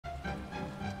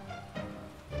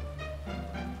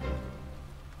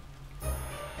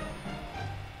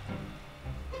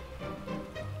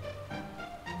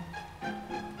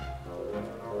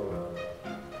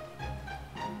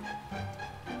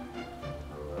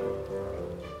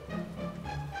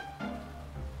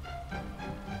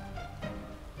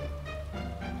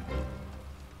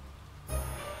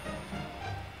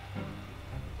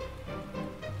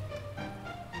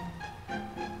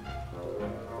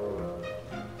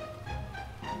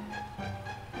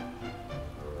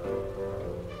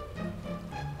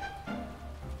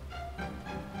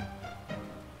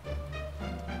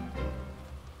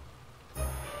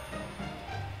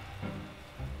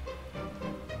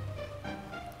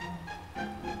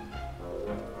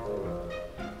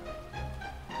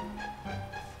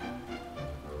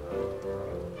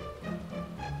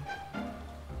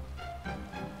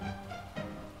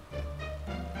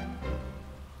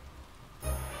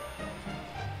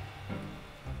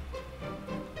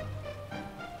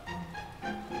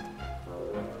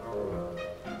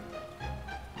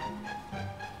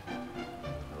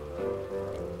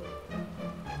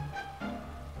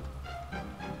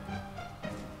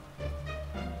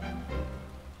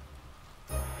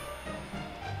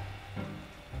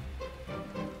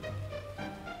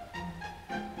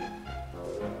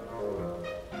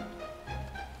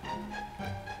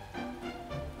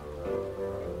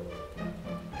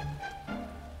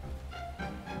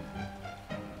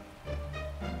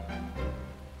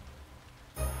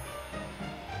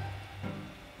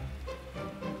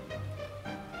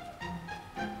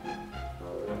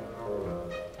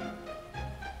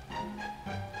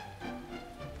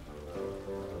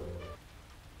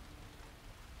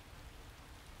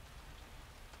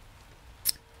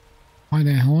Hi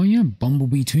there, how are you?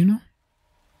 Bumblebee Tuna.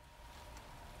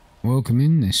 Welcome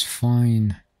in this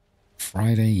fine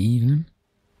Friday evening.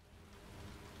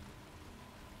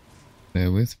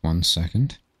 Bear with 1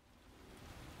 second.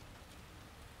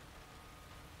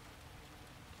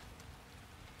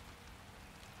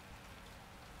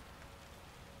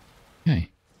 Okay.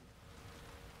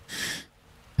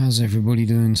 How's everybody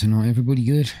doing tonight? Everybody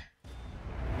good?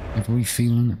 Everybody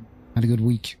feeling it? Had a good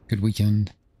week? Good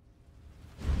weekend?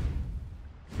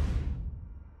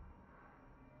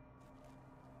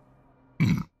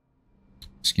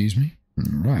 Excuse me.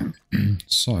 Right.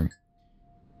 So,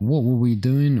 what were we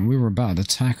doing? We were about to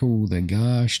tackle the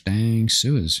gosh dang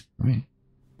sewers, right?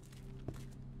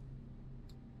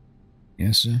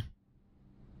 Yes, sir.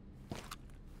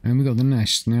 And we got the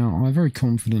nest. Now, I very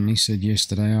confidently said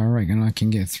yesterday, I reckon I can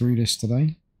get through this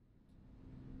today.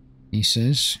 He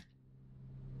says,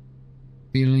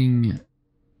 feeling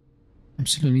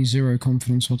absolutely zero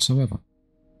confidence whatsoever.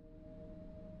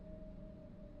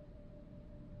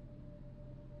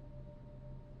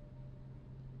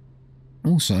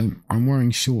 Also, I'm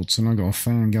wearing shorts and I got a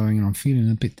fan going and I'm feeling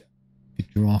a bit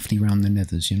drafty around the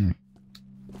nethers, you know.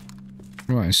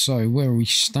 Right, so where are we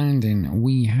standing?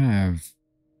 We have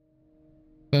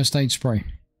first aid spray.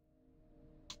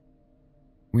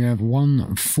 We have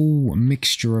one full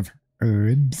mixture of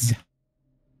herbs.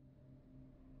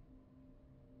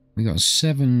 We got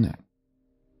 7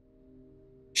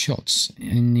 shots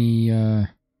in the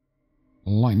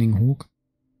lightning hawk,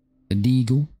 the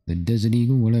deagle, the desert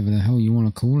eagle, whatever the hell you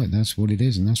want to call it. That's what it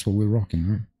is, and that's what we're rocking,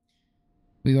 right?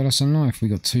 We got us a knife. We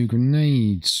got 2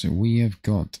 grenades. We have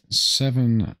got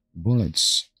 7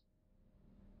 bullets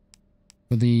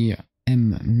for the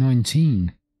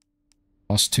M19,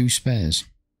 plus 2 spares.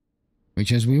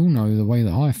 Which, as we all know, the way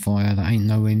that I fire, that ain't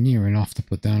nowhere near enough to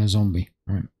put down a zombie,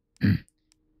 right?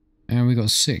 And we got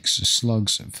 6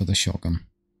 slugs for the shotgun.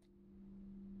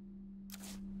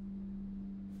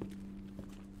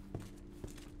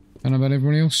 Don't know about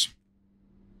everybody else.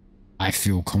 I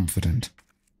feel confident.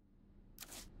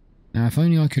 Now, if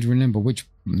only I could remember which...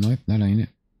 Nope, that ain't it.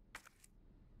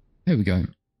 There we go.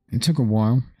 It took a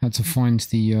while. Had to find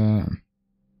the...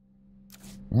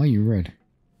 Why are you red?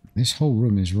 This whole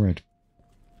room is red.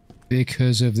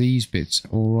 Because of these bits.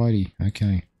 Alrighty,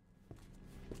 okay.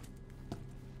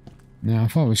 Now,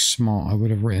 if I was smart, I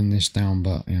would have written this down,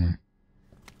 but, you know.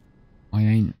 I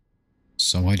ain't.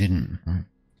 So I didn't, right?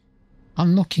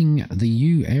 Unlocking the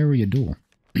U area door.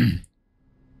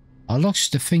 I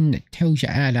lost the thing that tells you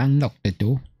how to unlock the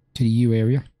door to the U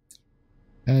area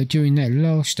during that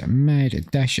last mad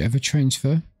dash of a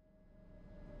transfer.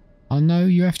 I know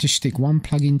you have to stick one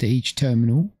plug into each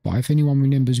terminal, but if anyone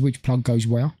remembers which plug goes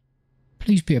where,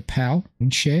 please be a pal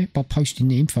and share by posting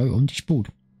the info on this board.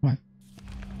 Right.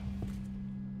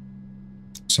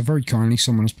 So very kindly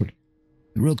someone has put,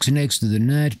 the rocks are next to the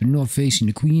knight, but not facing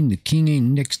the queen. The king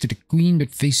ain't next to the queen, but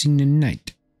facing the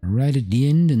knight. Right at the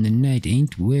end, and the knight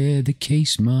ain't where the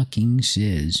case marking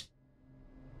says.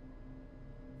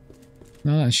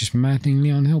 No, that's just maddeningly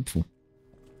unhelpful.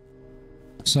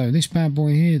 So, this bad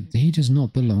boy here, he does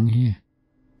not belong here.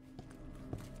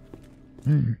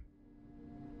 And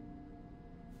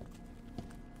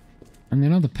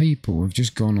then other people have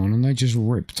just gone on and they just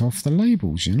ripped off the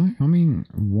labels, you know? I mean,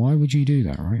 why would you do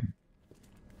that, right?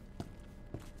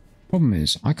 Problem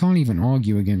is, I can't even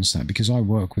argue against that because I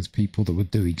work with people that would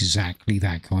do exactly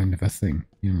that kind of a thing,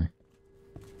 you know.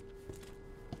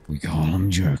 We call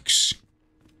them jerks.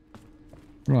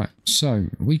 Right, so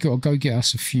we got to go get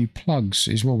us a few plugs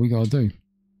is what we got to do.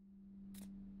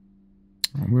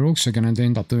 We're also going to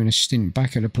end up doing a stint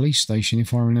back at the police station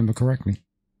if I remember correctly.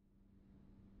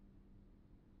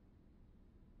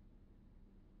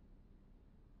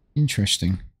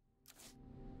 Interesting.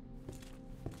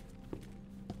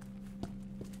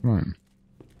 Right.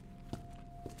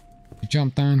 We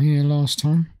jumped down here last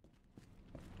time.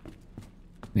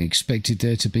 We expected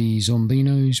there to be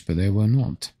zombinos, but there were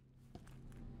not.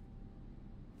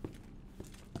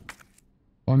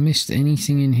 Have I missed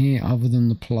anything in here other than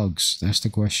the plugs? That's the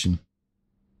question.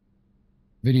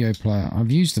 Video player.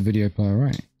 I've used the video player,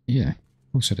 right? Yeah,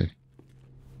 of course I did.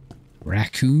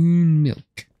 Raccoon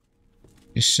milk.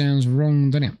 Just sounds wrong,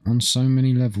 doesn't it? On so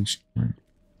many levels. Right.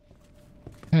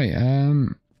 Hey,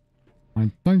 I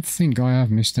don't think I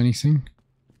have missed anything.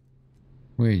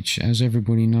 Which, as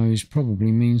everybody knows,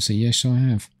 probably means that yes, I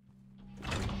have.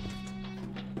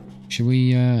 Should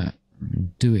we,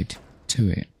 do it to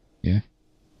it? Yeah?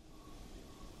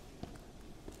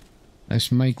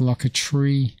 Let's make like a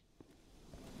tree.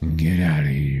 And get out of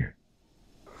here.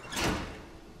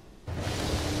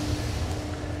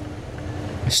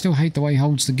 still hate the way he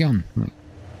holds the gun. Like,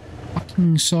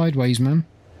 fucking sideways, man.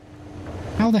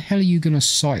 How the hell are you going to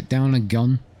sight down a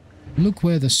gun? Look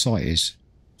where the sight is.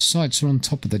 Sights are on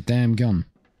top of the damn gun.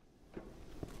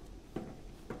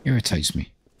 Irritates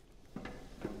me.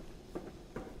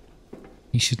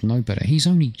 He should know better. He's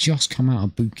only just come out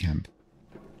of boot camp.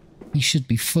 He should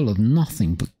be full of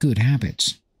nothing but good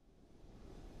habits.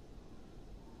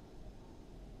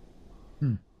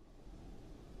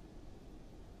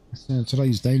 That's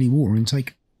today's daily water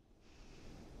intake.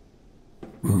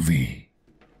 Movie.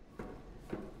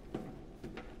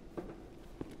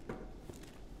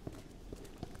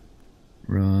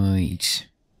 Right.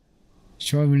 Let's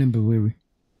try to remember where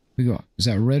we got. Is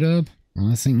that red herb?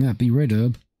 I think that'd be red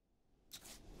herb.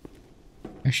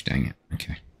 Gosh dang it.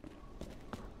 Okay.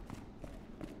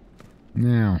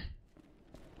 Now.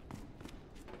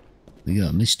 We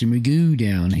got Mr. Magoo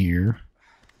down here.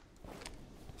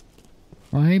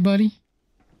 Oh, hey, buddy.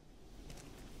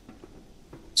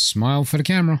 Smile for the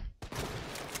camera.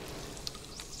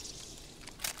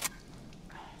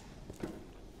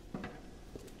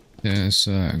 Let's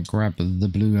grab the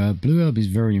blue herb. Blue herb is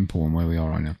very important where we are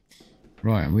right now.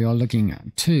 Right, we are looking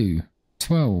at 2,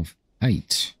 12,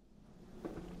 8.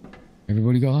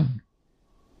 Everybody got that?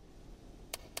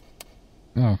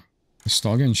 Oh, let's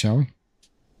start again, shall we?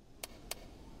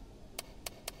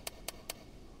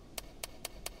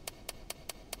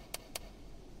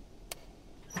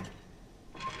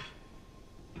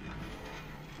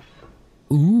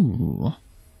 Ooh.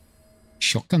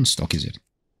 Shotgun stock, is it?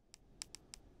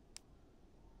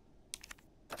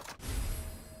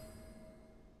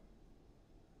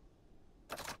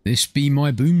 This be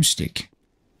my boomstick.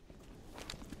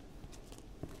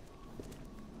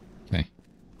 Okay.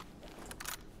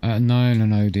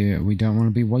 No, dear. We don't want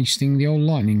to be wasting the old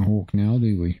lightning hawk now,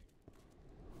 do we?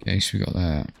 Okay, so we got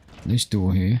that. This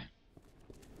door here.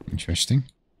 Interesting.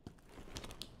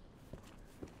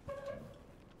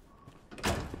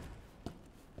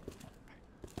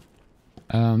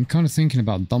 I'm kind of thinking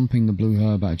about dumping the blue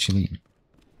herb, actually.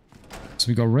 So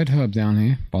we got red herb down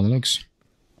here, by the looks.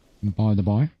 By the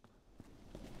by.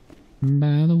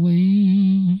 By the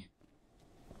way.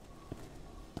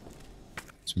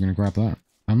 So we're going to grab that.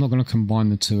 I'm not going to combine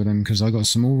the two of them, because I got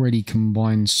some already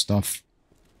combined stuff.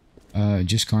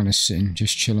 Just kind of sitting,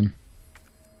 just chilling.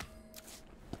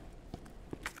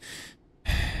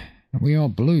 We are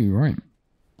blue, right?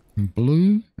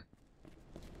 Blue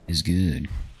is good.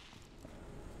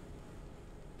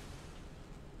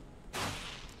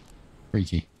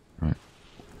 Freaky. Right.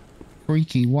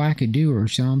 Freaky wackadoo or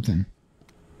something.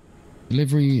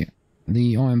 Delivery.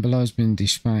 The item below has been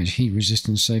dispatched. Heat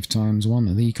resistance safe times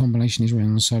 1. The combination is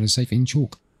written on the side of the safe in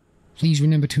chalk. Please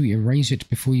remember to erase it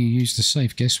before you use the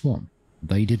safe. Guess what?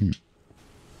 They didn't.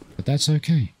 But that's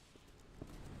okay.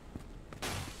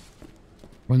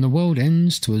 When the world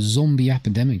ends to a zombie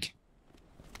epidemic.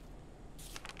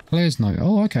 Claire's note.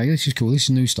 Oh, okay. This is cool. This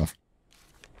is new stuff.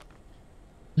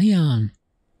 Leon.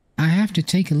 I have to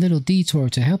take a little detour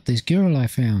to help this girl I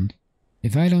found.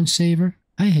 If I don't save her,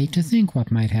 I hate to think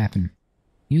what might happen.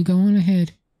 You go on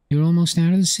ahead. You're almost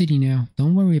out of the city now.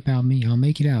 Don't worry about me. I'll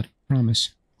make it out.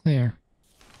 Promise. Claire.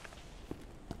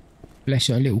 Bless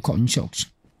her little cotton socks.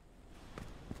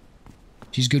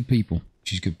 She's good people.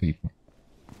 She's good people.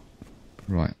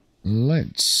 Right.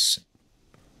 Let's...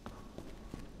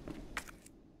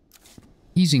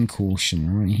 He's in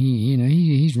caution, right?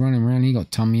 He's running around. He got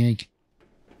tummy ache.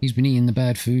 He's been eating the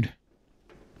bad food.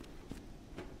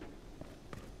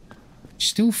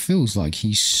 Still feels like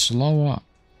he's slower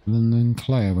than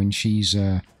Claire when she's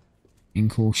in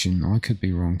caution. I could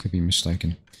be wrong, could be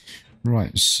mistaken.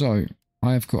 Right, so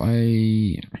I've got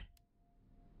a...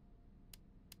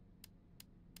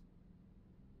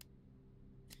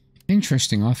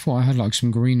 Interesting, I thought I had like some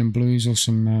green and blues or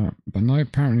some... but no,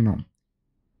 apparently not.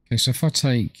 Okay, so if I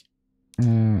take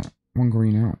one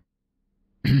green out...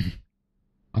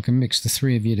 I can mix the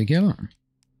three of you together.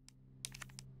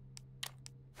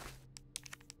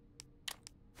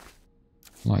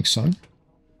 Like so.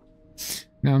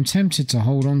 Now I'm tempted to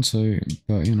hold on to,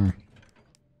 but you know.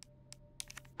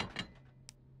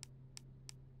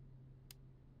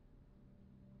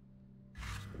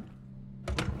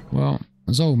 Well,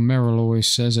 as old Merrill always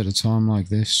says at a time like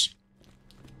this,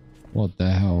 what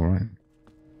the hell, right?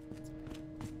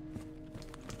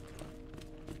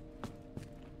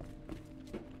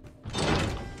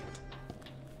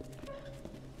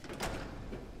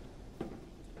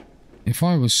 If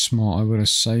I was smart, I would have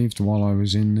saved while I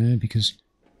was in there, because,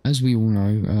 as we all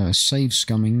know, save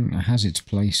scumming has its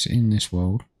place in this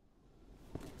world.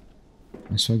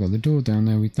 And so I got the door down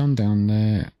there, we've done down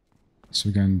there, so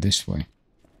we're going this way.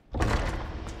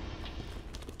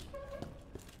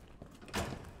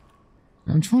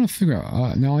 I'm trying to figure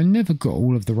out... now, I never got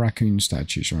all of the raccoon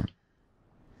statues, right?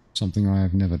 Something I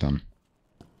have never done.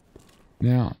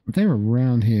 Now, they're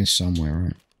around here somewhere,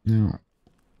 right? Now,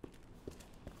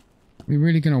 are we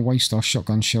really going to waste our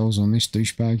shotgun shells on this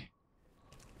douchebag?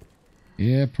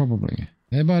 Yeah, probably.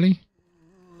 Hey, buddy.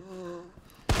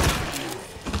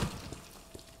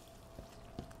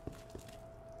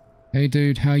 Hey,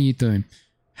 dude, how you doing?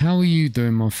 How are you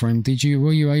doing, my friend?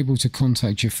 Were you able to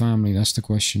contact your family? That's the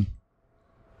question.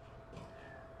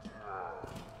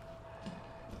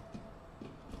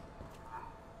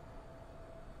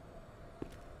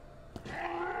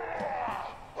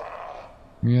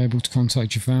 Were you able to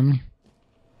contact your family?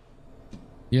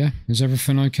 Yeah? Is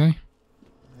everything okay?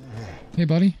 Hey,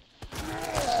 buddy.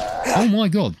 Oh my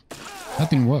god! That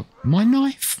didn't work. My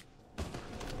knife!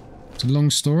 It's a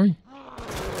long story.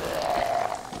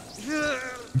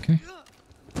 Okay.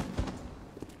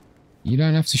 You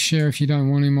don't have to share if you don't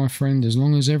want to, my friend. As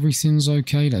long as everything's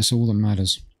okay, that's all that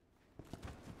matters.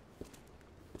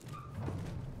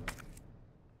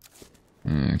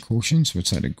 Caution, so we'll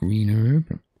take the green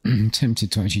herb. I'm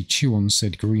tempted to actually chew on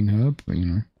said green herb, but you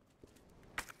know.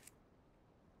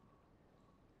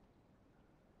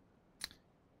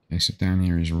 Okay, so down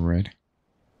here is red.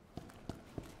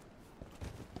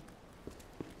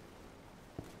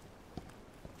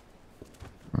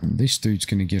 Right, this dude's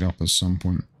going to get up at some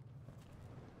point.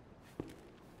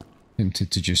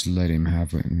 Tempted to just let him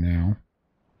have it now.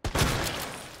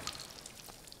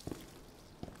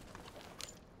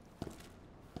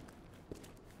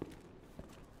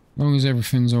 As long as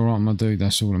everything's alright, my dude,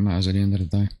 that's all that matters at the end of the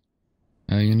day.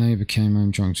 Your neighbour came home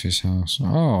drunk to his house.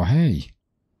 Oh, hey!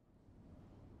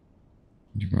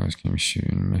 You guys came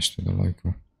shooting and messed with the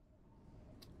local.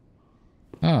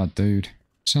 Ah, dude.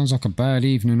 Sounds like a bad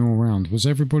evening all round. Was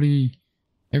everybody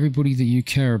that you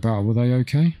care about, were they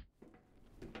okay?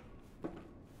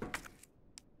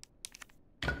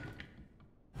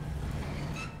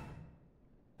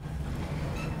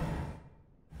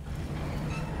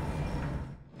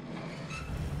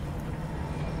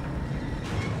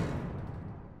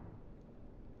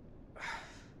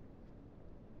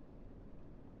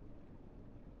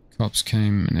 Cops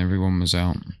came and everyone was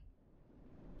out.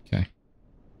 Okay.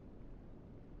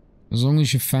 As long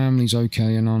as your family's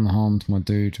okay and unharmed, my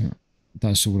dude,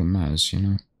 that's all that matters, you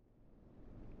know?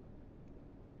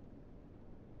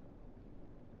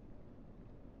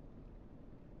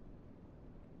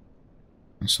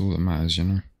 That's all that matters, you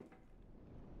know?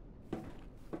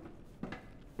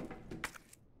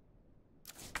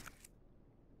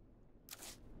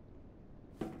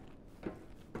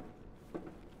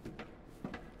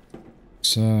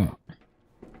 So,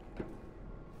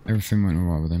 everything went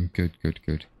alright with them. Good, good,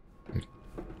 good, good.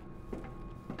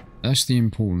 That's the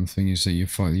important thing, is that your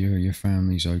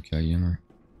family's okay, you know.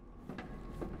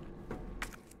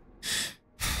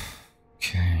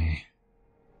 Okay.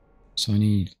 So I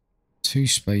need 2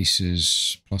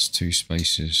 spaces plus 2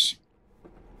 spaces.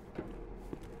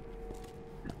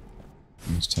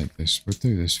 Let's take this. We'll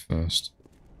do this first.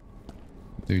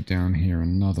 We'll do down here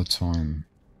another time,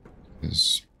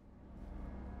 because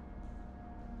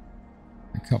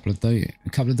a couple of days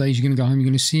you're going to go home, you're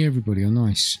going to see everybody. Oh,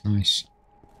 nice, nice.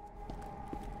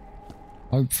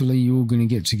 Hopefully you're all going to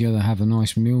get together, have a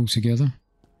nice meal together.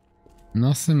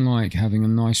 Nothing like having a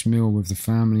nice meal with the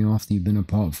family after you've been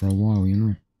apart for a while, you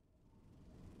know.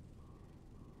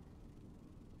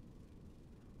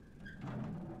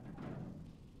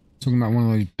 Talking about one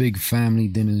of those big family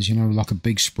dinners, you know, like a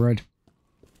big spread.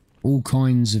 All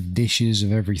kinds of dishes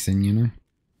of everything, you know.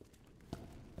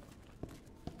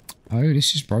 Oh,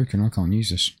 this is broken. I can't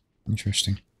use this.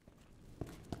 Interesting.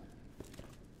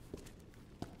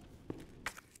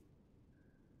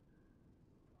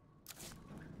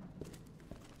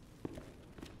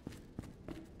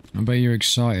 I bet you're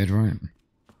excited, right?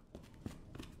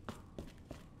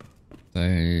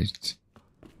 That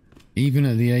even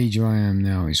at the age I am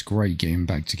now, it's great getting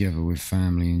back together with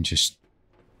family and just,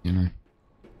 you know,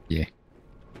 yeah.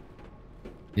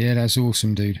 Yeah, that's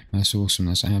awesome, dude. That's awesome.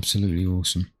 That's absolutely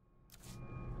awesome.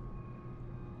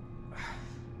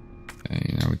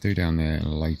 Okay, now we'll do down there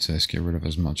later. Let's get rid of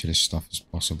as much of this stuff as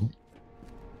possible.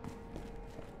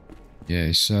 Yeah,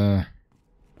 it's, so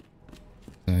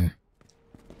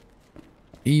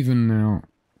even now,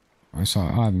 I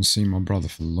haven't seen my brother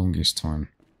for the longest time.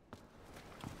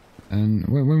 And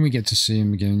when we get to see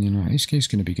him again, you know, it's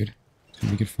going to be good. It's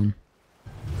going to be good fun.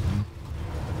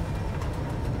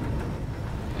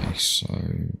 Okay, so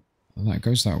that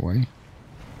goes that way.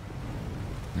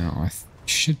 Now, I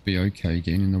should be okay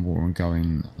getting in the water and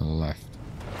going left.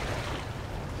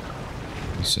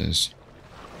 He says.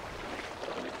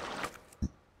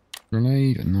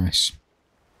 Grenade, nice.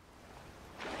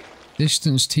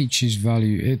 Distance teaches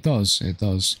value. It does, it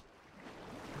does.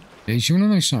 Do you want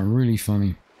to know something really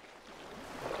funny?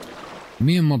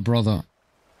 Me and my brother,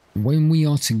 when we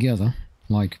are together,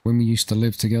 like when we used to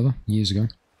live together years ago,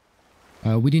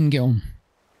 we didn't get on.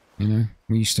 You know,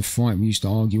 we used to fight, we used to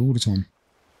argue all the time.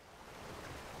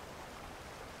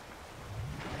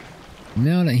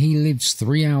 Now that he lives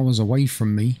 3 hours away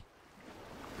from me,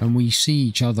 and we see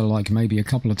each other like maybe a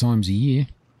couple of times a year,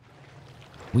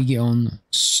 we get on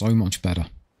so much better,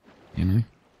 you know?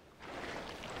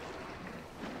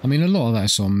 I mean, a lot of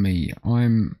that's on me.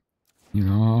 I'm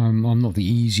not the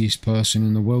easiest person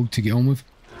in the world to get on with.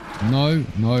 No,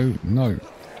 no, no.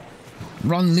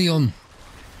 Run, Leon.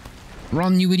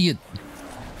 Run, you idiot.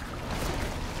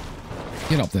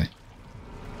 Get up there.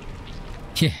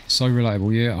 Yeah, so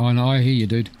relatable. Yeah, I know. I hear you,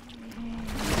 dude.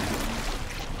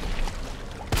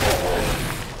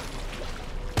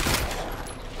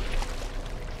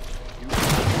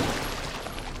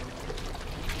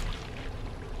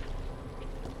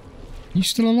 You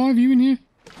still alive? You in here?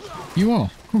 You are.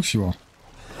 Of course you are.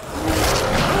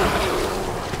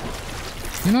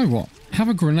 You know what? Have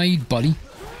a grenade, buddy.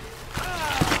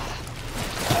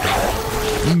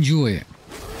 Enjoy it.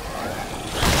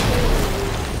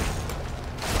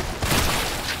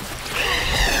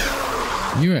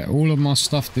 You ate all of my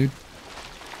stuff, dude.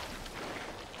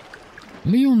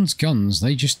 Leon's guns,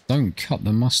 they just don't cut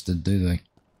the mustard, do they?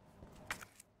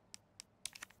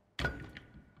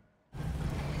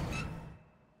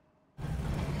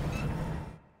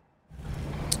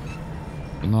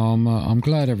 No, I'm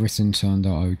glad everything turned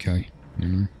out okay, you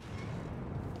know.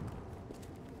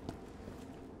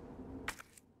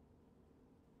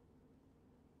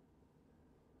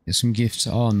 Get some gifts.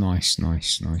 Oh, nice,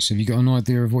 nice, nice. Have you got an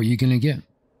idea of what you're going to get?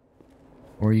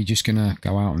 Or are you just going to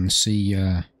go out and see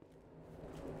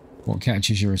what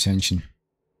catches your attention?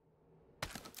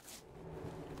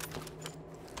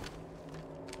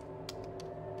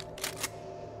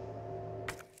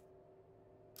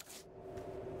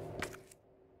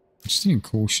 Still in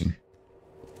caution.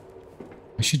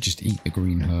 I should just eat the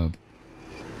green herb.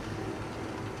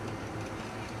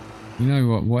 You know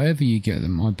what? Whatever you get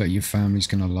them, I bet your family's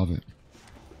going to love it.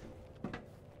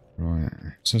 Right.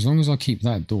 So as long as I keep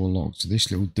that door locked,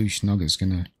 this little douche nugget's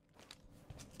going to...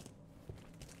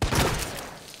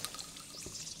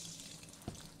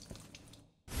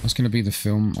 That's going to be the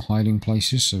film hiding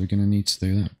places, so we're going to need to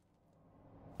do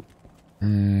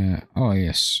that. Oh,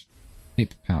 yes.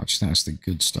 Hip pouch, that's the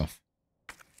good stuff.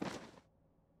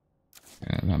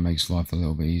 Yeah, that makes life a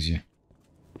little bit easier.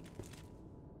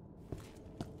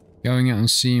 Going out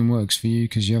and seeing works for you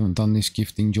because you haven't done this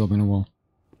gifting job in a while.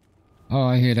 Oh,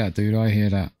 I hear that, dude. I hear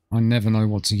that. I never know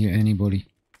what to get anybody.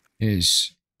 I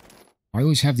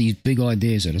always have these big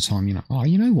ideas at a time, you know. Oh,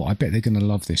 you know what? I bet they're going to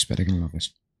love this. Bet they're going to love this.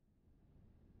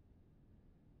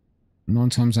 9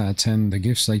 times out of 10, the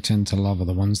gifts they tend to love are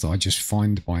the ones that I just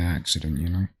find by accident, you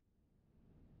know.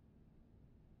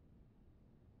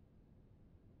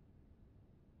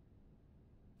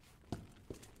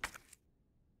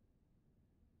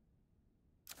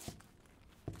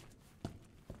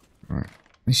 Right.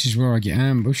 This is where I get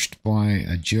ambushed by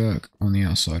a jerk on the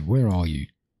outside. Where are you?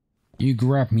 You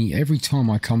grab me every time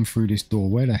I come through this door.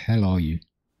 Where the hell are you?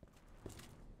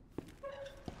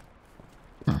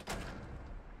 Huh.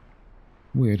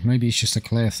 Weird. Maybe it's just a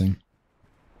Claire thing.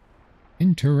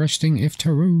 Interesting if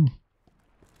true.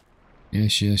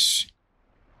 Yes, yes.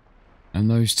 And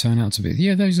those turn out to be...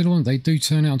 Yeah, those are the ones. They do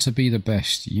turn out to be the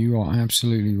best. You are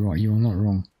absolutely right. You are not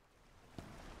wrong.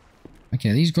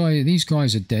 Okay, these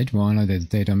guys are dead. Well, I know they're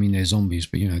dead. I mean, they're zombies,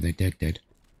 but you know, they're dead. They're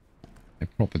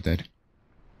proper dead.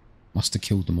 Must have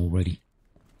killed them already.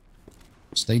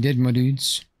 Stay dead, my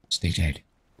dudes. Stay dead.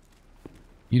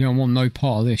 You don't want no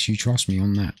part of this. You trust me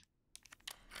on that.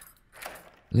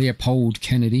 Leopold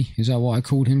Kennedy. Is that what I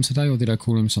called him today, or did I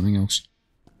call him something else?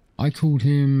 I called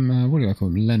him... what did I call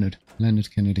him? Leonard.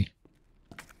 Leonard Kennedy.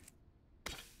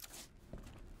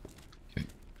 Okay.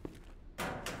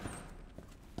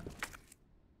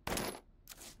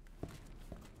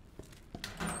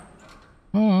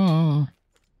 Ah.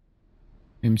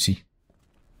 Empty.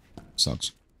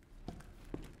 Sucks.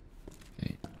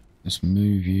 Okay. Let's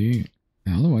move you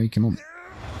out of the way. Come on.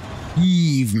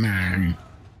 Heave, man.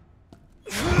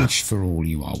 Push for all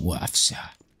you are worth, sir.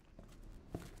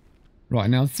 Right,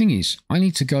 now the thing is, I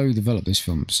need to go develop this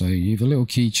film. So you have a little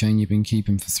keychain you've been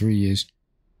keeping for 3 years.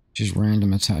 Just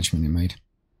random attachment it made.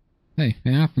 Hey,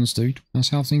 it happens, dude. That's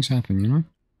how things happen, you know?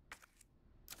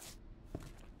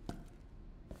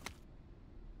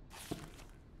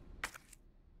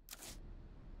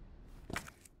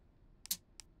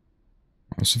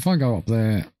 So if I go up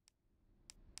there,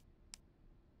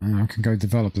 I can go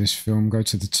develop this film, go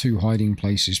to the 2 hiding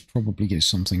places, probably get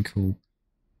something cool.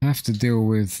 Have to deal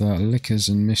with Lickers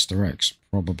and Mr. X,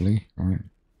 probably, right?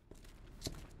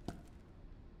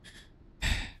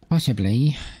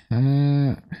 Possibly.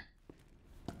 I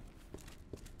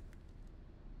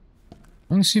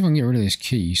want to see if I can get rid of this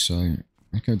key, so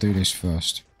let's go do this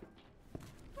first.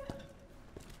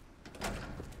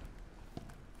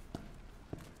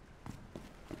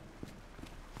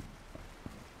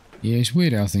 Yeah, it's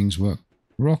weird how things work.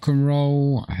 Rock and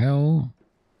roll, hell.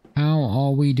 How are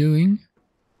we doing?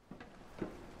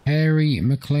 Harry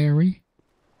McClary?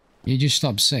 You're just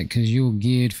upset because you're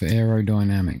geared for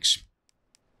aerodynamics.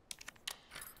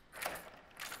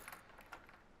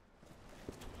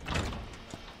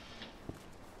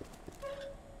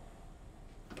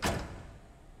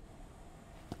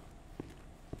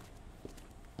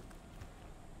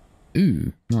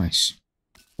 Ooh, nice.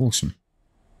 Awesome.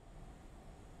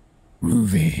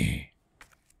 Groovy.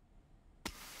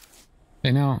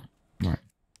 Okay, now, right.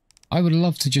 I would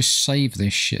love to just save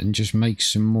this shit and just make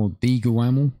some more Deagle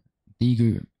ammo.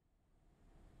 Deagle.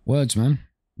 Words, man.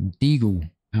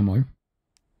 Deagle ammo.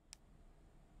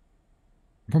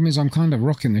 Problem is I'm kind of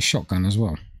rocking the shotgun as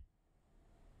well.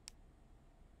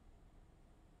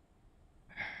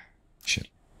 Shit.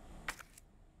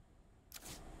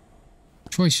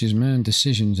 Choices, man.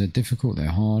 Decisions. They're difficult. They're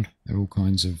hard. They're all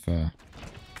kinds of...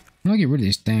 Can I get rid of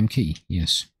this damn key?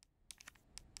 Yes.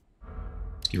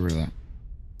 Let's get rid of that.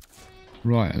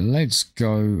 Right, let's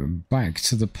go back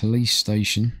to the police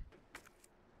station.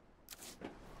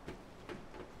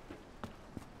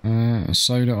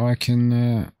 So that I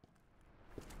can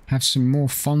have some more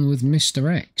fun with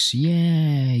Mr. X.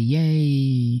 Yeah,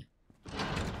 yay.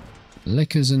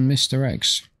 Lickers and Mr.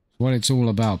 X. What it's all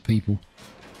about, people.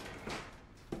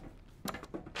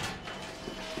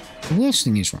 The worst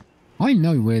thing is, right, I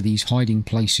know where these hiding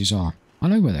places are. I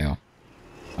know where they are.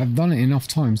 I've done it enough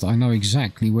times that I know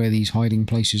exactly where these hiding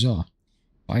places are.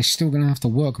 But I'm still going to have to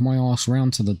work my ass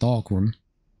round to the dark room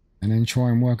and then try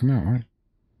and work them out, right?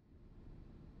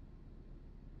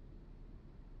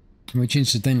 Which,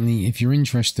 incidentally, if you're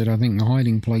interested, I think the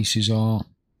hiding places are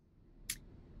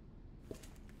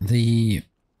the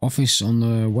office on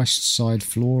the west side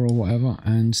floor or whatever,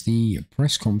 and the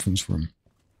press conference room.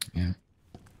 Yeah.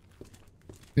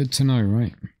 Good to know,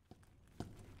 right?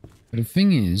 But the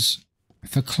thing is,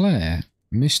 for Claire,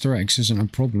 Mr. X isn't a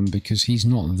problem because he's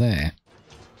not there.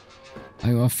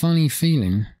 I got a funny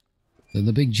feeling that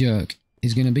the big jerk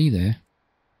is going to be there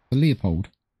for Leopold.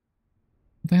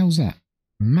 What the hell's that?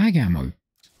 Mag ammo.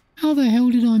 How the hell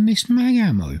did I miss mag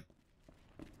ammo?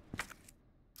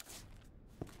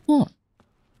 What?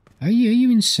 Are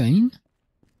you insane?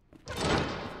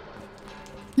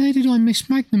 How did I miss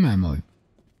magnum ammo?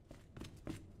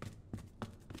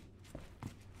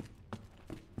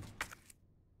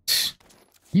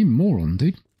 You moron,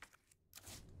 dude.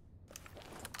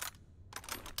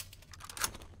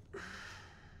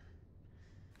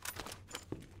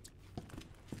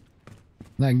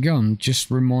 That gun just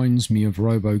reminds me of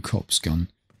RoboCop's gun,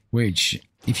 which,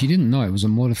 if you didn't know, it was a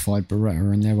modified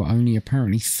Beretta and there were only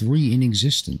apparently 3 in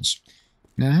existence.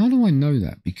 Now, how do I know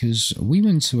that? Because we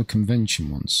went to a convention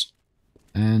once,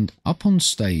 and up on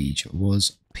stage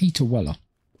was Peter Weller.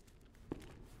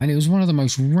 And it was one of the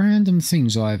most random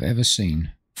things I've ever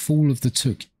seen. Fall of the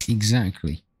Took,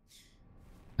 exactly.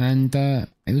 And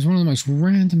it was one of the most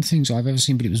random things I've ever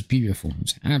seen, but it was beautiful. It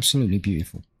was absolutely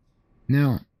beautiful.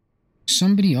 Now,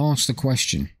 somebody asked the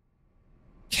question,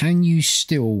 can you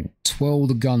still twirl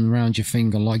the gun round your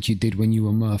finger like you did when you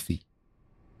were Murphy?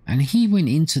 And he went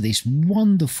into this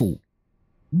wonderful,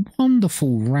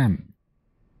 wonderful rant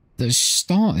that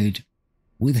started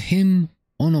with him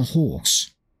on a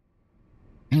horse.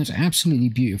 And it was absolutely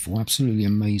beautiful, absolutely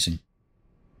amazing.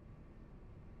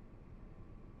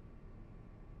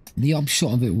 The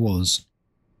upshot of it was,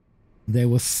 there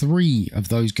were 3 of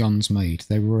those guns made.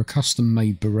 They were a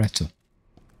custom-made Beretta.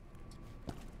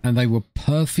 And they were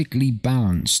perfectly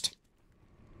balanced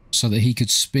so that he could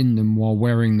spin them while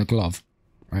wearing the glove,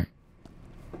 right?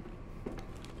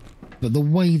 But the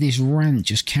way this rant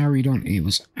just carried on, it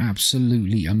was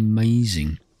absolutely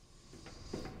amazing.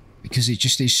 Because it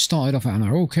started off out,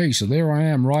 okay, so there I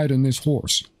am riding this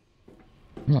horse.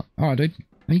 I'm like, alright, dude.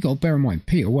 And you got to bear in mind,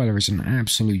 Peter Weller is an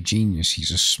absolute genius.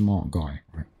 He's a smart guy,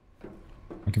 right?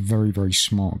 Like a very, very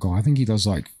smart guy. I think he does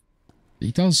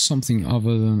something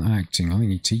other than acting. I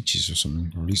think he teaches or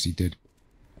something, or at least he did.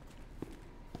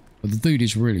 But the dude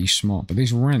is really smart. But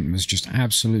this rant was just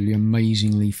absolutely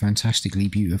amazingly, fantastically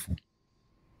beautiful.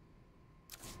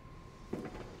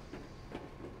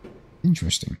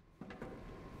 Interesting.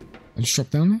 I just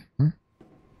dropped down there?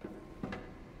 Huh?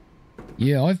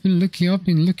 Yeah, I've been looking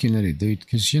at it, dude,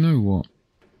 because you know what?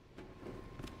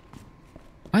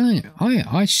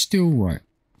 I still, right.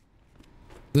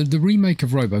 The remake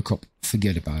of RoboCop,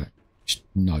 forget about it. Just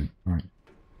no, right.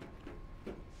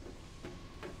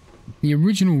 The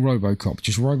original RoboCop,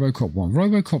 just RoboCop 1.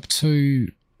 RoboCop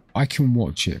 2, I can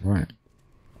watch it, right?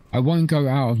 I won't go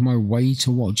out of my way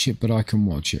to watch it, but I can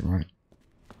watch it, right?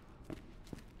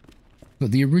 But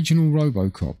the original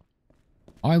RoboCop,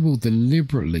 I will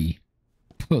deliberately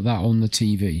put that on the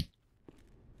TV,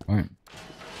 right?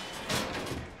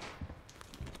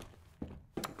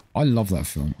 I love that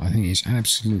film. I think it's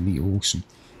absolutely awesome.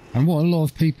 And what a lot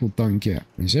of people don't get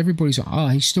is everybody's like, ah,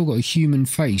 he's still got a human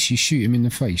face. You shoot him in the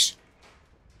face.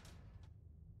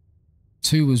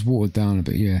 2 was watered down a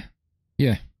bit, yeah.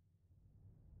 Yeah.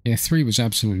 Yeah, 3 was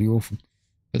absolutely awful.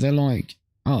 But they're like,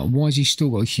 oh, why has he still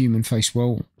got a human face?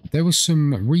 Well, there was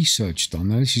some research done.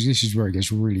 Now, this is where it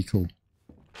gets really cool.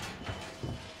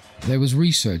 There was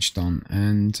research done,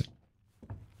 and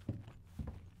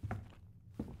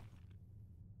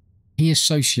he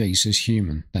associates as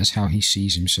human. That's how he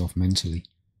sees himself mentally.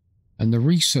 And the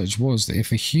research was that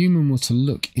if a human were to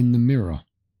look in the mirror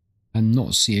and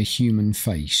not see a human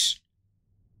face,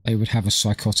 they would have a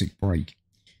psychotic break.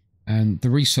 And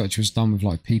the research was done with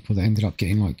like people that ended up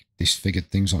getting like disfigured,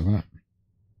 things like that.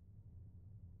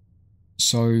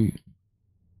 So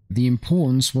the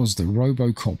importance was that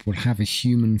RoboCop would have a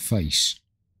human face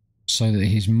so that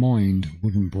his mind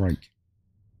wouldn't break.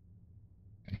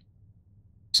 Okay.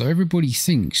 So everybody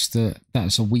thinks that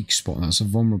that's a weak spot, that's a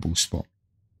vulnerable spot.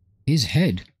 His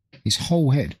head, his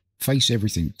whole head, face,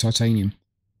 everything, titanium.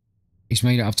 It's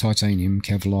made out of titanium,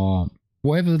 Kevlar,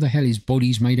 whatever the hell his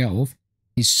body's made out of.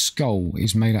 His skull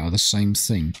is made out of the same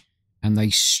thing, and they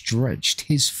stretched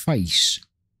his face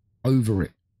over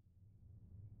it.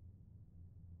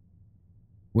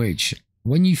 Which,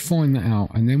 when you find that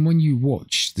out, and then when you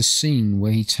watch the scene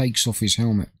where he takes off his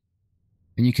helmet,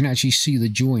 and you can actually see the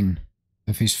join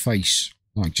of his face,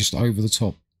 like just over the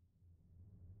top,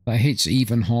 that hits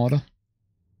even harder.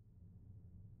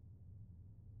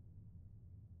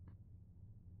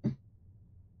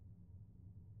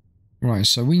 Right,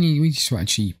 so we need to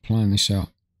actually plan this out.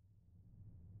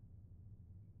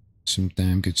 Some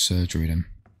damn good surgery then.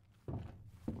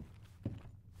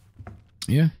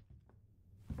 Yeah.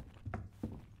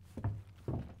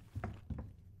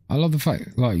 I love the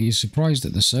fact, like, you're surprised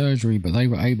at the surgery, but they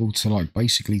were able to, like,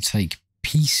 basically take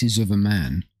pieces of a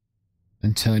man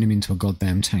and turn him into a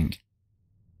goddamn tank.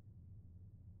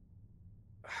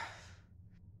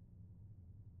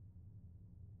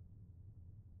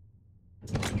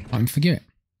 Don't forget,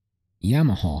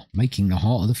 Yamaha, making the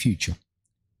heart of the future.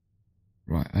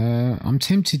 Right, I'm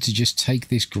tempted to just take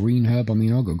this green herb. I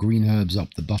mean, I've got green herbs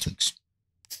up the buttocks.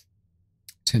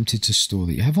 Tempted to store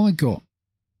the... Have I got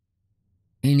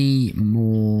any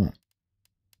more...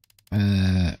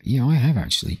 yeah, I have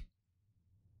actually.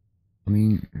 I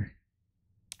mean...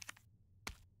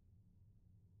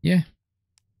 Yeah.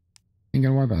 Ain't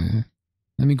gonna worry about it.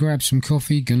 Let me grab some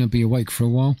coffee. Gonna be awake for a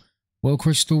while. Well,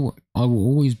 Crystal, I will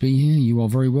always be here. You are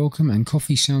very welcome, and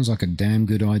coffee sounds like a damn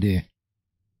good idea.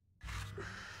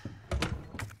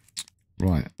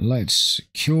 Right, let's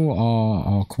cure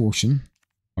our caution,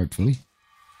 hopefully.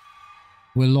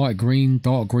 We're light green.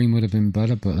 Dark green would have been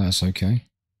better, but that's okay.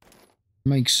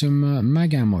 Make some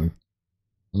mag ammo.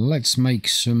 Let's make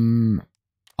some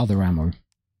other ammo.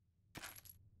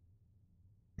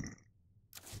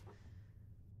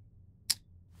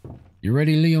 You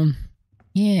ready, Leon?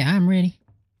 Yeah, I'm ready.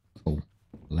 Cool.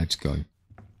 Let's go.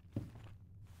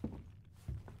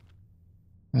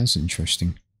 That's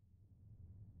interesting.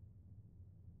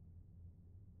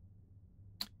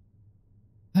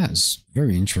 That's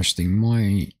very interesting.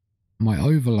 My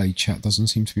overlay chat doesn't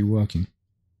seem to be working.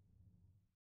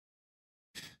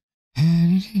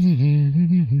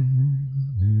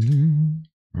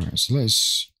 Alright, so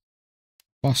let's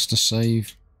bust a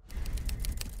save.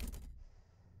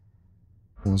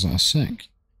 Or was that a sec?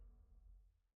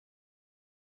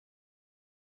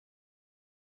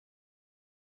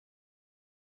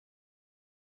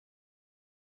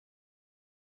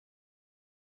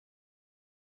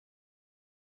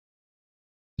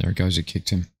 There it goes, it kicked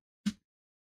him.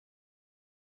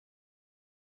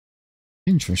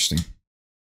 Interesting.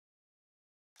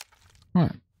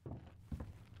 Right.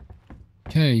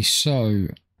 Okay, so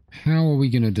how are we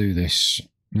going to do this?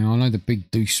 Now, I know the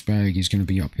big douchebag is going to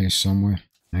be up here somewhere.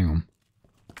 Hang on.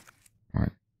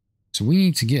 Right. So we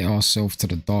need to get ourselves to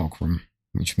the dark room,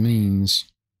 which means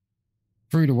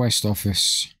through the west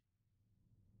office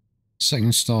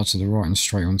Second star to the right and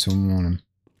straight on till morning.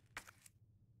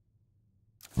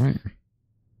 Right.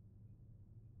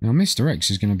 Now Mr. X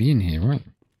is going to be in here, right?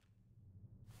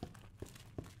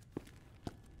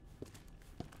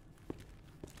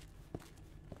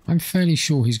 I'm fairly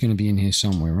sure he's going to be in here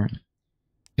somewhere, right?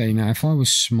 Okay, now if I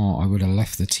was smart, I would have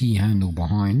left the T-handle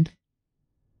behind.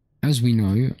 As we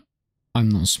know, I'm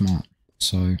not smart,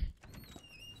 so...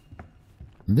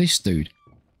 This dude.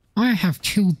 I have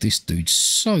killed this dude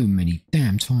so many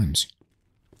damn times.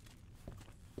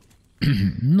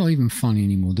 Not even funny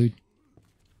anymore, dude.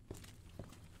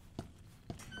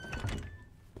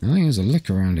 I think there's a lick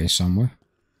around here somewhere.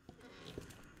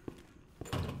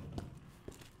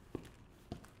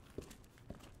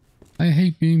 I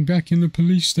hate being back in the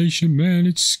police station, man.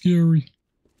 It's scary.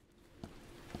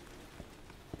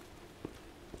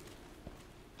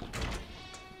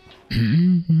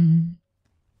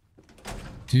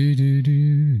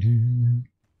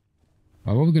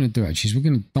 Right, what we're going to do actually is we're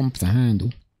going to dump the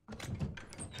handle.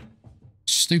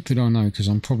 Stupid, I know, because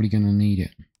I'm probably going to need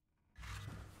it.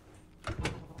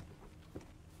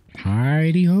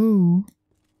 Heidi-ho.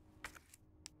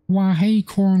 Why, hey,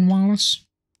 Cornwallis.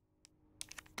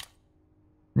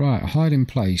 Right, hide in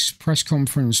place. Press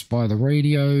conference by the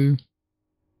radio.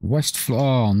 West floor.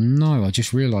 Oh, no, I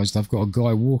just realised I've got a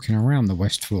guy walking around the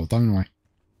west floor, don't I?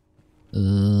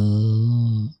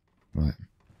 Right.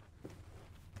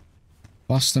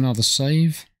 Bust another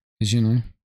save, because, you know,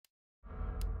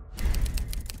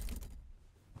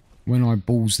 when I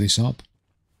balls this up.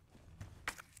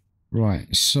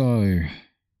 Right, so...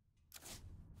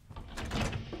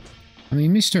 I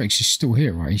mean, Mr. X is still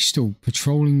here, right? He's still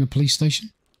patrolling the police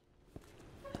station?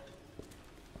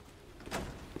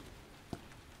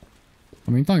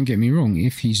 I mean, don't get me wrong,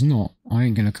 if he's not, I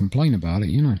ain't going to complain about it,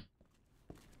 you know.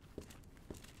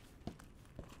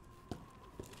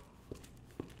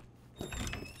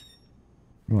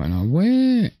 Right, now,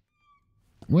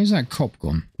 where's that cop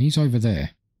gone? He's over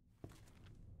there.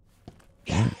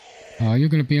 Right. Oh, you're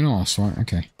going to be an arse, right?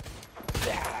 Okay.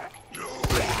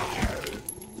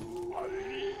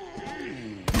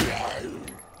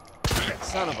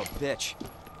 Son of a bitch.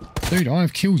 Dude, I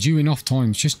have killed you enough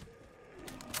times, just...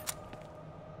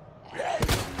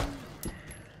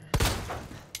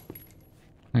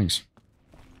 Thanks.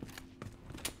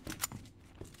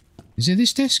 Is it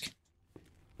this desk?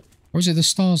 Or is it the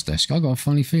stars desk? I got a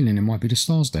funny feeling it might be the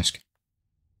stars desk.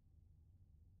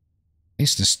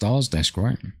 It's the stars desk,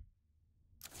 right?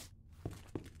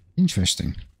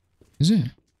 Interesting. Is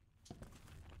it?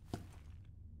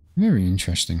 Very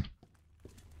interesting.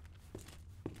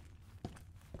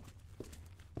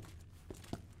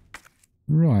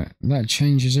 Right, that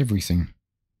changes everything.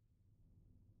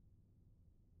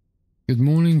 Good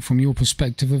morning from your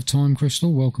perspective of time,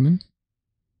 Crystal. Welcome in.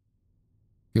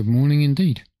 Good morning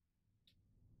indeed.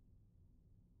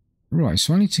 Right,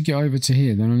 so I need to get over to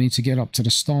here, then I need to get up to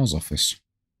the stars office.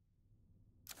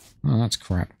 Oh, that's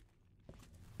crap.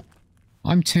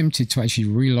 I'm tempted to actually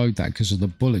reload that because of the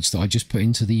bullets that I just put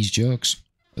into these jerks,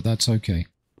 but that's okay.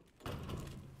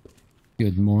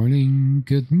 Good morning,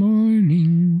 good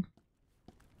morning.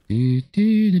 Do,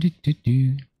 do, do, do, do,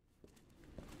 do.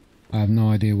 I have no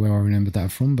idea where I remembered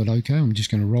that from, but okay, I'm just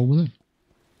going to roll with it.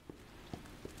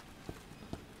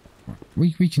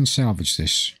 Right, we can salvage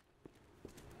this.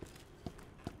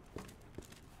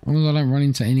 As long as I don't run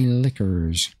into any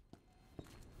liquors.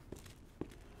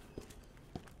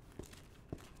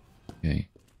 Okay.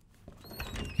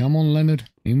 Come on, Leonard.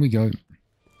 In we go.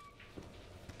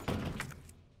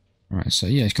 Right, so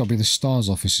yeah, it's got to be the stars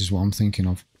office is what I'm thinking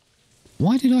of.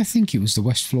 Why did I think it was the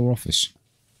West floor office?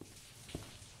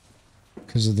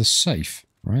 Because of the safe,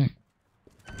 right?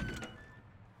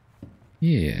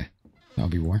 Yeah,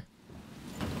 that'll be why.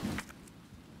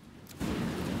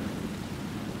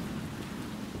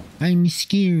 I'm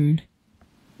scared.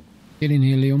 Get in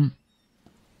here, Leon.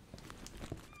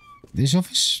 This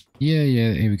office? Yeah,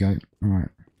 here we go. Alright.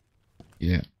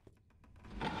 Yeah.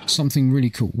 Something really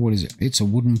cool. What is it? It's a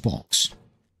wooden box.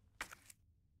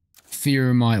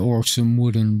 Fear my awesome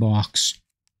wooden box.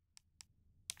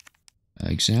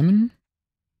 Examine.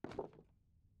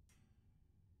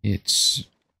 It's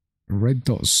red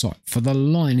dot sight for the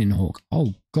lightning hawk.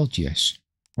 Oh god, yes.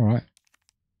 Alright.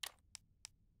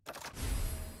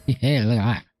 Yeah, look at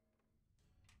that.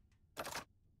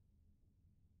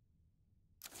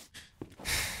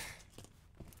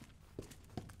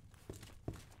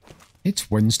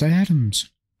 It's Wednesday Addams.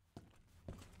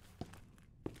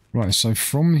 Right, so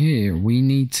from here we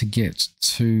need to get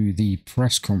to the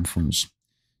press conference.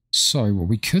 So what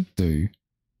we could do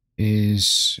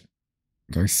is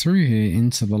go through here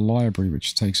into the library,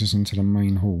 which takes us into the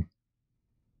main hall.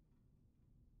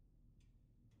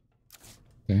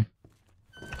 Okay.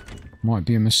 Might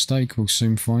be a mistake, we'll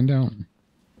soon find out.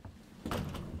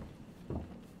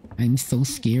 I'm so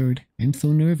scared. I'm so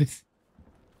nervous.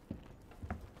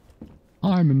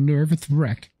 I'm a nervous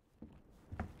wreck.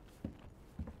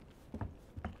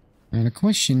 Now the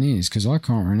question is, because I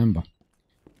can't remember,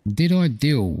 did I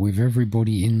deal with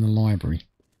everybody in the library?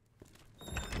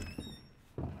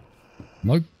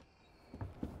 Nope.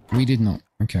 We did not.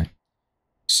 Okay.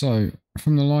 So,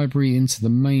 from the library into the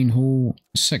main hall,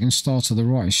 second star to the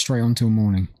right is straight on till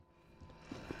morning.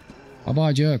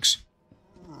 Bye-bye, jerks.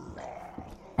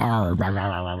 We're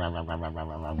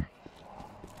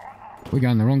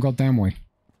going the wrong goddamn way.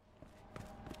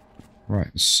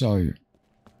 Right, so...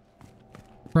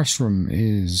 press room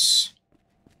is...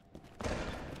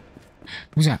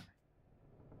 what's that?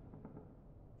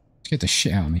 Let's get the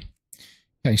shit out of me.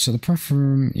 Okay, so the press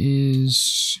room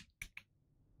is...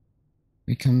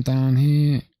 we come down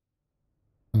here.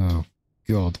 Oh,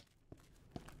 God.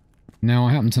 Now,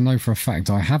 I happen to know for a fact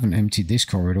I haven't emptied this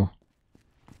corridor.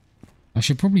 I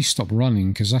should probably stop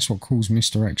running, because that's what calls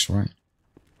Mr. X, right?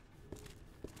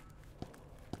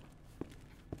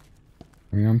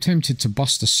 I mean, I'm tempted to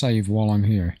bust a save while I'm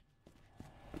here.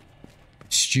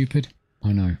 Stupid?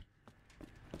 I know.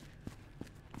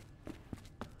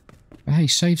 But hey,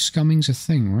 save scumming's a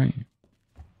thing, right?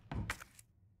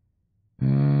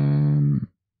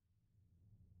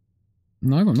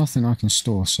 No, I've got nothing I can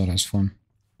store, so that's fine.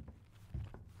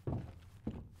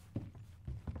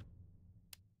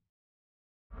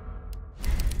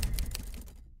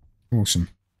 Awesome.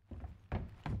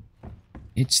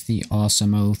 It's the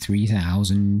Awesome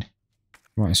 3000.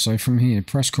 Right, so from here,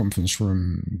 press conference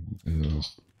room. Ugh.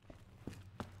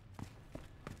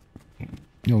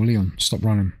 Yo, Leon, stop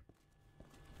running.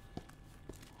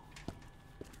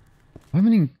 I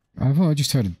thought I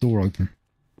just heard a door open.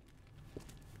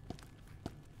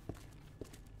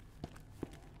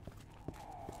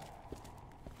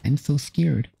 I'm so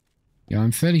scared. Yeah,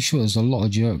 I'm fairly sure there's a lot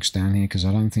of jerks down here because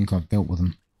I don't think I've dealt with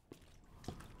them.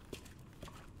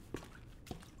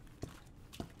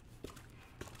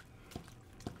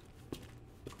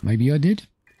 Maybe I did?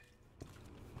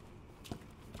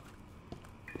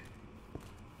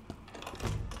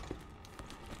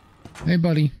 Hey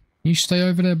buddy, you stay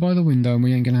over there by the window and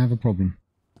we ain't gonna have a problem.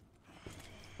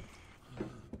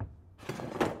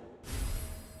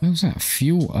 What was that?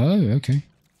 Fuel? Oh, okay.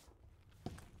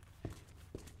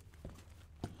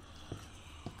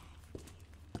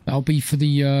 That'll be for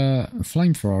the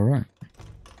flamethrower, right?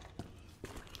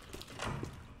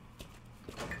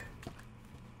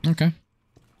 Okay.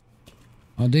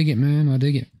 I dig it, man. I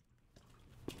dig it.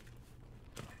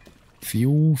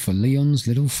 Fuel for Leon's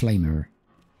little flamer.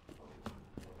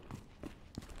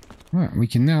 Right, we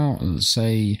can now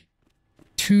say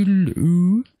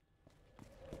toodaloo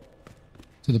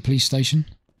to the police station.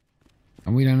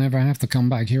 And we don't ever have to come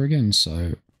back here again,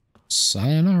 so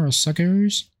sayonara,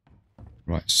 suckers.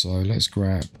 Right, so let's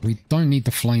grab... we don't need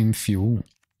the flame fuel,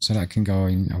 so that can go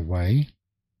in away.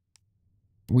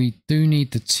 We do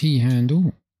need the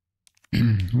T-handle.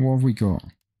 What have we got?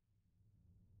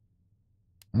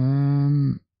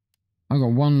 I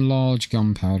got one large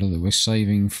gunpowder that we're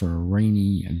saving for a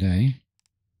rainy day.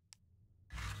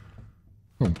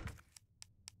 Cool.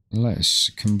 Let's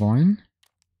combine.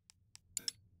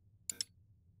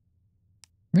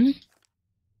 Really?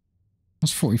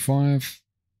 That's 45.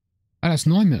 Oh, that's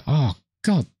 9 minutes. Oh,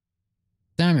 God.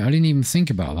 Damn it, I didn't even think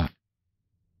about that.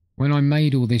 When I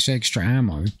made all this extra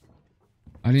ammo,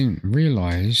 I didn't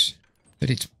realise that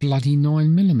it's bloody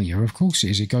 9mm. Of course it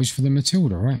is. It goes for the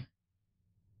Matilda, right?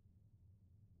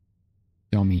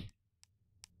 Dummy.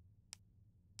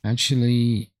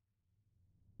 Actually,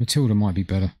 Matilda might be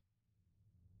better.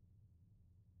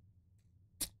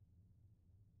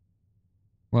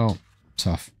 Well,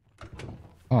 tough.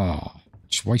 Ah, oh,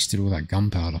 just wasted all that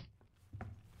gunpowder.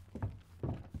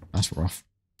 That's rough.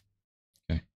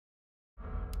 Okay.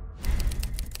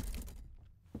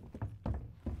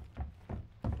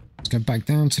 Let's go back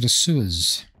down to the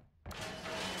sewers.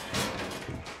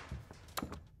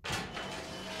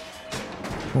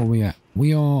 Where are we at?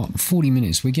 We are 40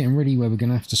 minutes. We're getting ready where we're going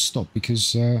to have to stop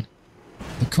because the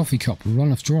coffee cup will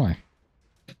run off dry.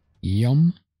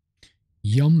 Yum.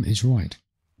 Yum is right.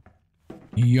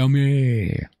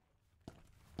 Yummy.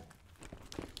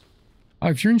 Oh,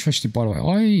 if you're interested, by the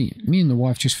way, me and the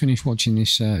wife just finished watching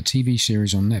this TV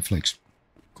series on Netflix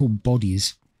called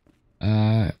Bodies.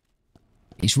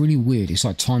 It's really weird. It's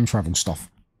like time travel stuff.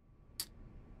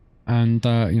 And,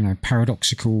 you know,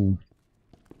 paradoxical,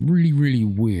 really, really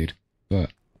weird,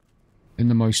 but in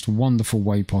the most wonderful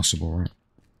way possible, right?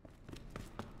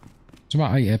 It's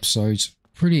about 8 episodes.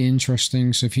 pretty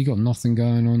interesting. So if you got nothing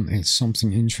going on, it's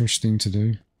something interesting to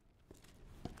do.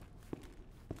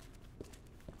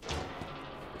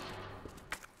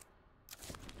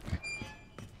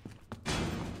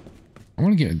 I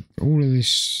want to get all of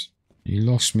this. You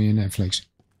lost me in Netflix.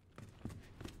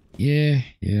 Yeah,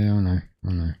 I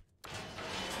know.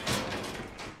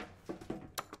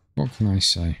 What can I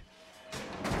say?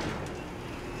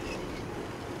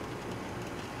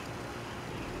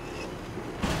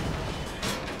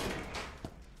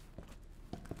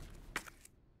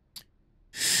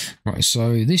 Right,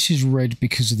 so this is red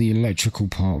because of the electrical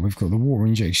part. We've got the water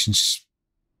injections.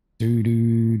 Do.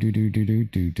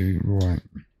 Right.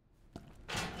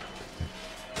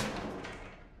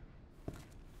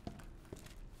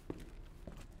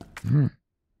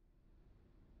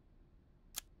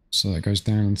 So that goes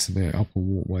down into the upper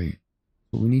walkway.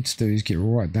 What we need to do is get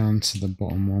right down to the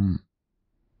bottom one.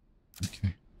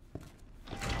 Okay.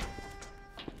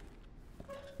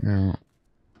 Now.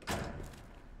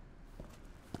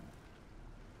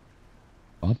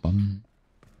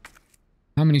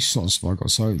 How many slots have I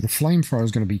got? So the flamethrower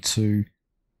is going to be 2.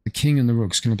 The king and the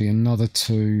rook is going to be another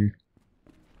 2.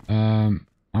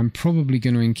 I'm probably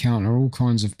going to encounter all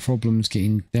kinds of problems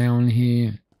getting down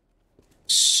here.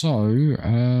 So,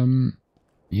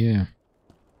 yeah.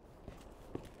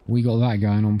 We got that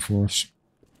going on for us.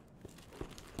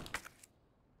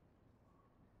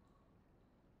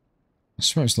 I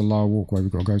swear it's the lower walkway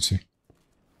we've got to go to.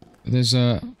 There's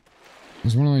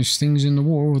one of those things in the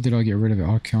water, or did I get rid of it?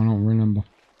 I cannot remember.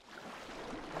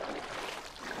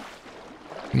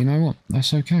 You know what?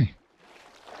 That's okay.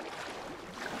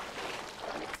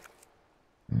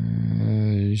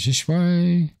 This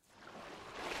way.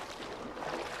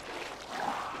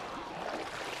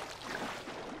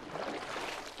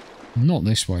 Not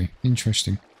this way.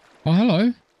 Interesting. Oh,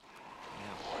 hello.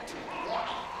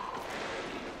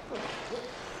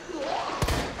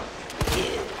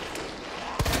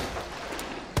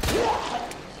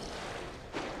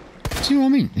 See what I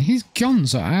mean? His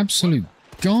guns are absolute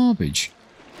garbage.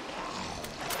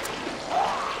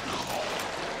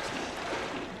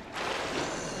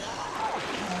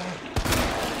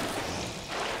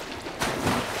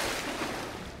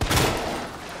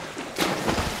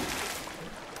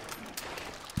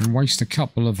 And waste a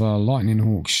couple of lightning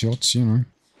hawk shots, you know.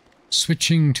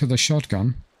 Switching to the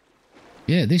shotgun.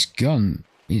 Yeah, this gun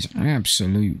is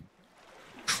absolute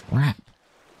crap.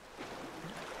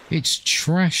 It's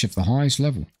trash of the highest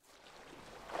level.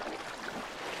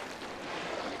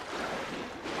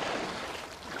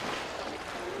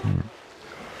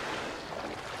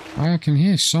 I can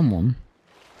hear someone.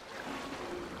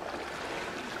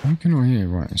 What can I hear?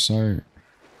 Right, so...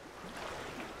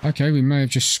 Okay, we may have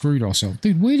just screwed ourselves.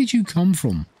 Dude, where did you come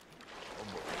from?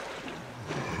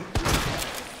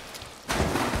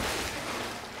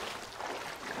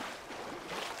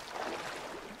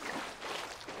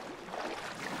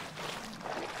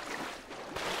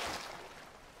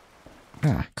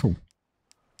 Ah, cool.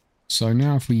 So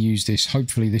now if we use this,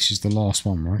 hopefully this is the last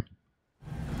one, right?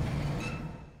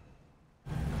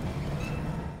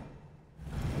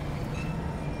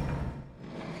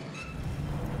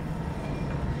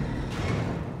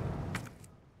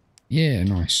 Yeah,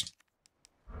 nice.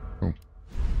 Cool.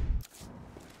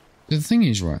 The thing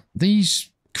is, right, these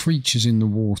creatures in the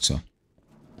water,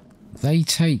 they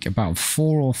take about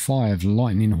 4 or 5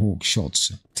 lightning hawk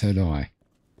shots to die.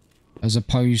 As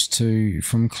opposed to,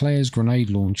 from Claire's grenade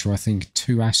launcher, I think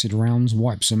 2 acid rounds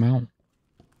wipes them out.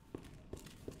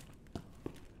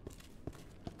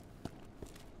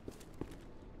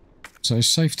 So it's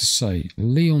safe to say,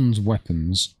 Leon's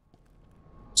weapons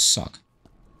suck.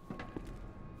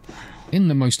 In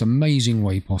the most amazing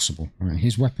way possible. Right,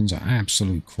 his weapons are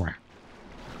absolute crap.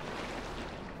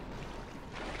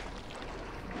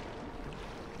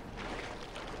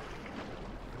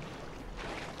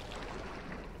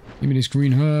 Give me this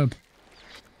green herb.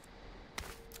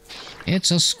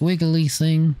 It's a squiggly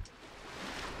thing.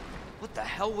 What the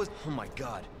hell was... Oh my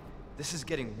god. This is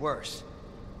getting worse.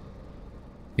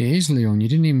 It is, Leon. You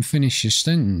didn't even finish your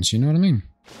sentence, you know what I mean?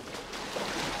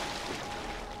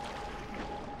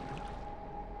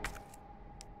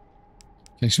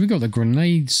 Okay, so we got the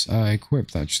grenades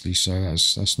equipped actually, so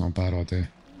that's not a bad idea.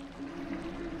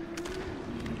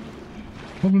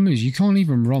 Problem is, you can't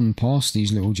even run past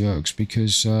these little jerks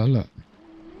because, look.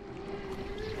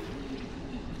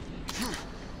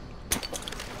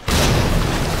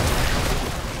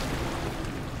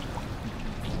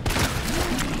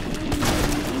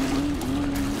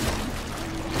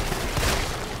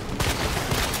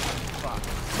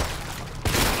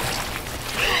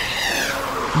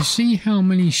 You see how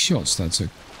many shots that took?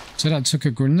 So that took a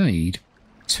grenade,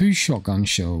 2 shotgun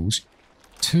shells,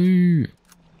 2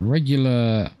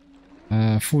 regular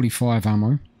 45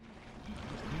 ammo,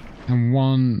 and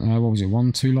 1, what was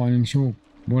it, 2 lightning short?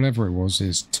 Whatever it was,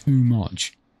 is too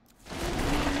much.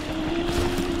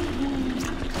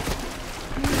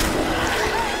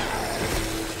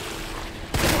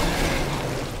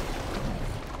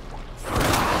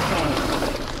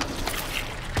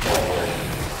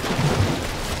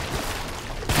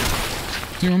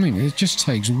 Do you know what I mean? It just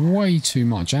takes way too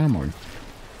much ammo.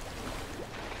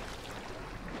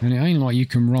 And it ain't like you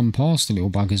can run past the little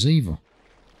buggers either.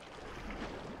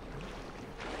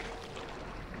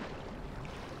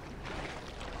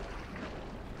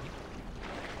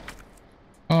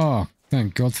 Oh,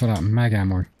 thank God for that mag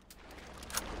ammo.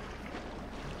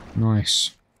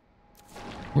 Nice.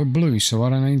 We're blue, so I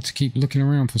don't need to keep looking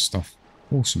around for stuff.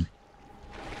 Awesome.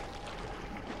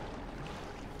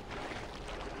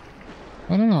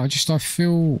 I don't know, I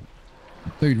feel...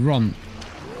 Dude, run.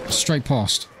 Straight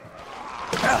past.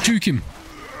 Juke him.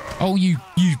 Oh, you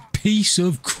piece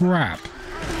of crap.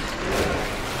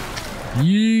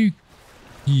 You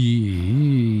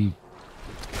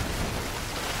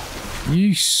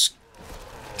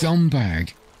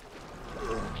scumbag.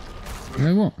 You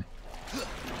know what?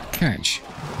 Catch.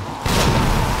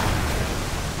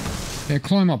 Yeah,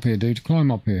 climb up here, dude.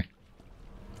 Climb up here.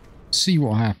 See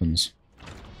what happens.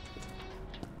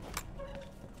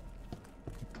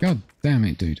 God damn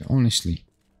it, dude. Honestly.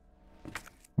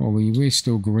 Well, we're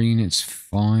still green. It's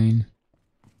fine.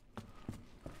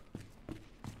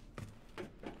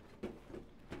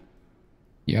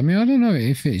 Yeah, I mean, I don't know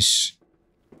if it's...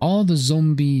 Are the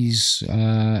zombies...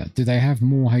 do they have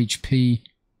more HP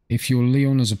if you're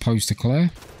Leon as opposed to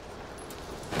Claire?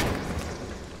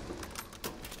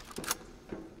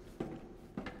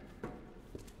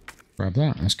 Grab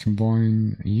that. Let's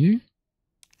combine you.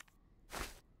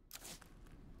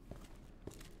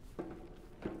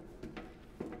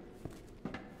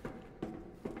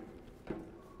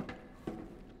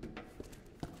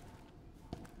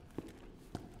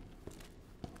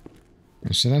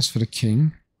 So that's for the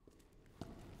king.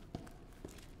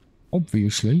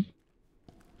 Obviously.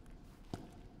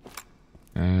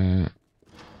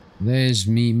 There's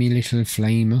me little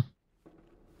flamer.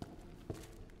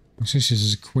 What's this? This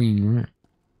is a queen, right?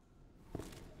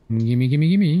 Gimme, gimme,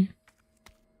 gimme.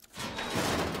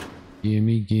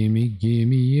 Gimme, gimme,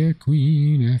 gimme a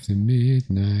queen after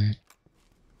midnight.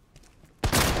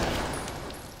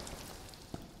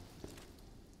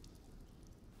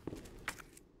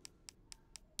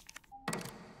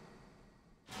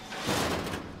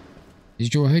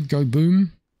 Did your head go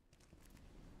boom?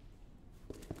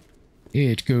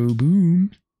 It go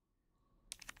boom.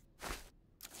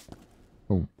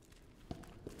 Oh.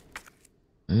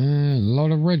 A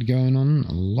lot of red going on.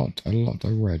 A lot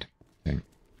of red. Okay.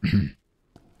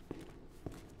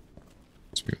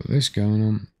 So we got this going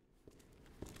on.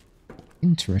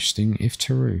 Interesting, if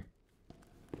true.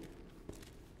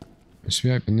 As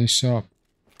we open this up.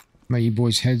 Mate, you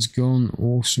boys' heads gone.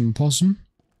 Awesome possum.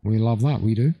 We love that,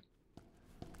 we do.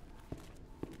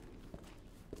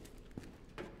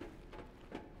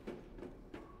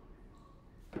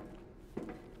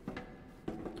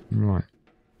 Right.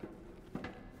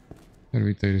 How do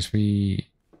we do this? We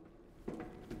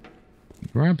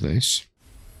grab this.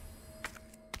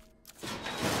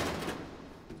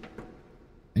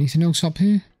 Anything else up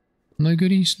here? No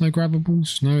goodies? No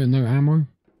grabbables? No ammo?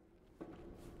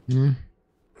 No.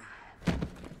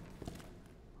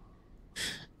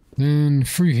 Then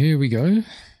through here we go.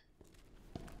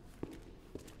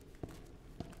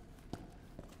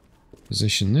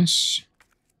 Position this.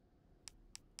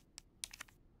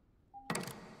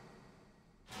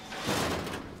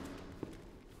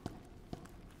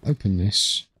 Open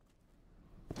this.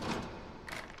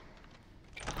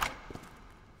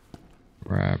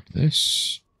 Grab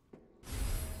this.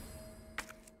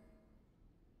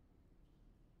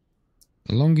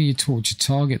 The longer you torch your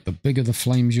target, the bigger the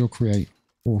flames you'll create.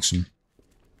 Awesome.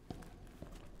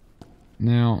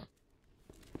 Now,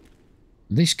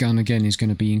 this gun again is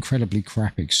going to be incredibly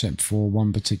crap except for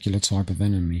one particular type of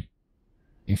enemy,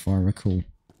 if I recall.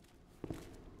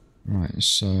 Right,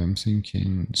 so I'm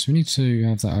thinking... So we need to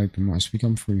have that open. Right, so we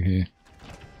come through here.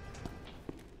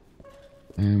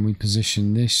 And we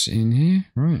position this in here.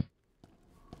 Right.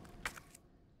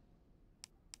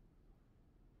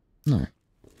 No.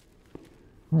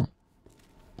 What?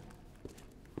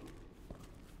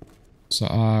 So,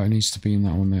 it needs to be in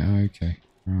that one there. Okay.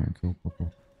 Alright, cool.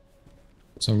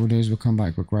 So what we'll do is we'll come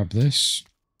back, we'll grab this.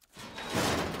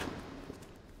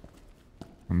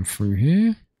 Come through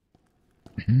here.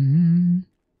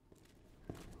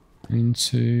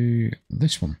 into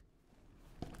this one.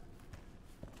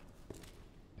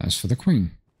 That's for the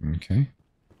Queen. Okay.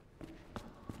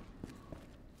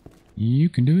 You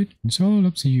can do it. It's all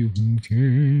up to you.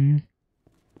 Okay.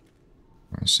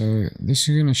 Right, so this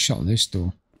is going to shut this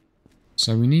door.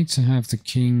 So we need to have the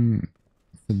king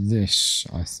for this,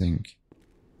 I think.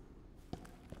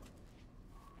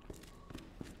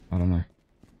 I don't know.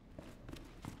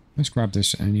 Let's grab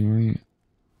this anyway.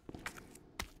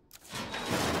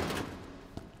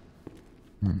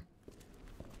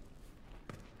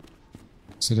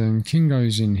 So then king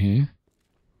goes in here.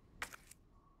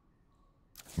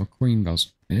 Well, queen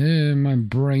does. Yeah, my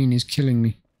brain is killing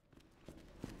me.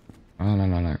 Oh,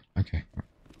 no. Okay.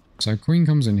 So queen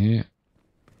comes in here.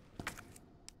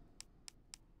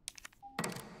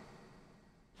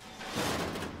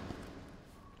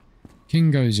 King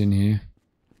goes in here.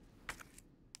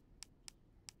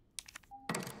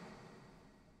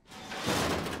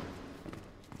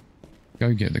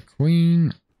 Go get the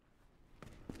queen.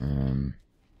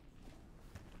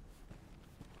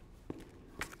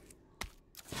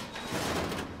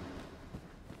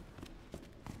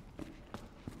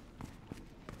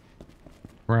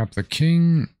 Grab the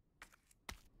king.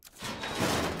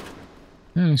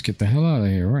 Yeah, let's get the hell out of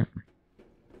here, right?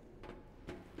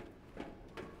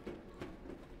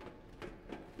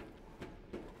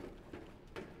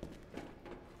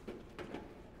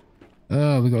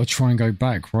 We got to try and go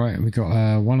back, right? We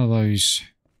got one of those.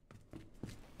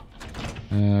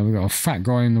 We got a fat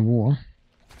guy in the water.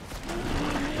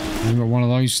 We got one of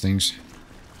those things.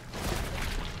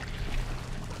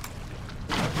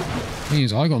 Thing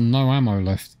is, I got no ammo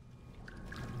left.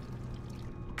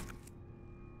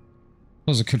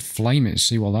 Suppose I could flame it,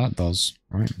 see what that does,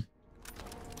 right?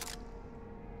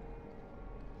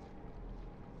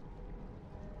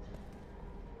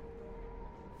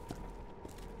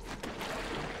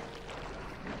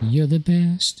 You're the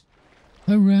best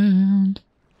around.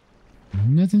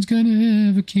 Nothing's gonna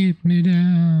ever keep me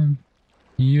down.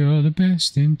 You're the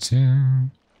best in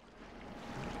town.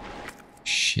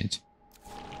 Shit.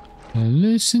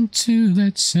 Listen to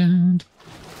that sound.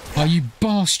 Oh, you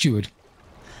bastard.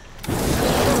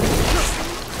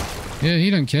 Yeah, he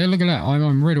don't care. Look at that.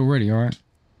 I'm red already, alright.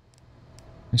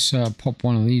 Let's pop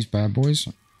one of these bad boys.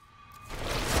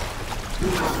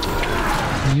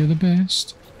 You're the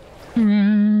best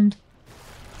around.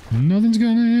 Nothing's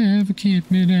gonna ever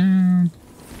keep me down.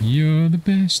 You're the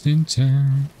best in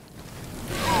town.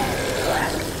 I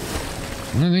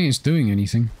don't think it's doing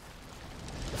anything.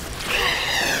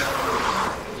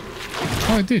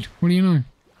 Oh, it did. What do you know?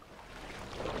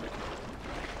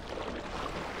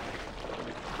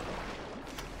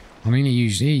 I mean, he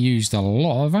used a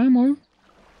lot of ammo.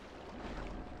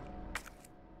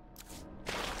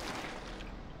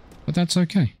 But that's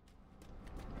okay.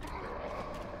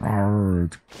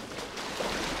 Arrgh.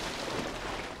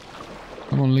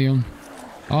 Come on, Leon.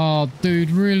 Oh,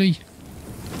 dude, really?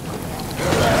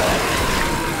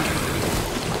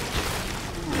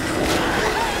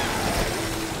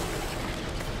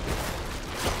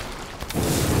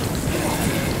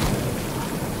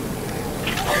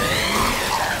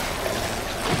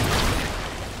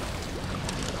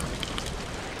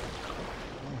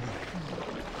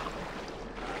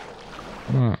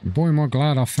 Boy, am I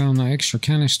glad I found that extra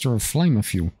canister of flamer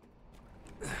fuel.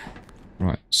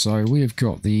 Right, so we have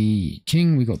got the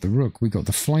king, we got the rook, we got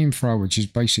the flamethrower, which is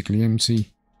basically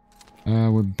empty.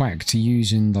 We're back to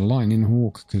using the lightning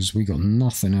hawk because we got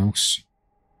nothing else.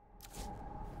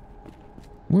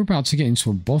 We're about to get into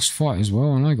a boss fight as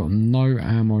well, and I got no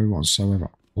ammo whatsoever.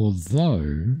 Although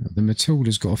the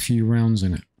Matilda's got a few rounds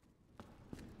in it.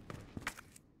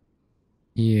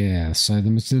 Yeah, so the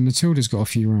Matilda's got a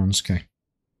few rounds. Okay.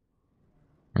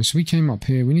 Right, so we came up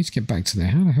here. We need to get back to there.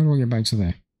 How the hell do I get back to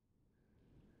there?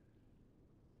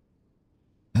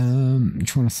 I'm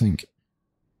trying to think.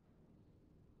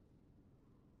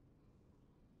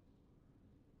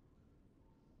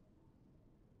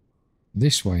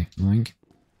 This way, I think.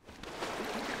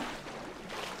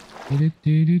 So we've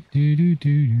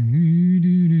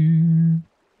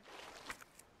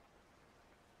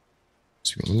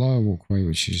got the lower walkway,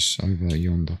 which is over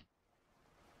yonder.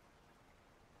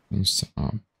 Means to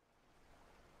up.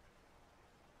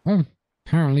 Oh,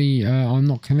 apparently I'm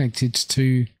not connected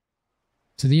to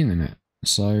the internet,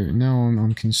 so now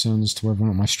I'm concerned as to whether or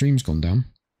not my stream's gone down.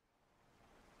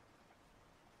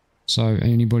 So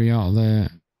anybody out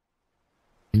there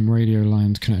in Radio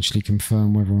Land can actually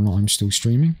confirm whether or not I'm still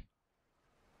streaming.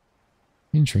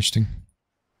 Interesting.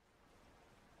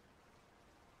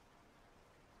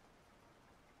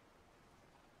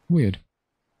 Weird.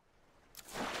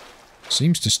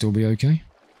 Seems to still be okay.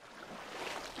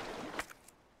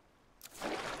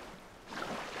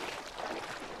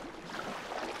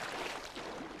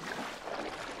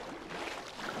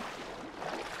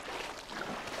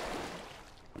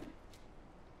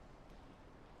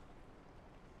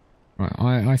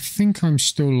 Right, I think I'm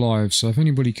still live, so if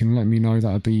anybody can let me know,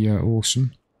 that would be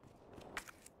awesome.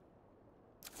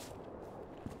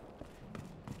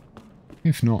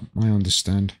 If not, I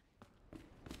understand.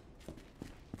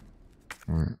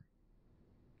 Alright.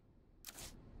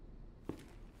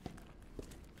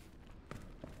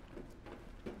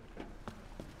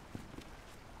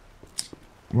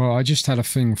 Well, I just had a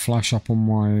thing flash up on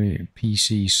my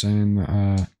PC saying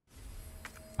that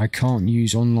I can't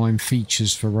use online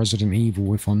features for Resident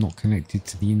Evil if I'm not connected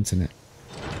to the internet.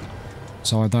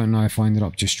 So I don't know if I ended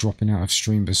up just dropping out of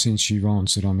stream, but since you've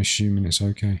answered, I'm assuming it's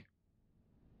okay.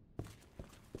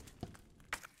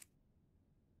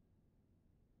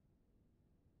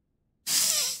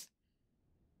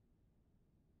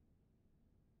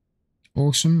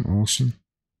 Awesome, awesome.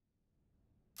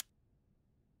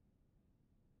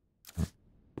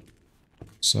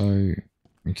 So,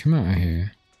 we come out of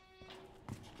here.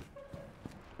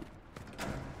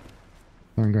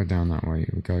 Don't go down that way,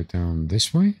 we go down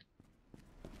this way.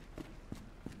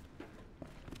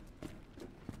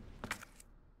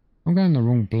 I'm going the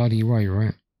wrong bloody way,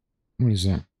 right? What is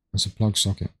that? That's a plug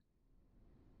socket.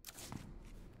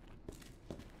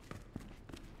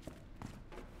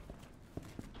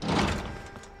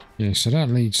 Yeah, so that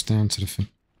leads down to the thing.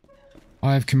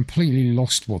 I have completely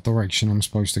lost what direction I'm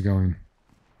supposed to go in.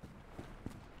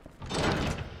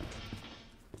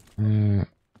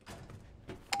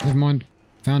 Never mind.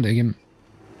 Found it again.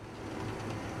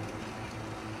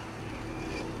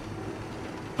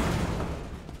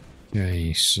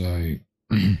 Okay, so...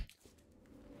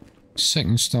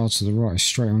 second star to the right,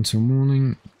 straight on till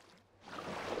morning.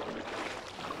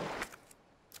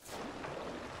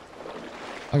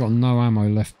 I got no ammo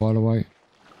left, by the way.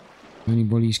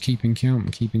 Anybody's keeping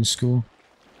count, keeping score.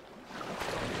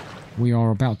 We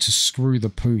are about to screw the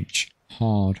pooch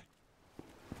hard.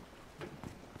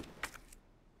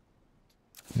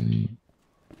 Okay.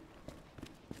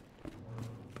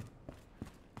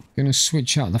 Gonna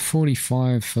switch out the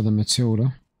 45 for the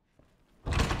Matilda.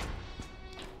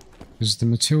 Because the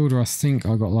Matilda, I think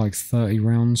I got like 30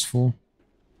 rounds for.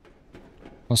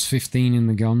 Plus 15 in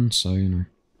the gun, so you know.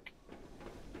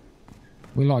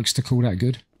 We likes to call that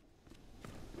good.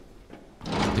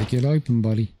 Pick it open,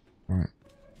 buddy. Right.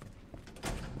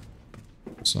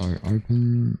 So,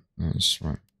 open. That's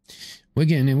right. We're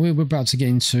getting in. We're about to get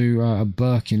into a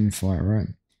Birkin fight, right?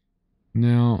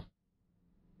 Now,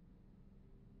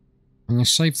 I'm going to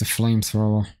save the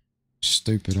flamethrower.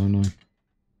 Stupid, I know.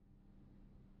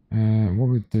 What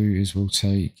we'll do is we'll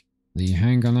take the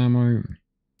handgun ammo.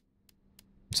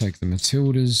 Take the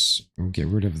Matildas. We'll get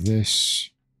rid of this.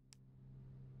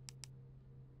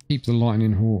 Keep the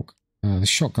lightning hawk. The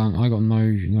shotgun I got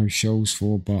no shells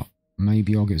for, but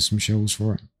maybe I'll get some shells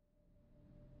for it.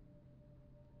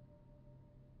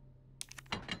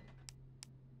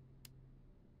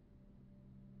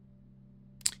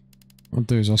 What I'll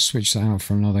do is I'll switch that out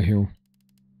for another hill.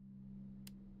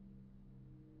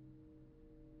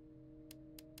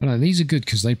 I know these are good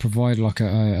because they provide like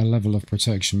a level of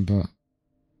protection, but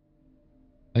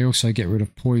they also get rid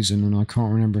of poison, and I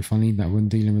can't remember if I need that when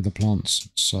dealing with the plants,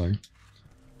 so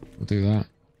we'll do that.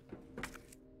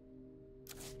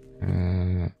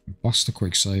 Bust a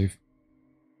quick save.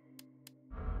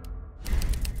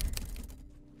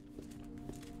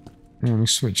 And we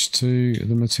switch to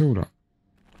the Matilda.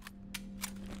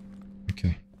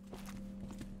 Okay.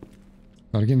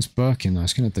 But against Birkin,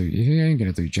 that's gonna do. It ain't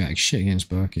gonna do jack shit against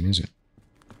Birkin, is it?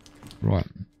 Right.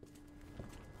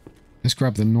 Let's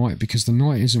grab the knight, because the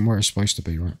knight isn't where it's supposed to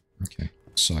be, right? Okay,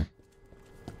 so.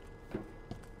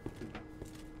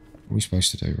 What are we supposed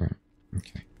to do, right?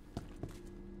 Okay.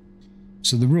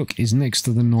 So the rook is next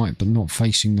to the knight, but not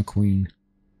facing the queen.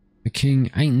 The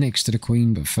king ain't next to the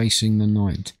queen, but facing the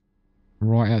knight.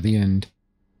 Right at the end.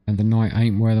 And the knight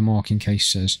ain't where the marking case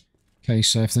says. Okay,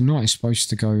 so if the knight is supposed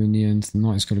to go in the end, the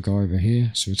knight's got to go over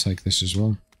here. So we'll take this as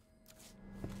well.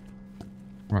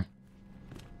 Right.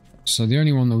 So the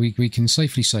only one that we can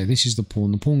safely say, this is the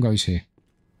pawn. The pawn goes here.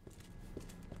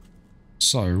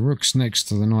 So, rook's next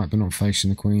to the knight but not facing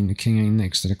the queen. The king ain't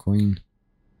next to the queen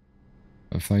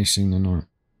but facing the knight.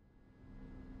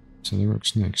 So the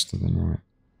rook's next to the knight.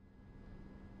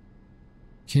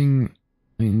 King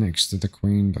ain't next to the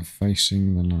queen but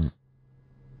facing the knight.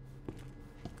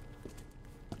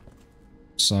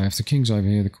 So if the king's over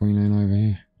here, the queen ain't over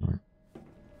here. Right.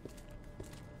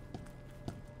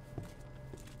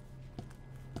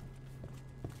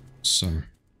 So,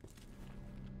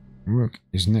 rook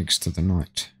is next to the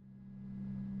knight.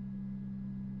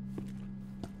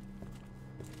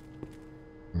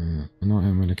 The knight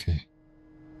ain't with the key.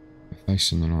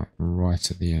 Facing the knight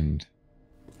right at the end.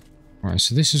 Right,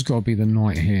 so this has got to be the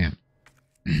night here.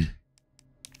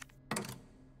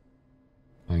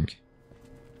 Like,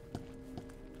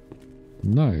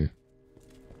 no.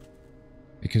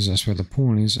 Because that's where the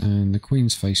pawn is and the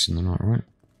queen's facing the knight, right?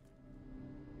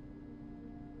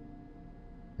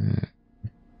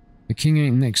 The king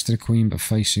ain't next to the queen but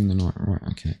facing the knight. Right,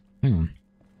 okay. Hang on.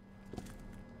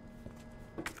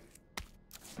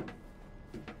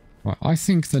 Right, I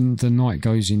think the knight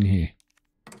goes in here.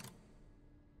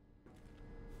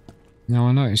 Now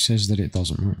I know it says that it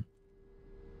doesn't, right?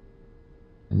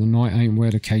 And the knight ain't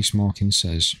where the case marking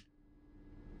says.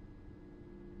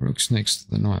 Rook's next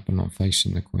to the knight but not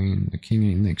facing the queen. The king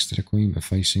ain't next to the queen but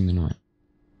facing the knight.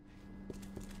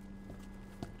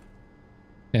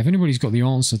 Yeah, if anybody's got the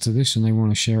answer to this and they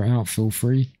want to share it out, feel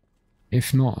free.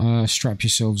 If not, strap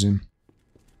yourselves in.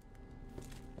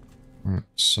 Right,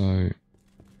 so...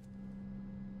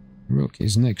 Rook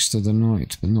is next to the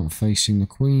knight but not facing the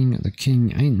queen. The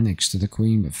king ain't next to the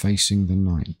queen but facing the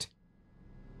knight.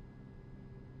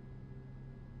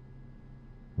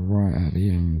 Right at the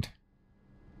end.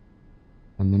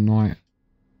 And the knight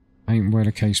ain't where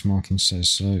the case marking says,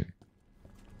 so...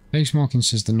 Case marking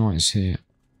says the knight is here.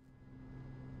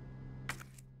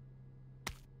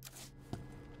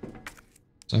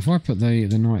 So if I put the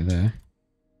knight there...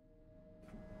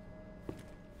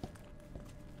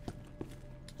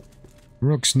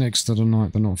 Rook's next to the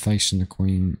knight but not facing the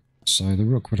queen, so the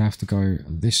rook would have to go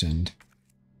at this end.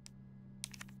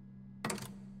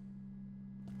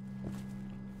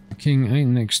 The king ain't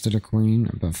next to the queen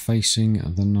but facing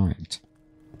the knight.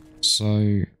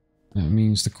 So that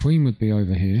means the queen would be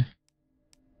over here.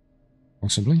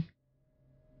 Possibly.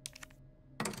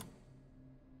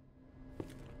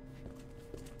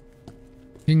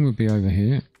 King would be over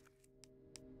here.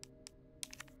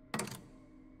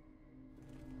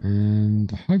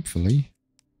 And hopefully,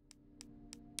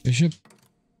 bishop.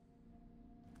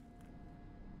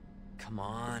 Come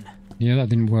on. Yeah, that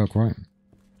didn't work, right?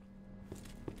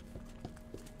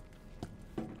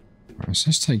 Right, so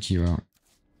let's take you out.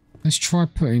 Let's try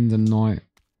putting the knight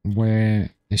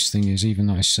where this thing is, even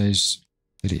though it says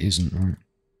that it isn't, right?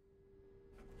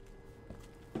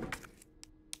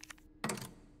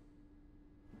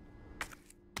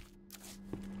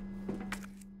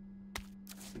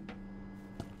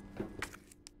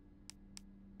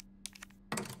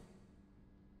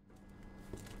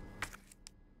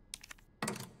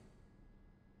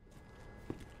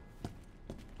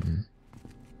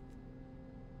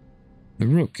 The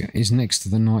rook is next to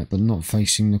the knight but not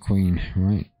facing the queen,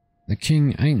 right? The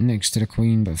king ain't next to the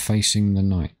queen but facing the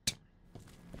knight.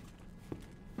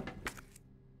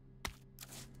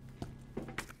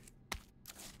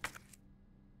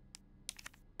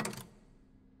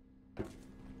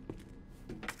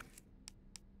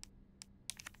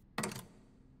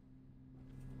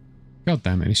 God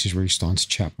damn it, this is really starting to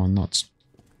chap my nuts.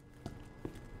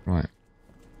 Right.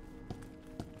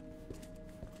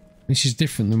 This is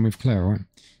different than with Claire, right?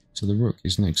 So the rook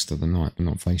is next to the knight but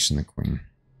not facing the queen.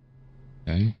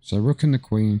 Okay, so rook and the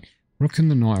queen, rook and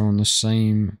the knight are on the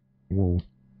same wall.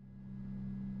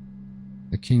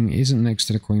 The king isn't next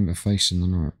to the queen but facing the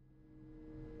knight.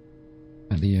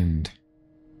 At the end.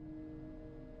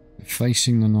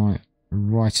 Facing the knight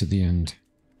right at the end.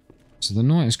 So the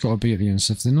knight has got to be at the end.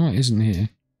 So if the knight isn't here,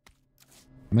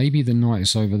 maybe the knight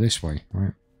is over this way,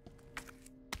 right?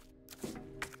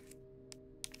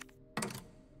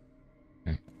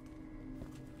 Okay.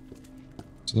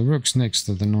 So the rook's next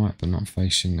to the knight but not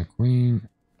facing the queen.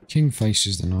 King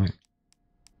faces the knight.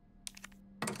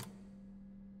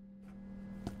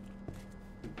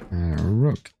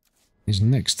 Rook is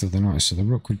next to the knight, so the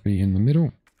rook would be in the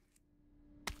middle.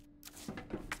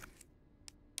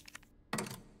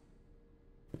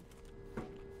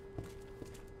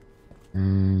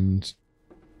 And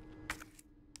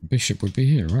bishop would be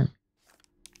here, right?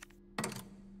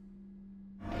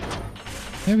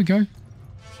 There we go.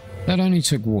 That only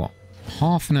took, what,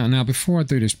 half an hour? Now, before I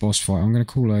do this boss fight, I'm going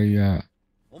to call a...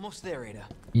 Almost there, Ada.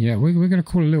 Yeah, we're going to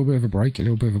call a little bit of a break, a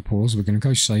little bit of a pause. We're going to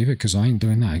go save it, because I ain't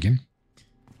doing that again.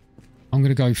 I'm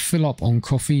going to go fill up on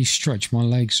coffee, stretch my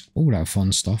legs, all that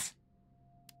fun stuff.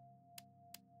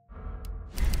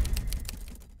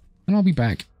 And I'll be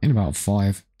back in about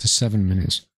 5 to 7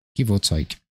 minutes, give or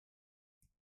take.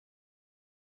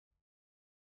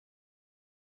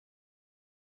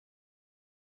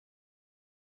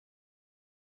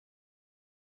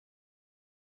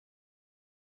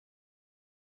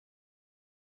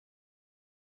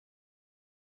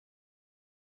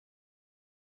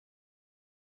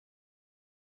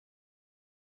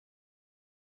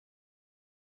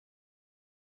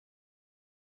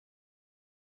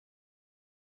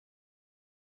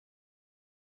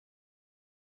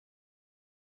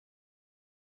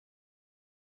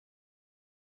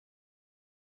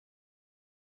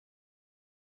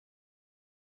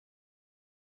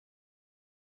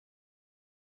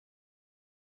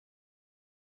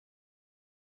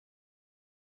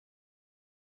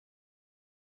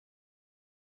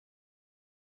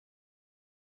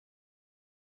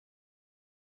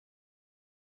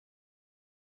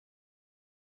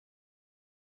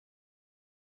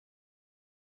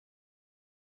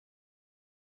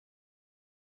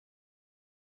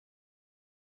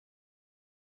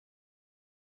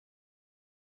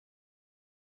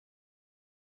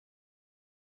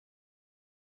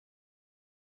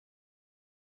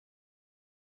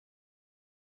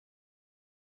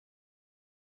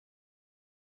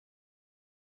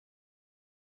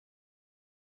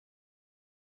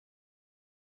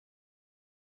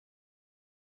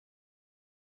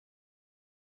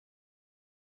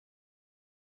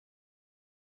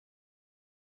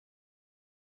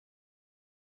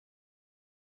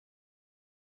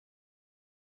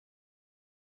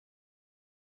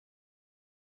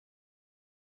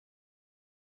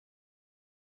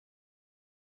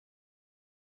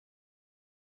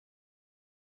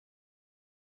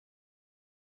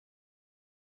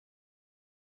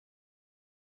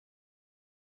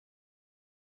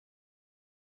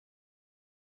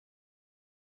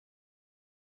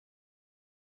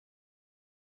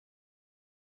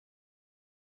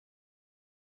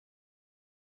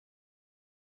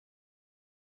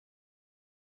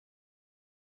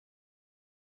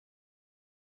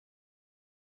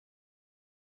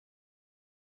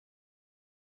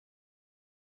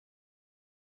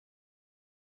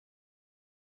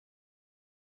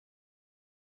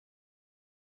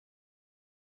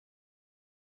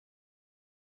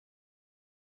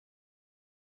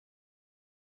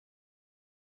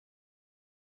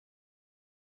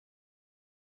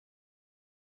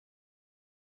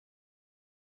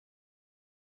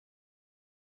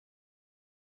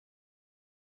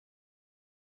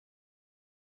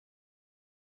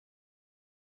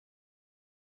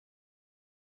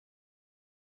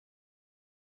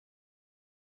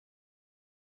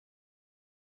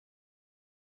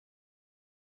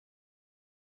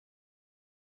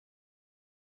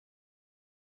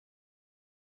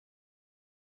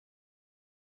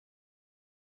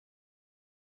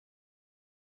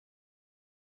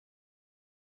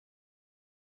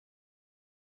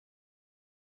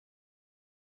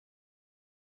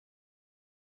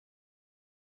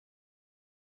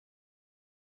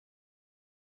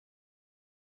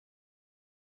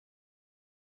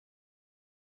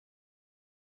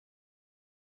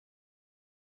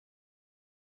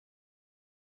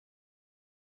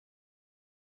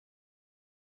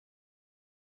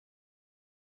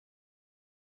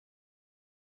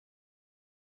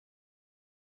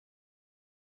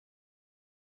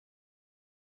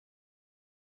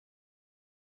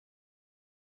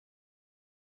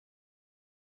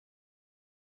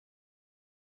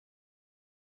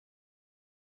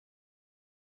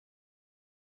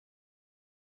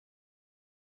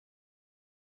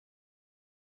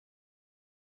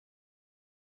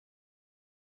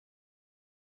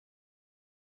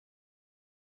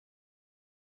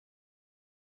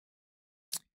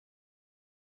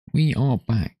 We are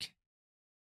back.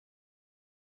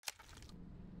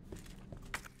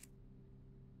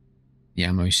 The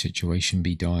ammo situation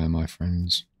be dire, my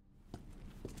friends.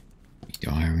 Be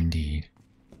dire indeed.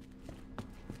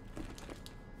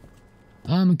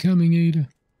 I'm coming, Ada.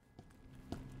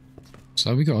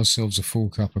 So we got ourselves a full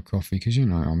cup of coffee, because you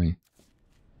know, I mean,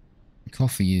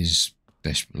 coffee is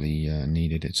desperately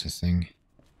needed, it's a thing.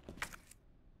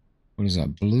 What is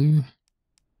that, blue?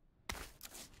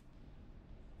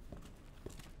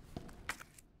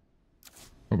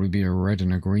 Probably be a red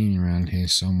and a green around here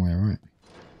somewhere, right?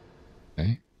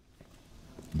 Okay.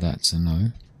 That's a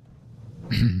no.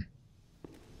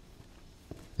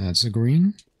 That's a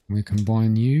green. We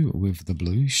combine you with the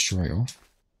blue straight off.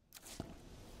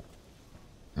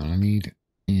 All I need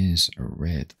is a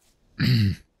red.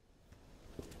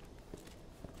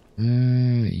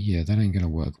 Yeah, that ain't gonna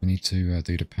work. We need to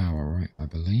do the power, right? I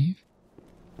believe.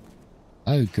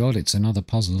 Oh god, it's another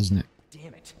puzzle, isn't it?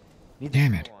 Damn it.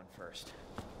 Damn it. First.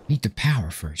 Need the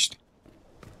power first.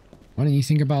 Why didn't you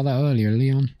think about that earlier,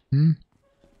 Leon? Hmm?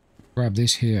 Grab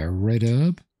this here, a red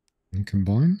herb, and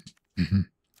combine.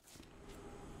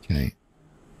 Okay.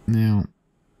 Now,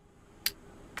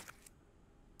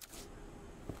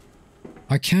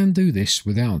 I can do this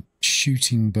without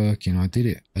shooting Birkin. I did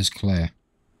it as Claire.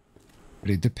 But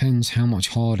it depends how much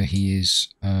harder he is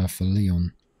for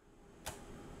Leon.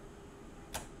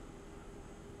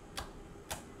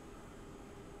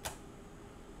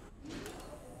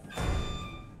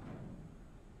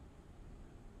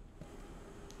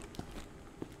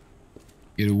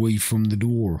 Get away from the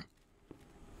door.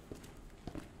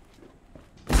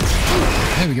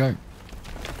 There we go.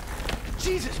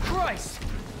 Jesus Christ!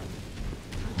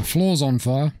 The floor's on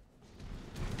fire.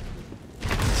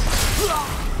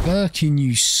 Birkin,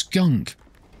 you skunk.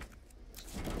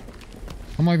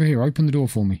 Come over here, open the door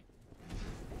for me.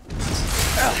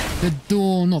 The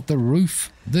door, not the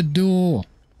roof. The door.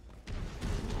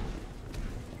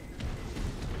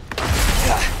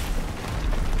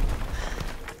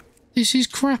 This is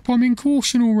crap, I'm in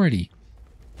caution already.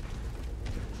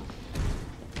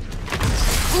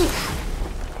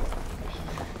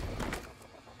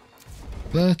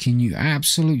 Birkin, you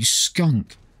absolute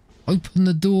skunk. Open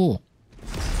the door.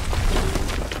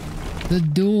 The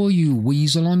door, you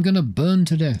weasel. I'm gonna burn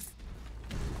to death.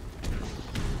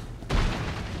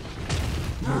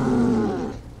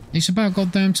 It's about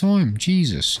goddamn time.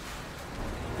 Jesus.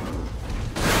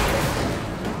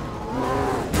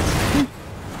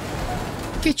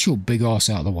 Get your big ass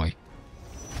out of the way.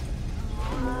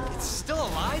 It's still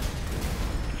alive?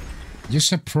 You're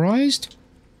surprised?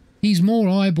 He's more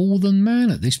eyeball than man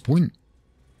at this point.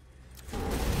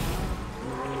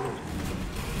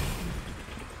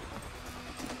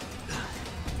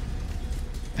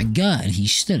 My God,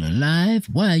 he's still alive?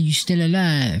 Why are you still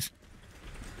alive?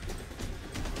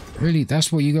 Really?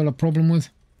 That's what you got a problem with?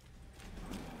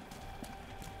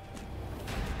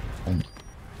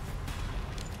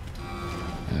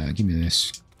 Give me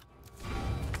this.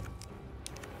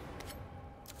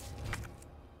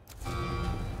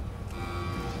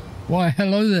 Why,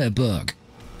 hello there, Burke.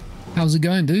 How's it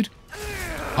going, dude?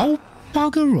 Oh,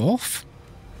 bugger off.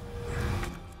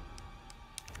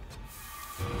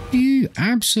 You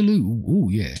absolute... Oh,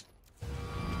 yeah.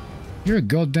 You're a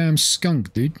goddamn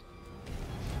skunk, dude.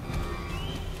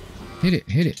 Hit it,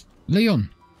 hit it. Leon.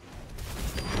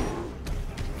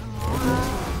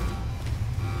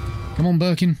 Come on,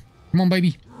 Birkin. Come on,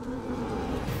 baby.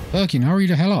 Birkin, hurry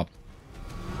the hell up.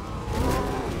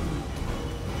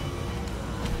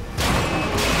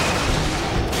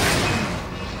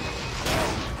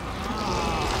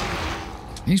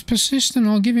 He's persistent,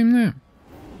 I'll give him that.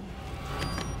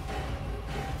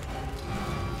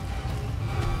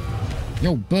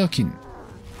 Yo, Birkin.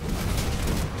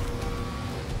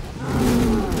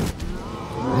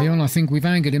 Leon, I think we've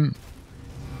angered him.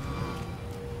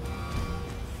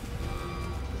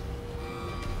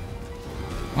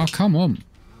 Oh, come on.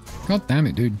 God damn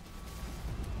it, dude.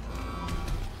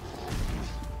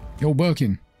 Yo,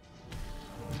 Birkin.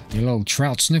 You little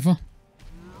trout sniffer.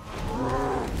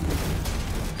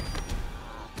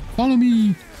 Follow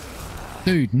me.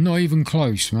 Dude, not even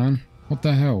close, man. What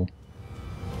the hell?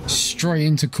 Straight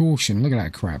into caution. Look at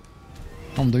that crap.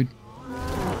 Come on, dude.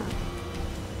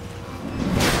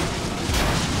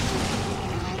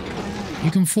 You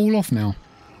can fall off now.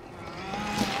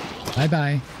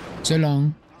 Bye-bye. So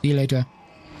long. See you later.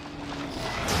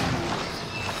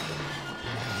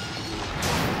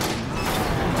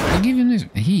 I'll give him this.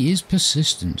 He is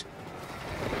persistent.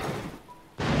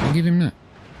 I'll give him that.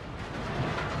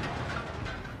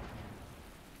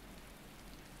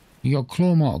 You got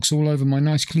claw marks all over my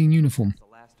nice clean uniform. The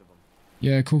last of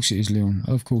Yeah, of course it is, Leon.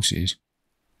 Of course it is.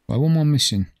 Right, what am I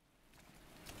missing?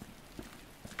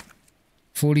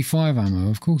 45 ammo,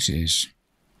 of course it is.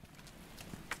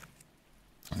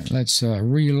 Right, let's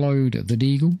reload the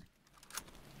Deagle.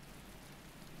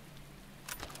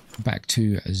 Back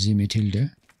to the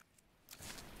Matilda.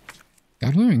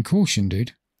 God, we're in caution,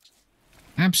 dude.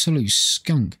 Absolute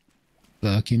skunk.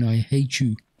 Birkin, I hate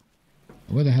you.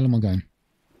 Where the hell am I going?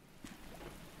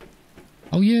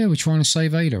 Oh yeah, we're trying to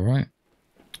save Ada, right?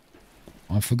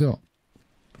 I forgot.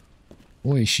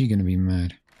 Boy, is she going to be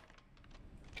mad.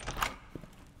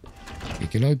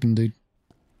 Kick it open, dude.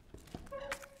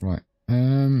 Right.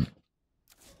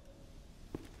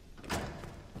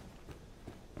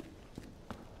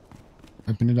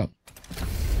 Open it up.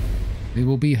 We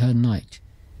will be her knight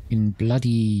in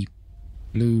bloody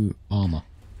blue armor.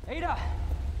 Ada!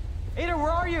 Ada,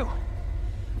 where are you?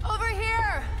 Over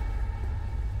here!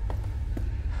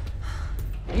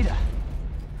 Ada! I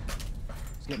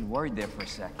was getting worried there for a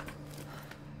sec.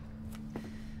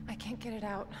 I can't get it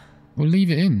out. Well,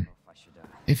 leave it in. I should,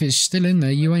 If it's still in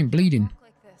there, you ain't bleeding. Walk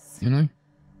like this. You know?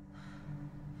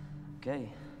 Okay.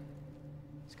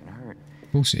 It's gonna hurt.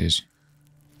 Of course it is.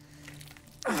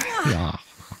 Yeah.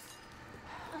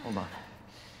 Hold on.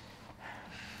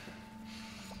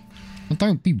 And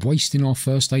don't be wasting our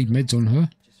first aid meds on her.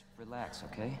 Just relax,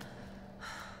 okay?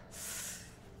 I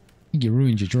think you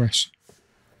ruined your dress.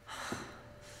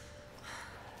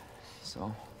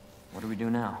 So, what do we do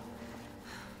now?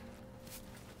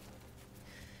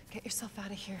 Get yourself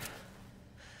out of here.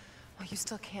 While you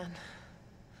still can.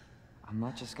 I'm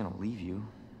not just gonna leave you.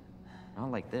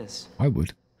 Not like this. I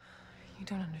would. You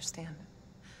don't understand.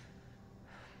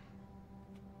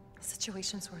 The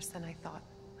situation's worse than I thought.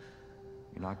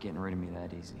 You're not getting rid of me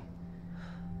that easy.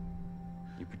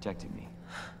 You protected me.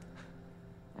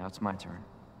 Now it's my turn.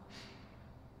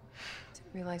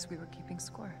 Didn't realize we were keeping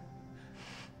score.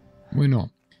 We're not.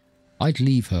 I'd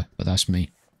leave her, but that's me.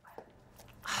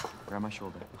 Grab my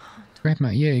shoulder. Grab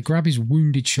Matt, yeah, grab his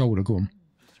wounded shoulder, go on.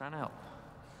 Just trying to help.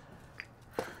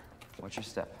 Watch your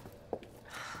step.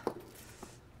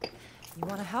 You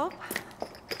want to help?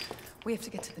 We have to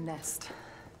get to the nest.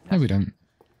 No, we don't.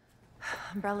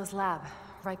 Umbrella's lab,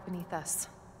 right beneath us.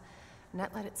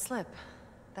 Net let it slip.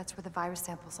 That's where the virus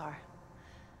samples are.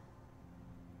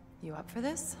 You up for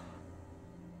this?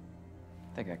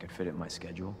 I think I could fit it in my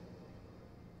schedule.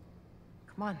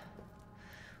 Come on.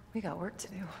 We got work to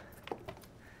do.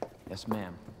 Yes,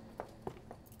 ma'am.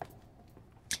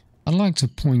 I'd like to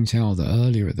point out that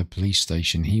earlier at the police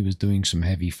station, he was doing some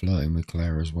heavy flirting with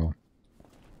Claire as well.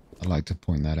 I'd like to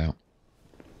point that out.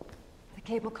 The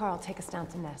cable car will take us down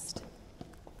to Nest.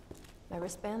 My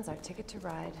wristband's our ticket to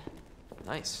ride.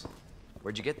 Nice.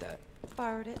 Where'd you get that?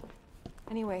 Borrowed it.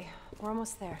 Anyway, we're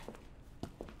almost there.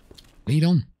 Lead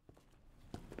on.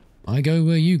 I go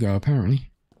where you go, apparently.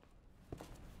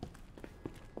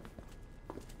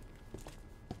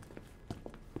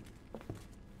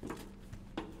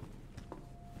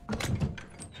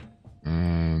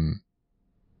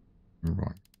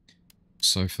 Right.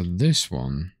 So for this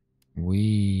one,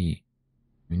 we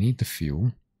need the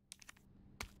fuel.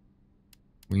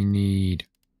 We need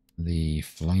the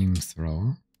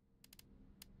flamethrower.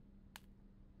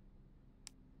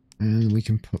 And we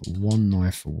can put one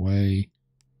knife away.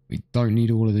 We don't need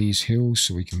all of these hills,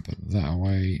 so we can put that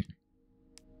away.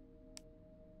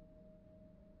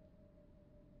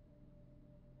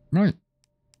 Right.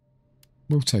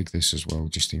 We'll take this as well,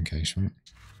 just in case, right?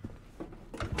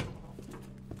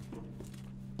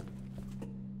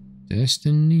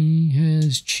 Destiny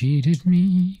has cheated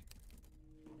me.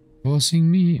 Forcing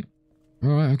me.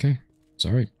 Alright, okay.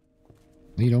 Sorry.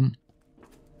 Lead on.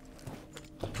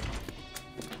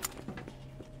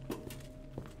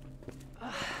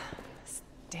 This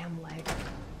damn leg.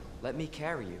 Let me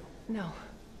carry you. No.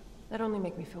 That'd only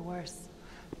make me feel worse.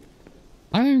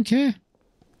 I don't care.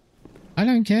 I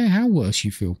don't care how worse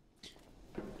you feel.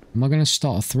 Am I going to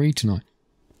start a 3 tonight?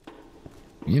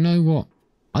 You know what?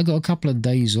 I got a couple of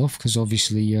days off because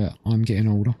obviously I'm getting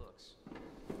older.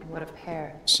 What a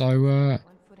pair. So One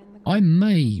foot in the I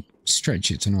may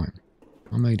stretch it tonight.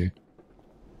 I may do.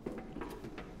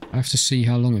 I have to see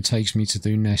how long it takes me to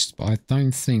do Nest, but I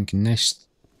don't think Nest...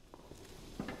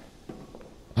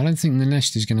 I don't think the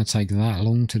Nest is going to take that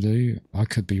long to do. I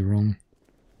could be wrong.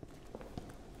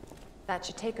 That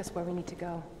should take us where we need to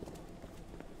go.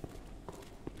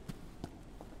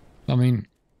 I mean,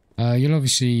 you'll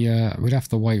obviously... we'd have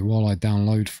to wait while I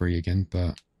download free again,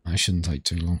 but that shouldn't take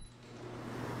too long.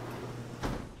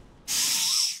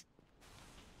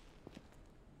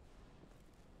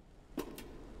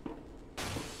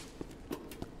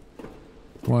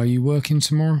 Why, are you working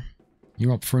tomorrow?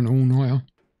 You up for an all-nighter?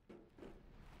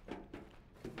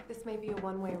 This may be a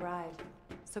one-way ride,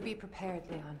 so be prepared,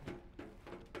 Leon.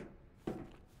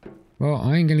 Well,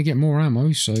 I ain't gonna get more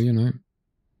ammo, so, you know.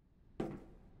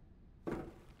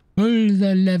 Pull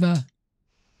the lever.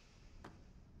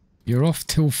 You're off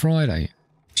till Friday.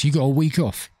 So you got a week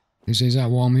off. Is that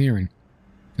what I'm hearing?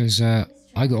 Because I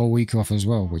got a week off as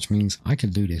well, which means I can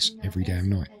do this every damn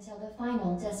night. Until the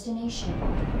final destination.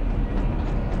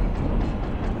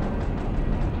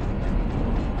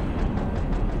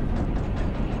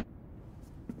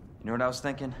 You know what I was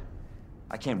thinking?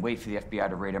 I can't wait for the FBI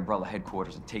to raid Umbrella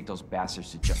headquarters and take those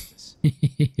bastards to justice. I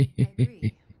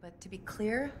agree, but to be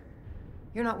clear,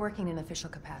 you're not working in official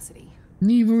capacity.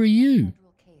 Neither are you.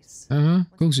 Federal case.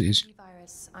 Of course it is.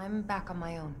 Virus, I'm back on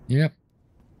my own. Yep.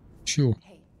 Sure.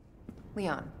 Hey,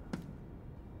 Leon.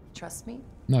 Trust me?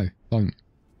 No, don't.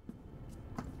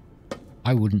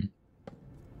 I wouldn't.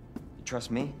 You trust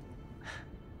me?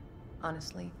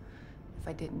 Honestly, if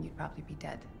I didn't, you'd probably be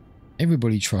dead.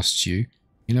 Everybody trusts you.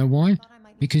 You know why?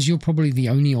 Because you're probably the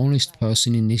only honest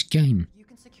person in this game. You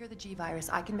can secure the G-Virus.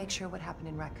 I can make sure what happened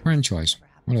in Raccoon Franchise. never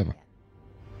Whatever.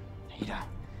 happens again. Ada,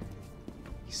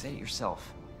 you said it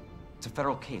yourself. It's a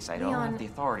federal case. I don't Leon, have the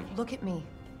authority. Look at me.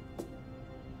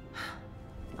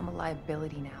 I'm a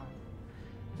liability now.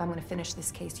 If I'm gonna finish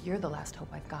this case, you're the last hope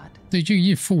I've got. Dude,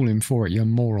 you're falling for it, you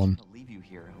moron. I'll leave you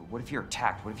here. What if you're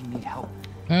attacked? What if you need help?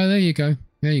 Oh, there you go.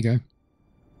 There you go.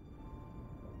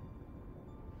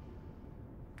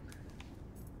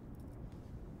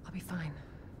 I'll be fine.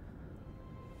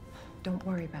 Don't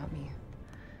worry about me.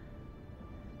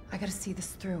 I gotta see this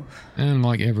through. And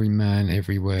like every man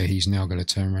everywhere, he's now going to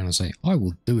turn around and say, I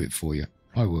will do it for you.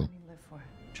 I will. Let me live for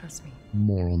it. Trust me.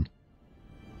 Moron.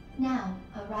 Now,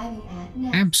 arriving at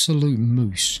next. Absolute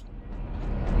moose.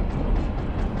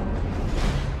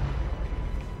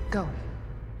 Go.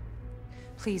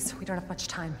 Please, we don't have much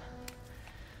time.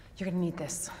 You're gonna need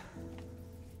this.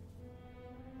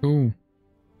 Cool.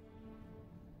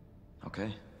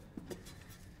 Okay.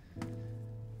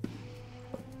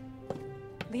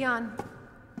 Leon,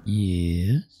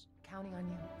 Yes. counting on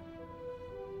you.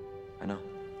 I know.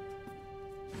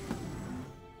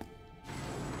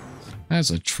 That's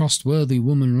a trustworthy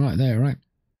woman right there, right?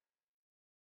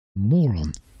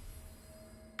 Moron.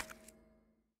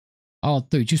 Oh,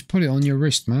 dude, just put it on your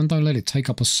wrist, man. Don't let it take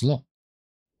up a slot.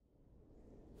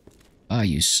 Ah,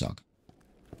 you suck.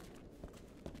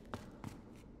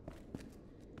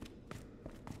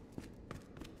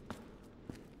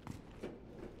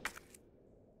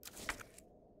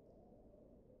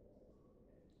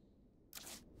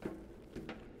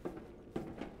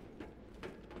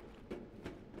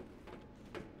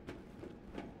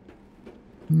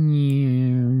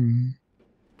 Yeah.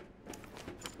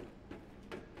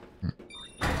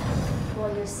 For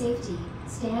your safety,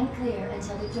 stand clear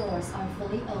until the doors are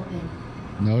fully open.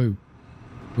 No.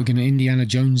 We're going to Indiana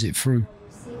Jones it through.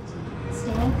 For your safety,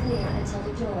 stand clear until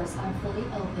the doors are fully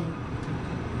open.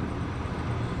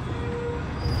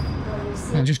 For your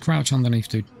safety, Now just crouch underneath,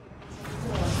 dude.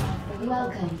 doors are fully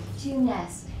welcome to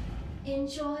Nest.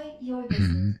 Enjoy your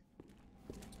visit.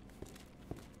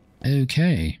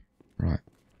 Okay. Right.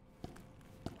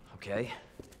 Okay.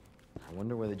 I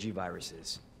wonder where the G-Virus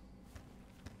is.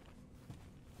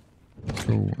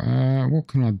 Cool. What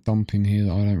can I dump in here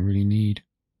that I don't really need?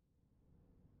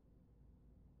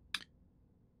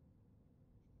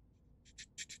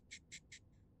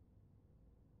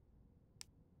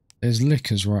 There's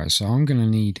liquors, right? So I'm going to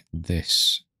need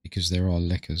this because there are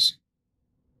liquors.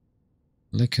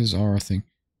 Liquors are a thing.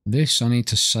 This I need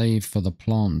to save for the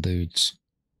plant dudes.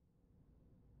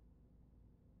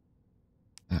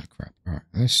 Ah, crap. Right,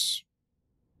 this...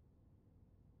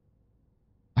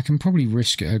 I can probably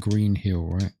risk it a green hill,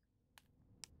 right?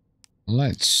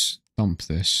 Let's dump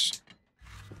this.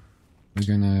 We're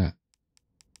gonna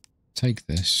take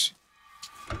this.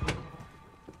 What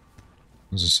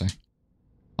does it say?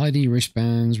 ID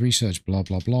wristbands, research blah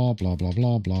blah blah blah blah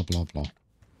blah blah blah blah.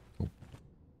 Cool.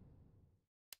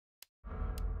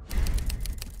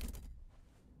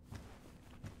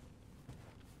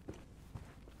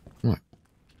 Right.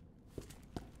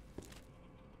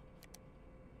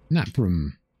 Nap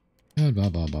room. Blah blah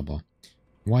blah blah blah.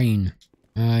 Wayne.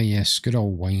 Ah yes, good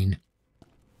old Wayne.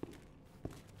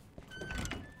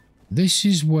 This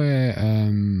is where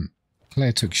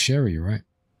Claire took Sherry, right?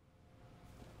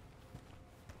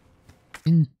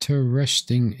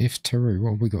 Interesting if true.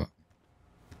 What have we got?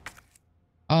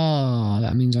 Ah,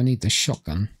 that means I need the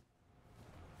shotgun.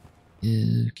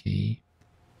 Okay.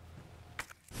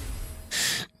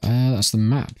 That's the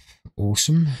map.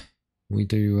 Awesome. We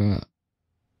do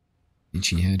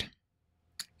itchy head.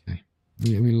 Okay.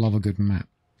 We love a good map.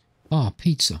 Ah,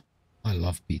 pizza. I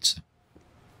love pizza.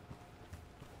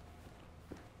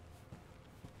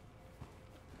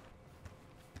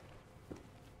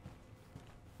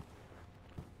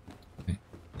 Okay.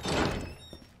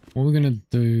 What we're going to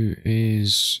do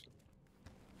is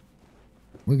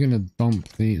we're going to dump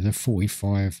the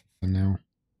 45 for now.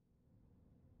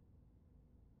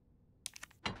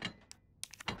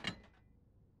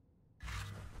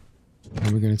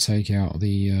 And we're going to take out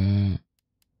the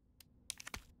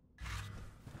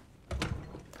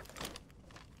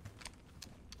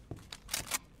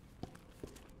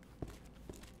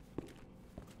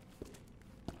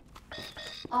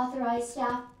Authorized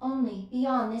staff only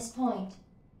beyond this point.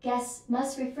 Guests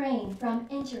must refrain from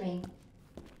entering.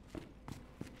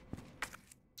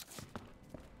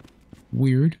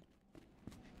 weird.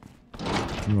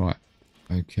 Right.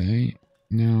 Okay.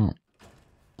 Now.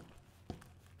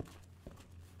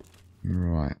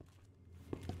 Right.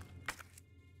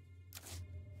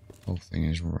 Whole thing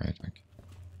is red. Okay.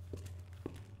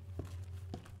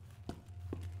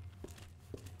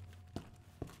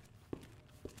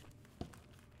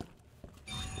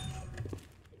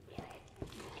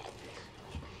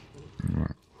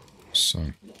 Right. So.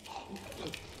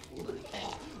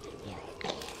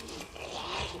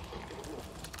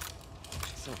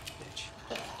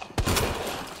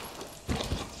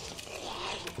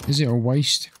 Is it a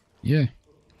waste? Yeah,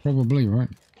 probably, right?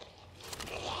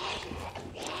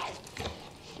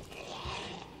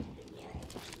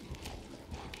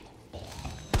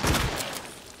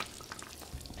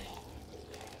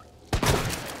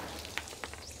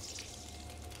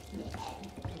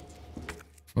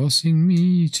 Forcing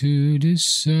me to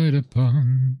decide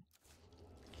upon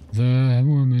the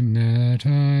woman that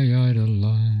I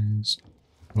idolize,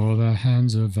 or the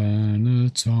hands of an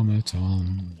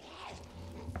automaton.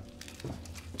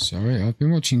 Sorry, I've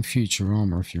been watching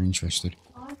Futurama if you're interested.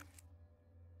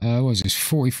 What is this?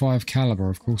 45 caliber,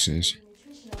 of course it is.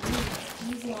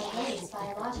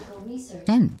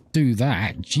 Don't do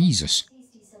that, Jesus.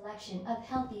 Tasty selection of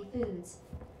healthy foods.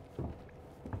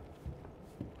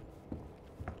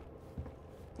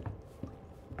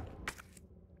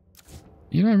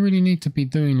 You don't really need to be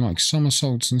doing like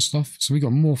somersaults and stuff. So we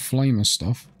got more flamer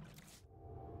stuff.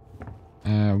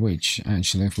 Which,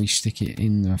 actually, if we stick it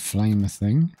in the flamer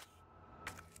thing.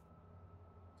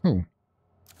 Cool.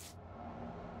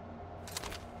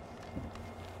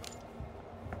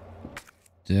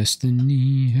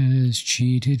 Destiny has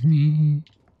cheated me.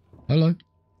 Hello.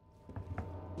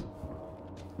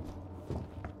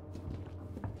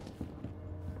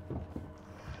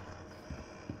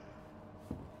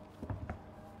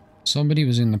 Somebody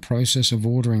was in the process of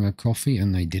ordering a coffee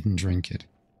and they didn't drink it.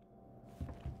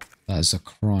 That is a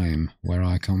crime where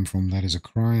I come from. That is a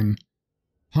crime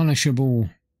punishable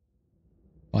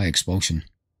by expulsion.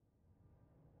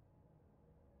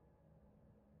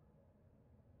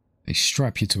 They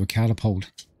strap you to a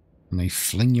catapult and they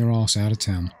fling your ass out of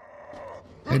town.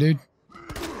 Hey, dude.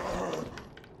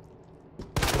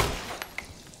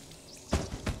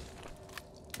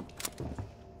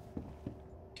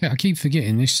 Okay, I keep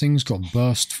forgetting this thing's got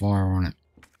burst fire on it.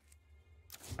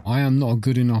 I am not a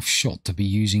good enough shot to be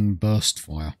using burst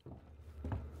fire.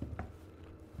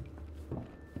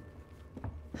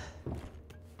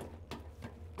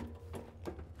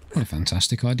 What a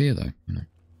fantastic idea, though. You know.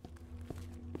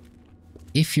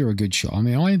 If you're a good shot, I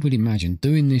mean, I would imagine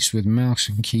doing this with mouse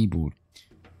and keyboard,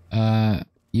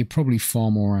 you're probably far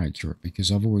more accurate,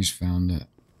 because I've always found that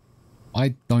I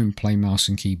don't play mouse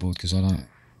and keyboard because I don't.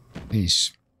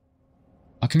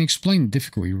 I can explain the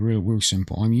difficulty real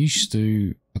simple. I'm used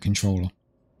to a controller.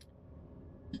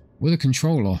 With a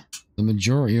controller, the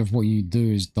majority of what you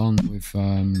do is done with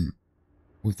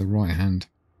the right hand.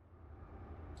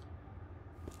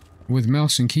 With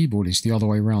mouse and keyboard, it's the other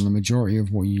way around. The majority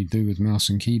of what you do with mouse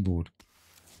and keyboard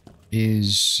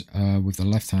is with the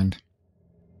left hand.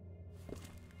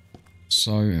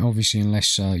 So, obviously,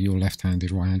 unless you're left-handed,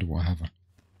 right-handed, whatever,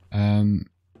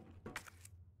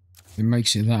 it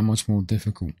makes it that much more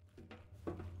difficult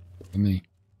for me.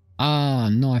 Ah,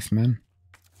 knife, man.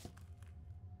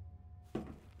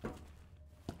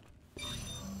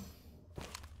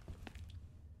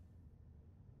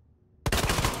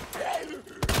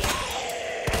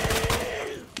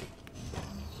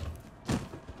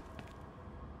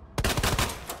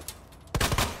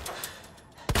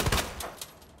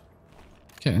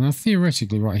 Okay, now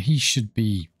theoretically, right, he should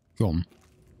be gone.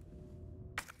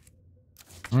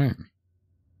 Alright.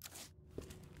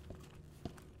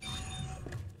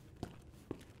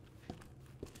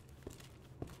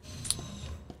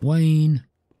 Wayne,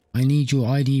 I need your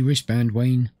ID wristband,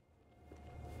 Wayne.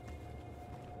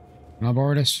 Can I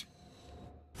borrow this?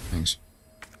 Thanks.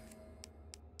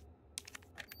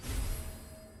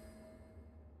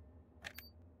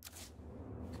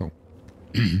 Cool.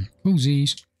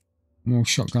 Coolsies. More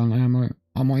shotgun ammo.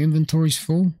 Oh, my inventory's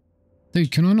full?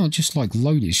 Dude, can I not just, like,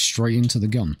 load it straight into the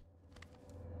gun?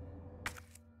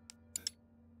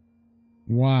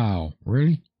 Wow.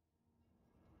 Really?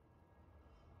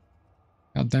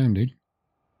 God damn, dude.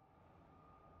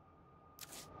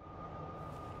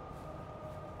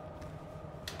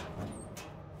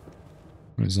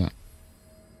 What is that?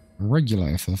 A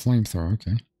regulator for the flamethrower,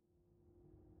 okay.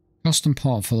 Custom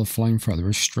part for the flamethrower that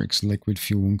restricts liquid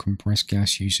fuel and compressed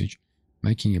gas usage,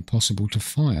 making it possible to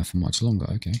fire for much longer,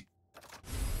 okay.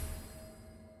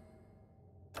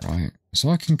 Right, so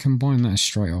I can combine that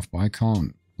straight off, but I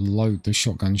can't load the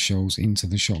shotgun shells into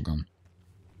the shotgun.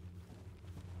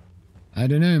 I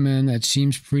don't know, man, that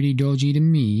seems pretty dodgy to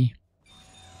me.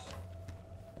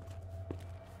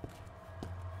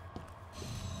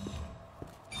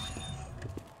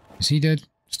 Is he dead?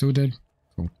 Still dead?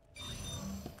 Cool.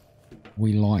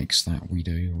 We likes that, we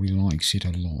do. We likes it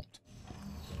a lot.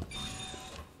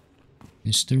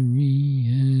 History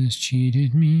has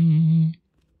cheated me,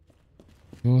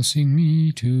 forcing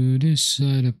me to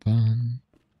decide upon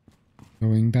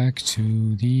going back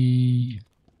to the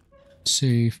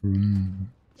safe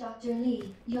room. Dr.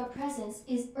 Lee, your presence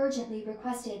is urgently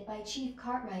requested by Chief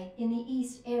Cartwright in the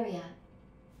East area.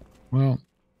 Well,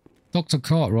 Dr.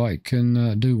 Cartwright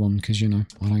can do one, because, you know,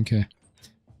 I don't care.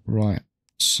 Right,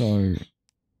 so,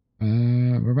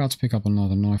 we're about to pick up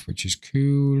another knife, which is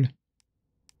cool.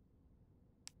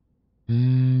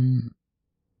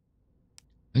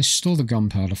 Let's store the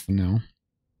gunpowder for now.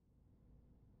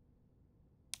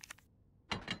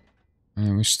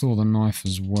 We'll store the knife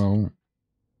as well.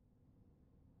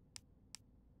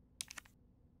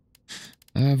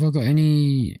 Have I got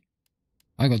any...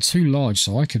 I got 2 large,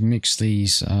 so I could mix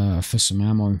these for some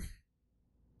ammo.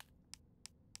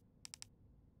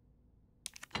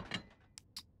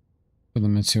 For the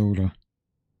Matilda.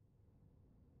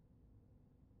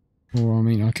 Or, I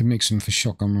mean, I could mix them for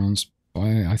shotgun rounds. But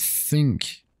I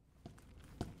think...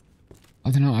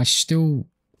 I don't know, I still...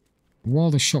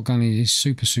 While the shotgun is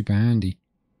super, super handy,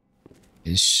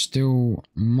 it's still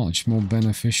much more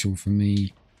beneficial for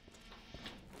me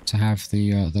to have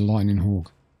the Lightning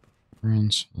Hawk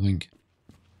rounds, I think.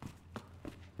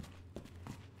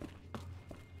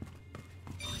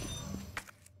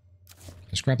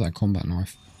 Let's grab that combat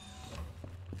knife.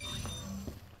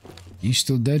 You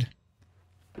still dead?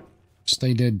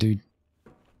 Stay dead, dude.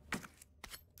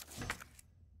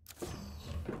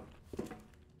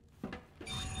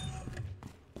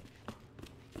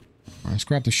 Right, let's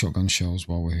grab the shotgun shells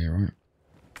while we're here, right?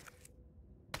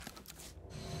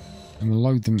 And we'll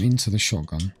load them into the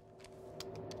shotgun.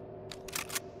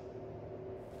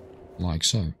 Like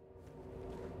so.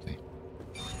 Okay.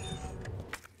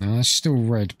 Now that's still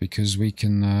red because we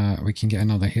can get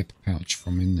another hip pouch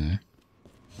from in there.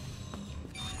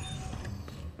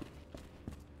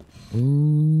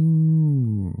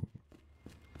 Ooh.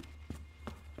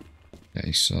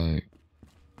 Okay, so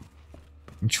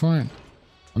I'm trying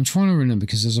to remember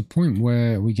because there's a point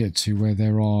where we get to where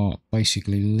there are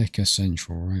basically liquor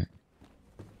central, right?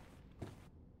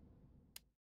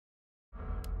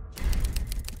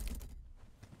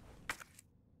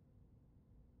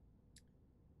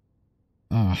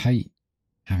 Oh, I hate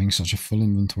having such a full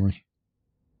inventory.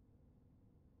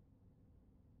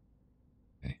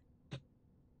 Okay.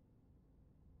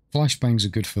 Flashbangs are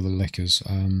good for the liquors.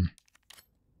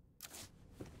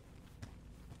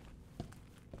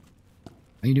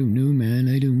 I don't know, man.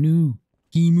 I don't know.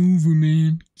 Game over,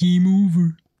 man. Game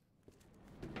over.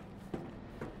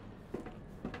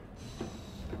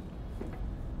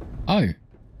 Oh.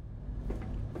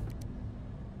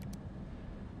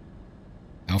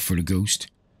 Alpha the Ghost.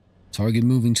 Target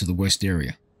moving to the west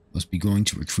area. Must be going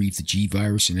to retrieve the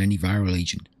G-Virus and any viral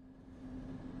agent.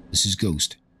 This is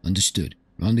Ghost. Understood.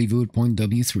 Rendezvous at point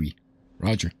W3.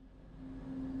 Roger.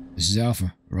 This is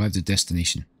Alpha. Arrived at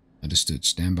destination. Understood.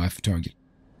 Stand by for target.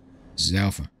 This is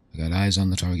Alpha. I got eyes on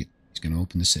the target. He's going to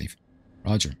open the safe.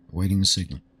 Roger. Awaiting the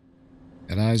signal.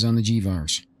 Got eyes on the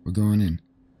G-Virus. We're going in.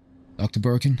 Dr.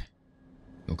 Birkin?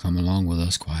 He'll come along with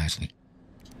us quietly.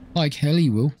 Like hell he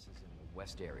will.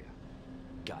 West area.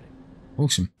 Got it.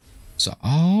 Awesome. So,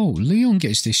 oh, Leon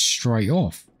gets this straight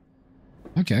off.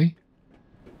 Okay.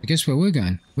 I guess where we're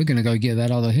going? We're going to go get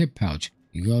that other hip pouch.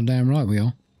 You goddamn right we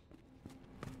are.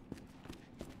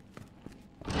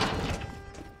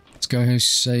 Let's go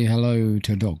say hello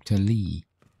to Dr. Lee.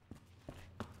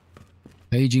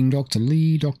 Paging Dr.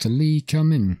 Lee. Dr. Lee,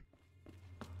 come in.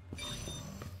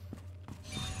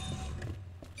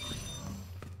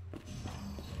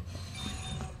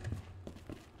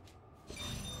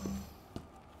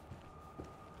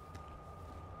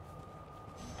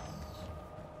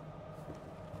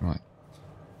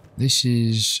 This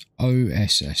is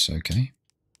OSS, okay.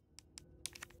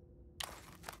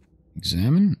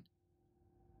 Examine.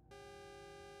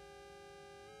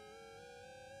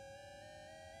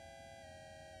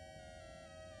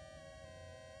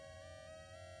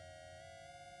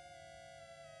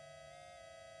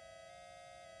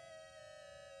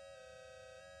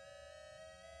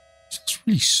 It's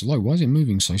really slow. Why is it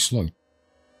moving so slow?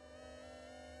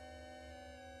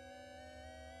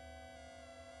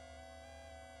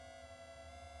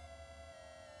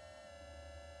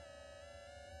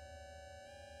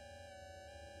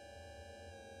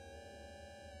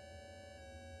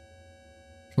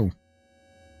 Cool.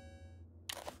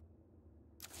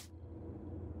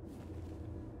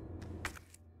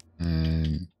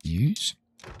 And use.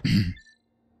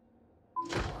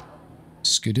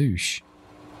 Skadoosh.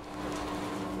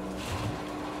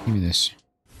 Give me this.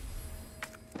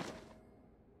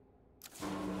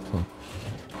 Cool.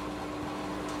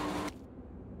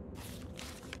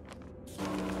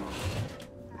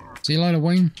 See you later,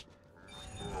 Wayne.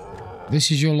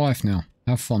 This is your life now.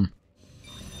 Have fun.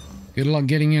 Good luck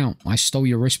getting out. I stole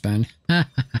your wristband.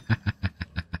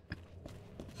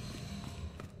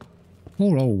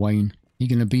 Poor old Wayne. You're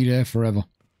gonna be there forever.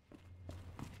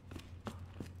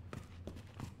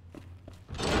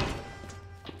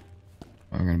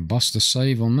 I'm gonna bust a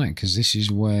save on that because this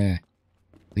is where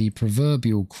the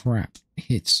proverbial crap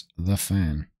hits the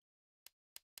fan.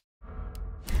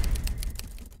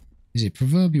 Is it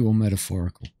proverbial or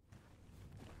metaphorical?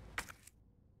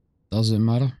 Does it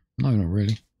matter? No, not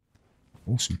really.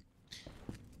 Awesome.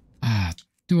 Ah,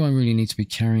 do I really need to be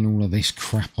carrying all of this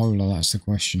crapola? That's the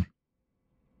question.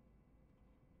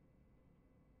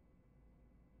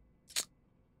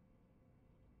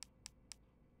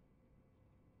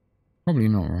 Probably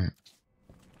not, right?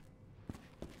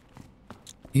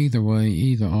 Either way,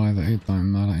 either, it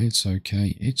don't matter. It's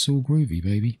okay. It's all groovy,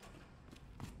 baby.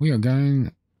 We are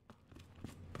going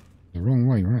the wrong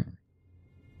way, right?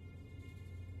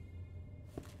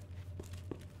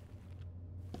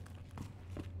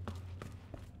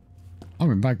 I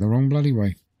went back the wrong bloody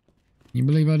way. Can you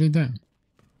believe I did that?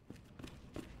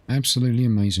 Absolutely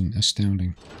amazing.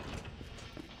 Astounding.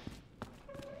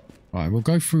 Right, we'll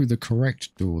go through the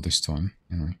correct door this time,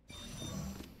 anyway.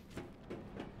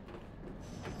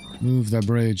 Move the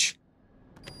bridge.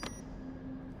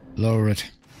 Lower it.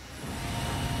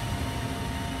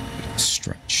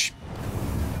 Stretch.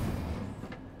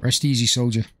 Rest easy,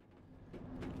 soldier.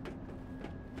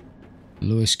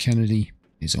 Lewis Kennedy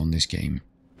is on this game.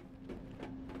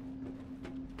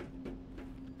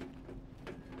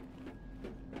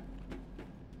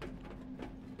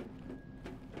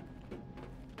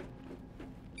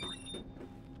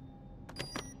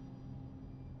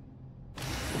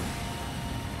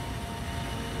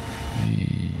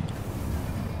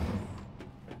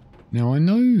 Now, I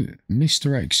know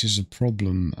Mr. X is a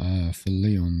problem for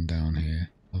Leon down here,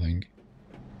 I think.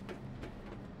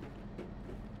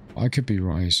 I could be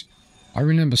right. I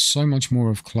remember so much more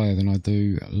of Claire than I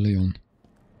do Leon.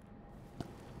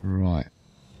 Right.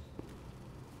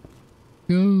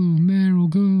 Go, Meryl,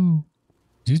 go.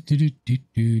 Go,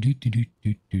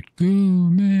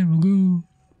 Meryl, go.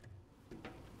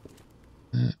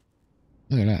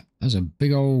 Look at that. That's a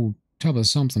big old tub of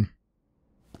something.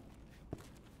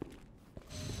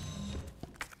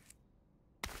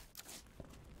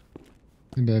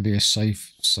 There better be a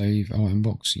safe save item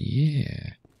box.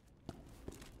 Yeah.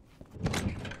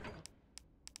 Okay.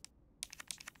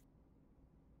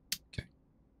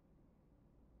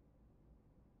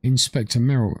 Inspector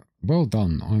Merrill. Well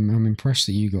done. I'm impressed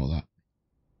that you got that.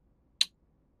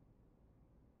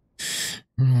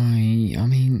 Right. I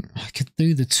mean, I could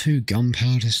do the two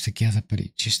gunpowders together, but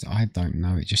it just, I don't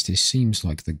know. It seems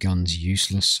like the gun's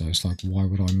useless. So it's like, why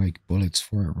would I make bullets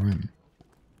for it, right?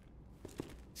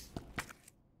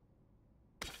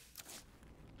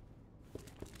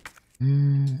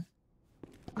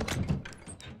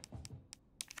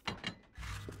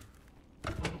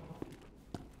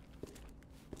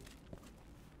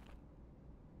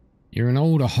 You're an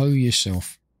older hoe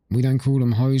yourself. We don't call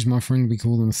them hoes, my friend. We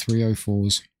call them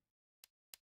 304s.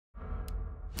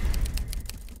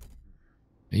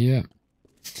 Yeah.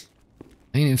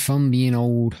 Ain't it fun being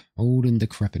old and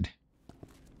decrepit?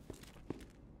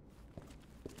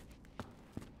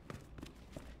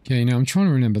 Okay, now I'm trying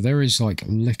to remember. There is like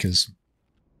liquors.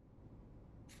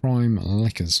 Prime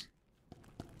liquors.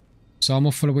 So I'm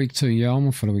off for the week 2. Yeah, I'm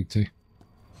off for the week 2.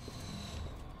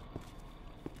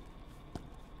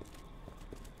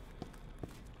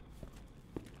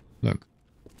 Look,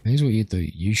 here's what you do.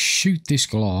 You shoot this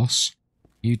glass.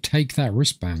 You take that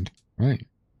wristband, right?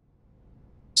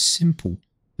 Simple.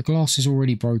 The glass is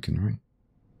already broken, right?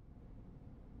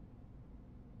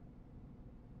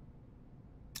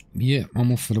 Yeah,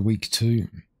 I'm off for the week too.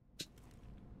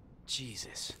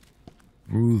 Jesus.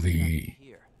 Groovy.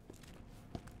 Here.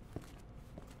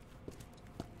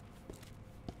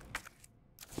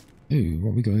 Ooh,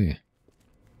 what we got here?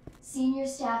 Senior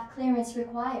staff clearance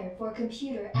required for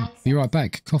computer access. Be right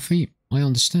back. Coffee, I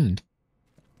understand.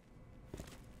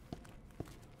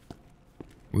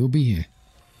 We'll be here.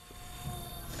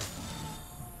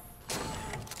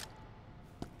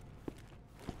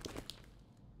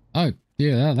 Oh,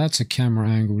 yeah, that's a camera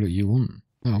angle that you want.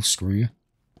 I'll screw you.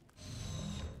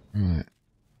 Right.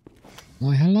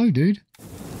 Why, hello, dude.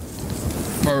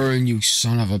 Burn, you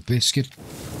son of a biscuit.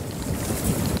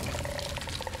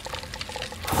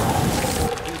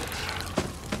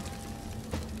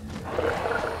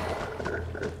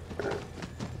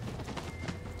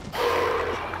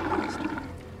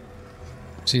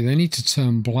 See, they need to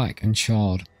turn black and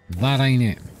charred. That ain't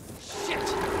it. Shit.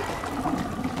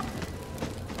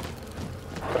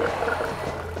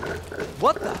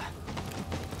 What the?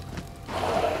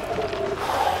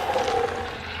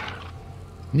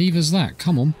 Neither's that.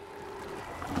 Come on.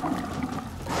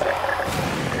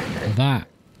 That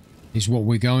is what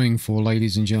we're going for,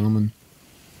 ladies and gentlemen.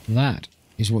 That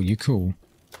is what you call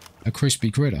a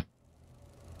crispy critter.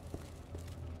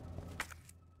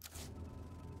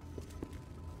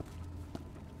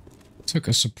 Took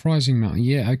a surprising amount.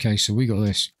 Yeah, okay, so we got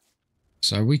this.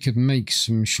 So we could make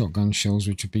some shotgun shells,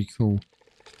 which would be cool.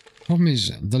 Problem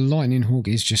is, the lightning hawk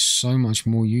is just so much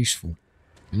more useful.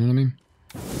 You know what I mean?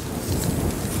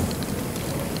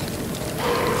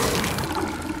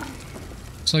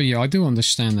 So yeah, I do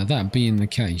understand that, that being the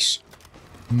case,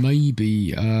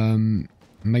 maybe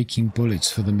making bullets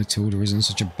for the Matilda isn't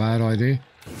such a bad idea.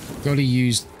 Gotta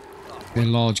use their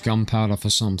large gunpowder for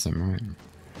something, right?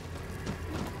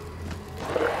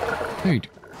 Dude.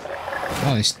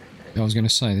 Oh, this, I was going to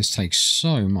say, this takes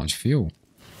so much fuel.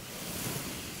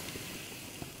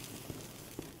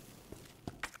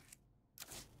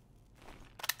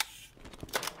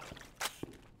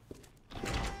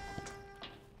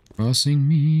 Crossing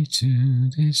me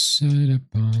to this side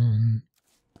of pond.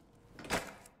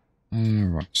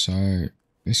 Right, so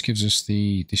this gives us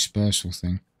the dispersal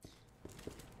thing.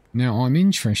 Now, I'm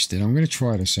interested. I'm going to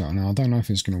try this out now. I don't know if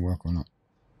it's going to work or not.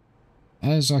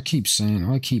 As I keep saying,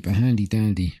 I keep a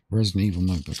handy-dandy Resident Evil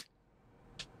notebook.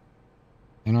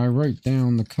 And I wrote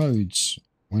down the codes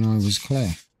when I was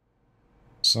Claire.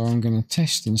 So I'm going to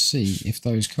test and see if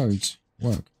those codes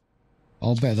work.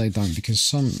 I'll bet they don't, because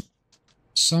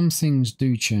some things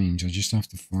do change. I just have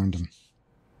to find them.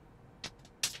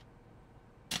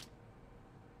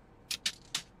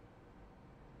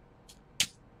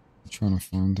 I'm trying to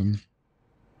find them.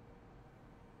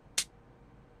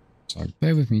 So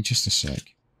bear with me just a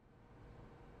sec.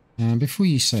 Before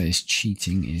you say it's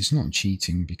cheating, it's not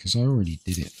cheating because I already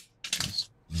did it.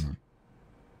 You know.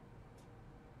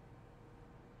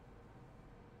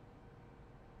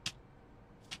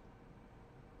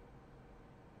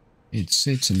 It's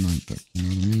a notebook, you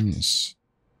know what I mean?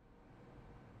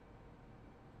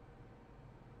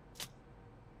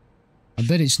 I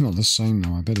bet it's not the same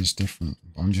though, I bet it's different.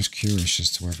 But I'm just curious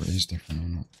as to whether it is different or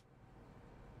not.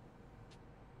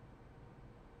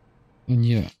 And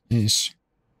yeah, it's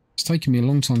taken me a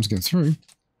long time to get through,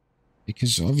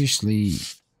 because obviously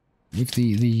with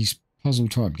these puzzle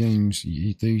type games,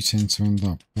 you do tend to end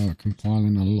up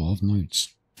compiling a lot of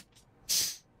notes.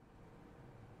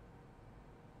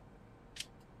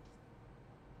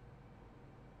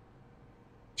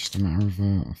 Just a matter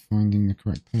of finding the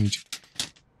correct page.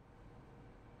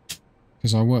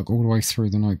 Because I work all the way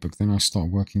through the notebook, then I start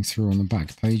working through on the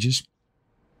back pages.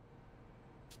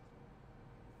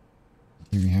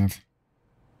 Here we have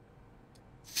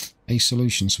a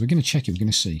solution. So we're going to check it. We're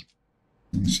going to see.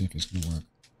 We're going to see if it's going to work.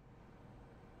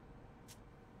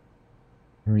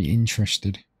 Very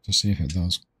interested to see if it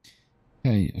does.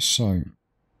 Okay, so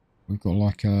we've got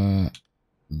like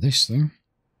this thing.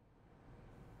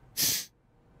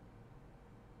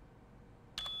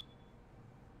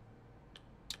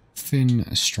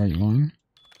 Thin straight line.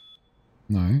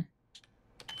 No.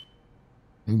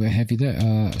 A little bit heavy there.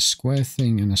 A square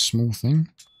thing and a small thing.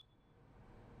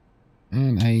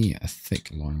 And a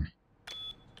thick line.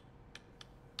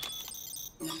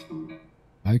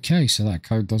 Okay, so that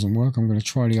code doesn't work. I'm going to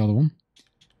try the other one.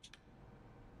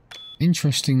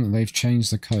 Interesting that they've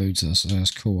changed the codes.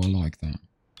 That's cool. I like that.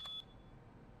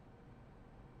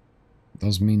 It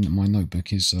does mean that my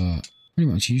notebook is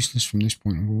pretty much useless from this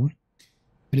point forward.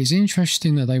 But it's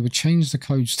interesting that they would change the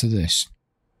codes to this.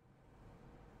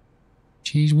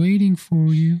 She's waiting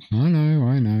for you. I know,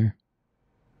 I know.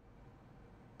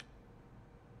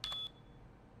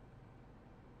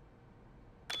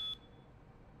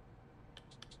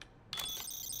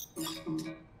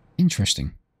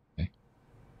 Interesting. Okay.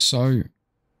 So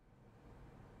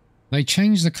they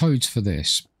change the codes for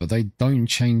this, but they don't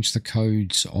change the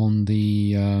codes on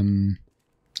the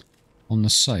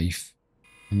safe,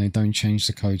 and they don't change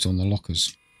the codes on the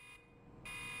lockers.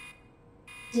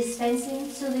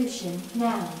 Dispensing solution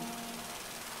now.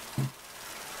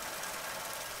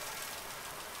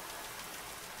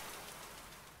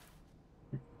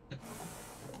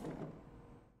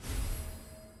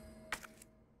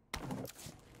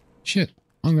 Shit,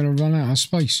 I'm gonna run out of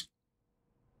space.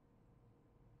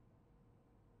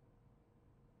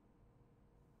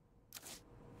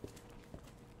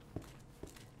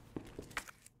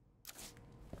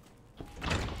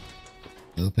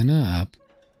 Open up.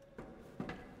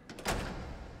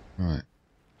 Right.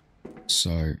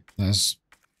 So that's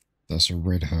a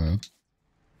red herb.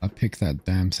 I picked that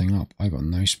damn thing up. I got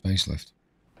no space left.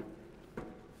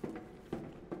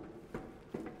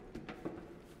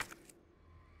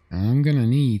 I'm gonna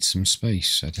need some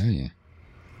space, I tell you.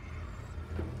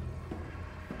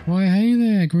 Why, hey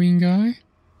there, green guy.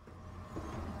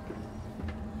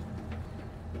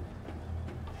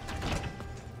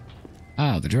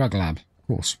 Ah, the drug lab, of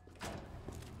course.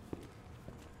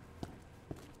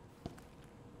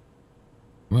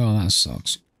 Well, that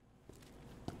sucks.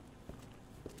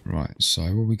 Right, so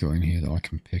what we got in here that I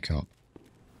can pick up?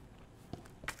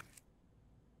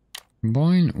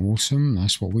 Combine, awesome,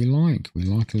 that's what we like. We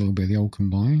like a little bit of the old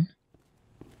combine.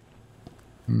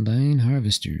 Combine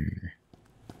harvester.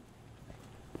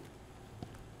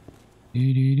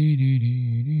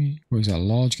 What is that,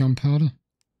 large gunpowder?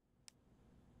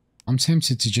 I'm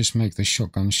tempted to just make the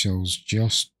shotgun shells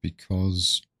just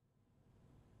because...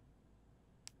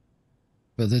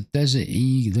 But the Desert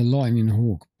Eagle, the Lightning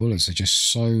Hawk bullets are just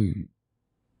so... They're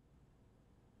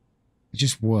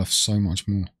just worth so much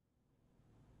more.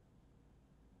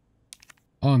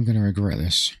 Oh, I'm going to regret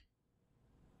this.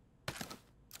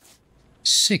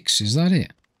 6, is that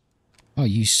it? Oh,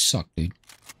 you suck, dude.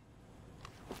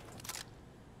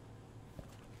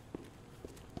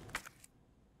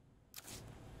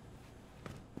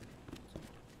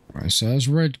 Right, so that's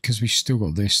red because we still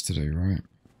got this to do, right?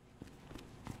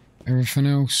 Everything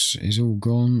else is all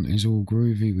gone, is all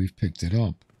groovy, we've picked it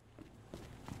up.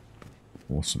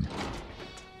 Awesome.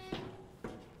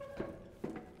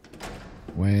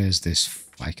 Where's this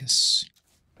ficus?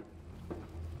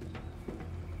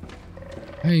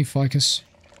 Hey, ficus.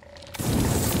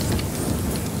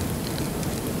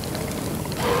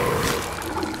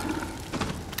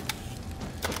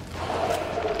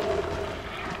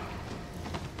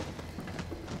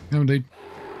 Come on, dude.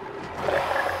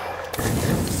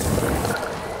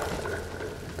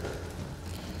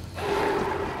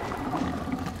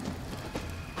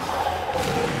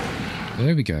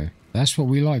 There we go. That's what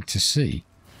we like to see.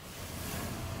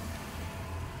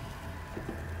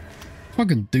 If I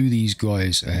can do these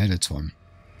guys ahead of time.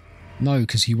 No,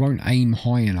 because he won't aim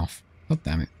high enough. God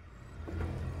damn it.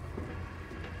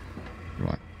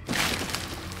 Right.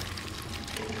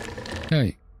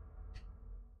 Okay.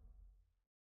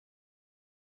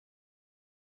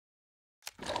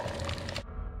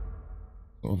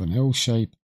 Sort of an L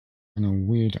shape and a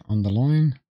weird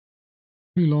underline.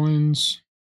 2 lines.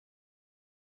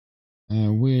 A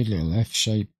weird little F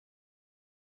shape.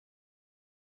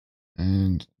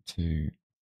 And 2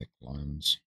 thick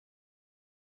lines.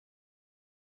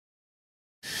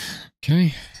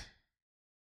 Okay.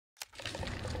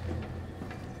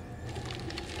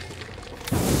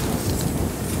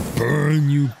 Burn,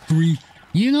 you green.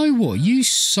 You know what? You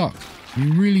suck.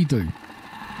 You really do.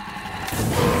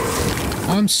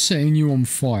 I'm setting you on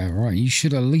fire, right? You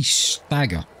should at least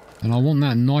stagger. And I want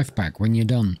that knife back when you're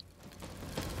done.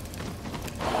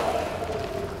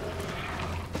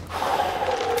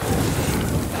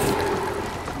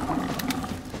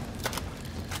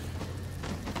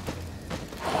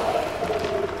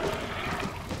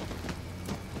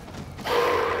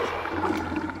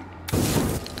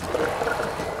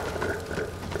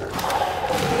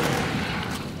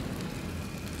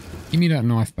 Give me that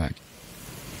knife back.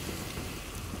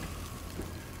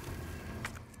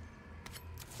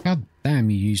 God damn,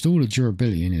 you used all the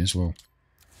durability in it as well.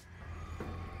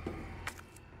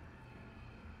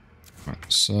 Right,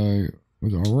 so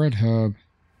we've got a red herb.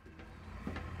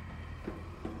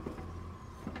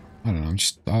 I don't know,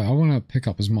 I want to pick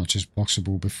up as much as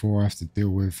possible before I have to deal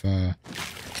with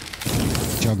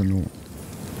Juggernaut.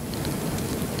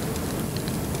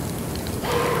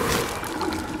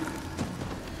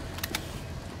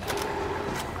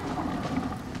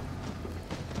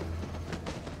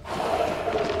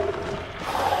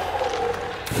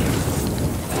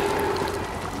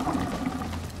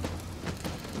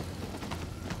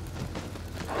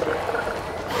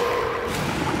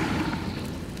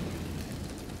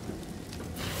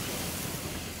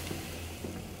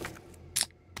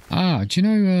 Do you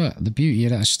know the beauty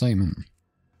of that statement?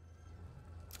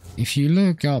 If you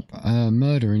look up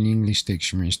murder in the English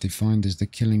dictionary, it's defined as the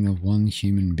killing of one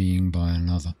human being by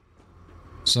another.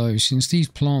 So, since these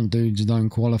plant dudes don't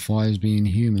qualify as being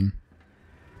human,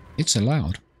 it's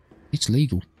allowed. It's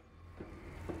legal.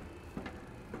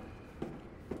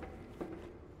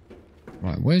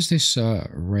 Right, where's this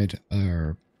red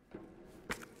herb?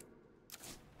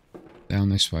 Down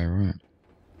this way, right.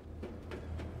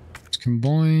 Let's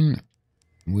combine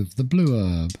with the blue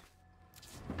herb.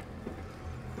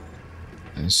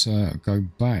 Let's go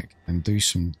back and do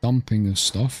some dumping of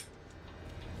stuff.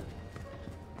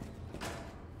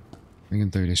 We can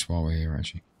do this while we're here,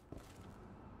 actually.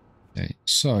 Okay,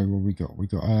 so what we got? We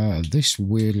got this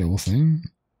weird little thing.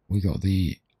 We got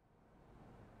the...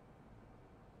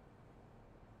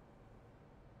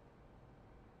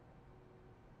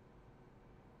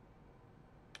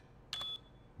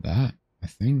 that, I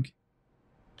think.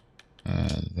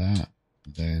 That,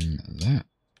 then that.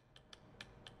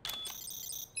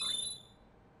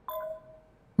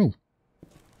 Oh.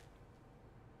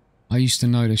 I used to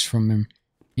know this from memory.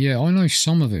 Yeah, I know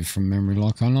some of it from memory.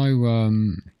 Like, I know,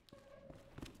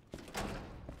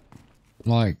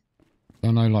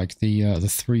 like the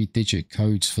 3-digit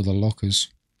codes for the lockers.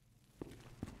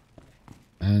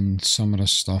 And some of the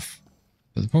stuff.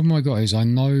 But the problem I got is I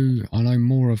know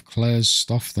more of Claire's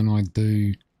stuff than I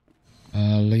do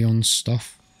Leon's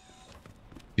stuff.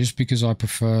 Just because I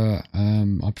prefer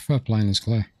playing as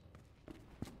Claire.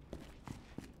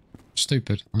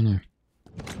 Stupid, I know.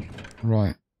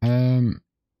 Right. I'm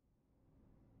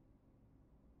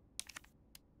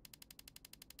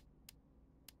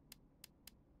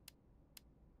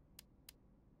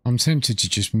tempted to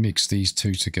just mix these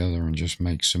two together and just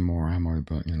make some more ammo,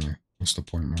 but you know, what's the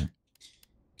point, right?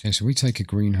 Okay, so we take a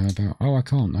green herb out. Oh, I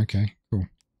can't. Okay, cool.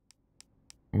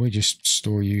 We'll just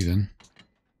store you then.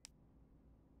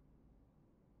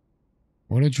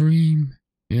 What a dream.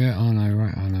 Yeah, I know,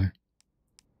 right, I know.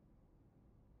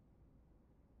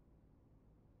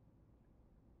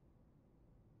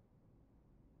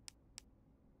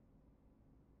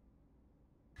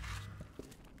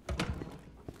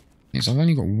 Yes, I've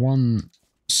only got one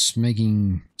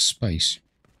smegging space.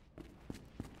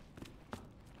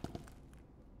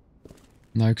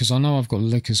 No, because I know I've got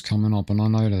lickers coming up and I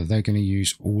know that they're going to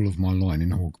use all of my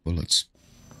lightning hawk bullets.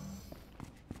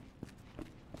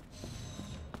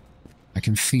 I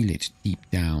can feel it deep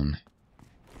down,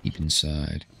 deep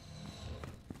inside.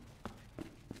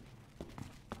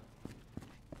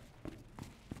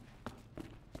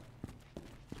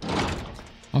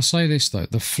 I'll say this though,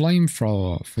 the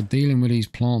flamethrower for dealing with these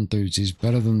plant dudes is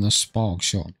better than the spark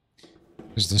shot.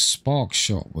 Because the spark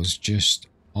shot was just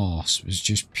arse, it was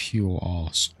just pure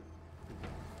arse.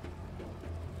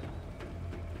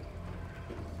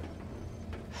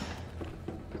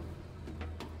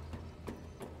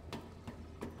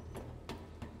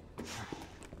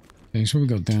 Okay, so what we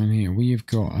got down here? We've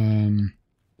got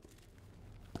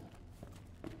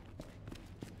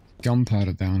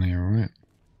gunpowder down here, right?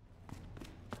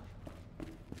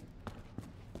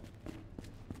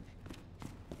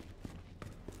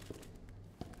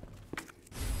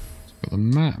 The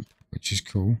map, which is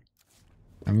cool,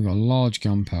 and we've got a large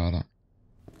gunpowder.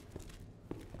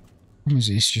 Problem is,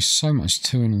 it's just so much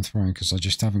toing and throwing because I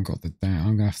just haven't got the down.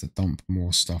 I'm gonna have to dump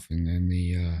more stuff in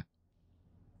the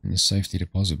safety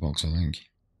deposit box, I think,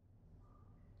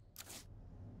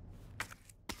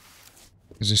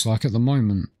 because it's like at the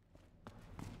moment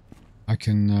I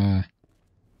can.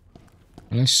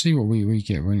 Let's see what we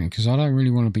get running, because I don't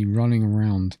really want to be running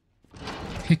around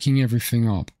picking everything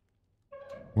up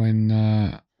when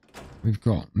we've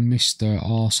got Mr.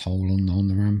 Arsehole on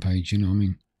the rampage, you know what I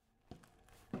mean?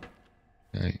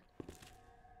 Okay.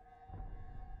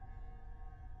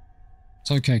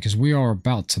 It's okay, because we are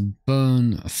about to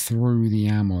burn through the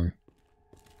ammo.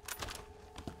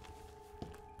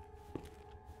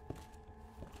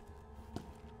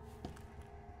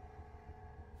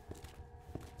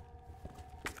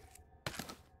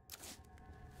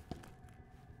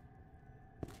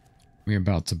 We're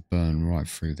about to burn right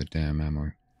through the damn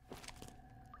ammo.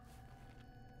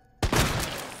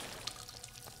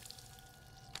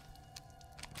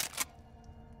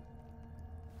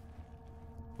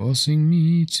 Forcing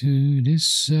me to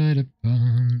decide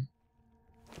upon.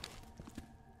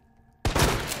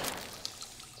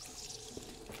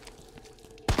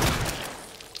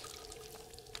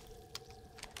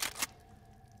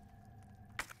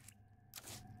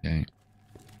 Okay.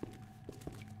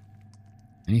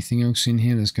 Anything else in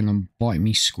here that's gonna bite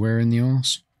me square in the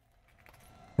arse?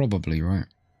 Probably, right?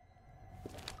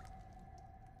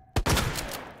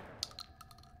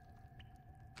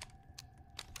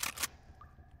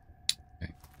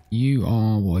 You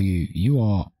are, what are you? You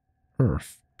are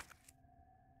Earth.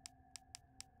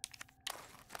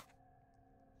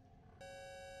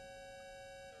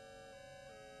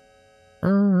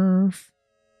 Earth.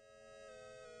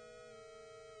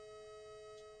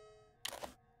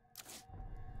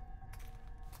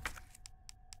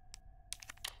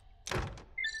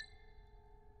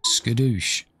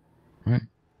 Skadoosh. Right.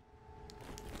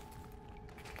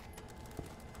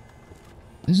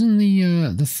 Isn't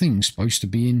the thing supposed to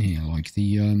be in here? Like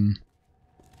the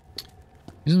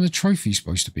isn't the trophy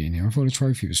supposed to be in here? I thought the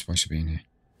trophy was supposed to be in here.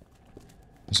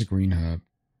 There's a green herb.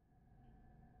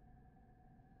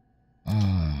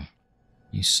 Ah,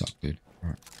 you suck, dude.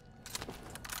 Right.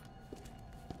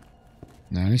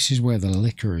 Now this is where the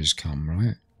liquor has come,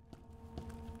 right?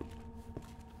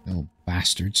 Little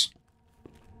bastards.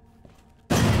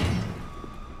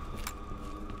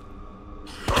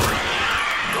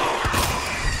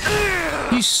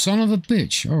 You son of a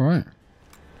bitch. Alright.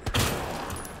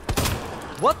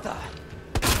 What the?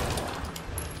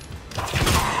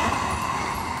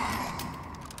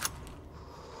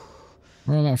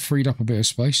 Well, that freed up a bit of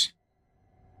space.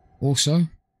 Also,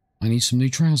 I need some new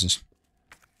trousers.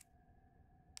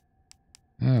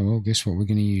 Oh, well, guess what? We're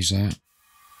going to use that.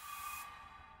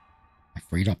 I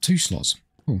freed up 2 slots.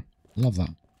 Cool. Love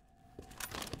that.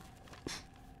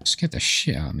 Scared the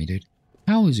shit out of me, dude.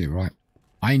 How is it, right?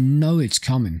 I know it's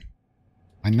coming.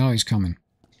 I know it's coming.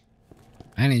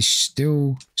 And it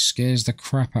still scares the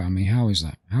crap out of me. How is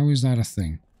that? How is that a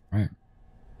thing? Right?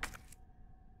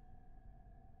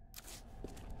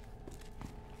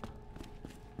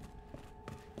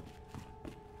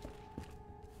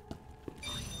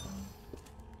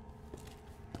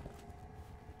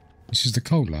 This is the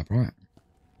cold lab, right?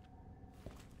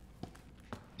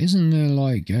 Isn't there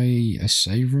like a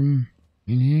save room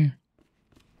in here?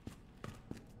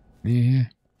 Near here?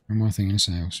 Or am I thinking of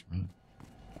something else? Right.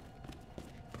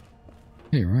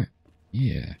 Here, right?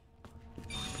 Yeah.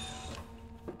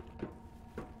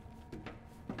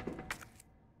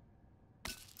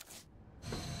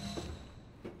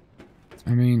 I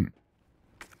mean,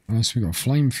 unless we got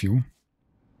flame fuel,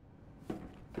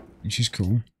 which is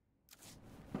cool.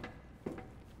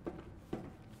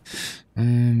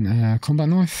 And combat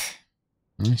knife.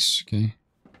 Nice, okay.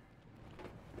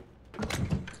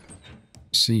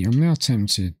 See, I'm now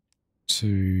tempted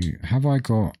to... Have I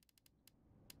got...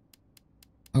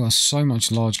 Oh, so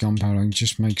much large gunpowder, I can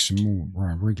just make some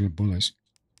more regular bullets.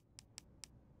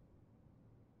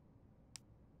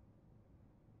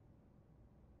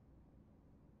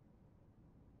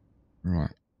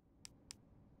 Right.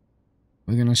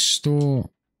 We're going to store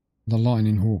the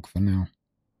lightning hawk for now.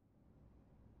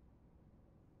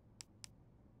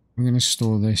 We're going to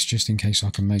store this just in case I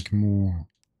can make more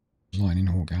lightning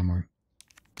hawk ammo.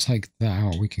 Take that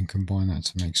out, we can combine that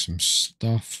to make some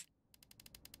stuff.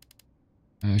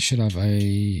 I should have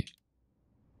a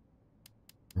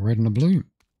red and a blue.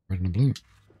 Red and a blue.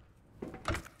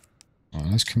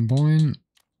 Alright, let's combine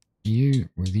you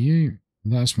with you.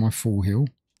 That's my full heal.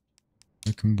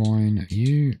 So combine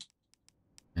you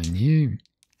and you.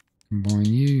 Combine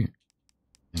you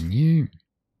and you.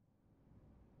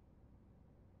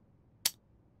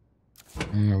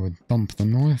 I would dump the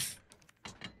knife.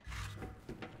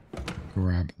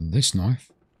 Grab this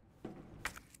knife.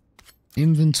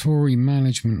 Inventory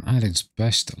management at its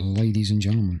best, ladies and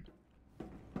gentlemen.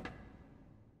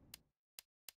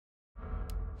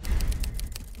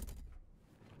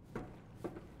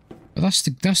 But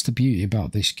that's the beauty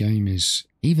about this game is,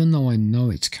 even though I know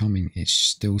it's coming, it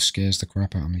still scares the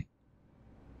crap out of me.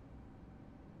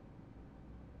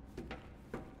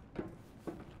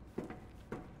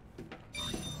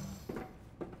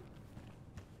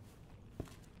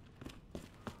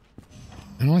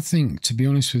 And I think, to be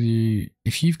honest with you,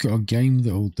 if you've got a game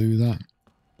that will do that,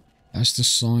 that's the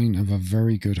sign of a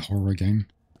very good horror game.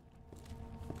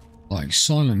 Like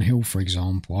Silent Hill, for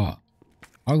example.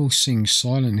 I will sing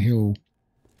Silent Hill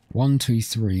 1, 2,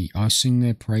 3. I sing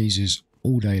their praises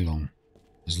all day long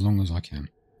as I can.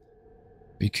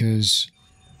 Because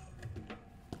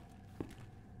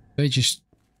they just,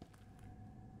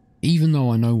 even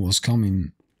though I know what's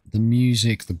coming, the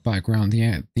music, the background,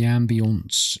 the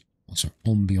ambience, sorry,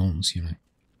 ambience, you know,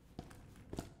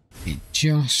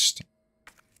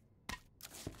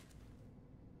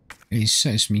 it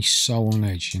sets me so on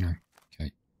edge, you know.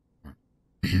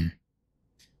 Okay.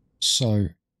 So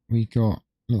we got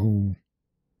little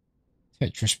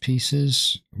Tetris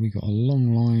pieces. We got a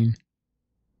long line.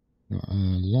 Got a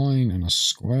line and a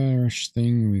squarish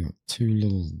thing. We got 2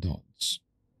 little dots.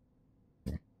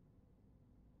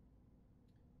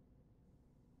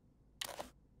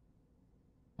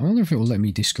 I'm not wonder if it will let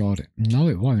me discard it. No,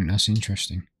 it won't. That's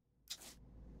interesting.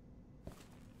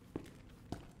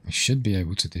 I should be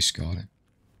able to discard it.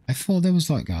 I thought there was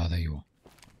like... Ah, there you are.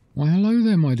 Why, hello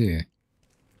there, my dear.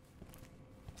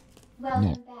 Welcome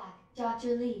Knock. back,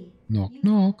 Dr. Lee. Knock,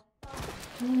 knock.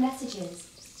 New messages.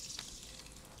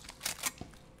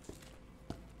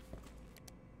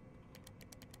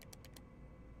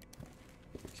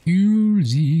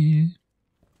 Crazy.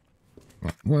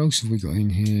 Right, what else have we got in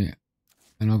here?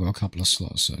 And I've got a couple of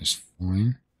slots, so it's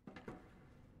fine.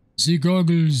 The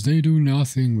goggles, they do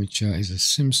nothing, which is a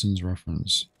Simpsons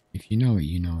reference. If you know it,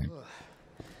 you know it.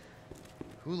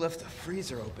 Who left the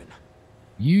freezer open?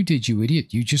 You did, you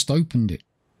idiot. You just opened it.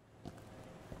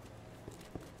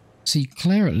 See,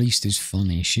 Claire at least is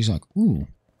funny. She's like, ooh,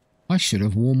 I should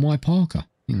have worn my parka,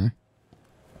 you know.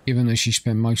 Even though she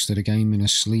spent most of the game in a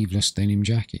sleeveless denim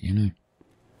jacket, you know.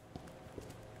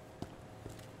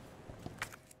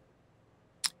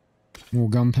 More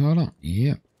gunpowder?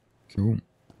 Yep. Cool.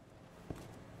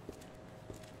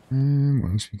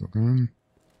 What else we got going?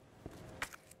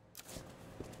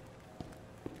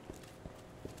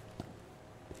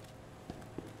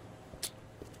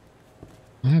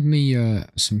 I had me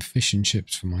some fish and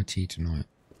chips for my tea tonight.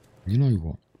 You know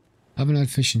what? I haven't had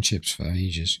fish and chips for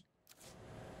ages.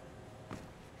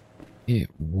 It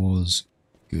was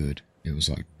good. It was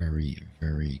like very,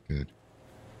 very good.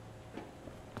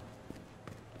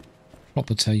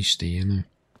 Proper tasty, you know.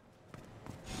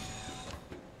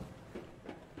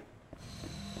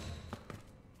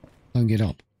 Don't get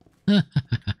up.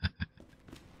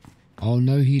 Oh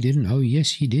no, he didn't. Oh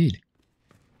yes, he did.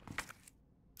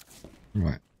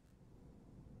 Right.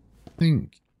 I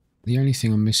think the only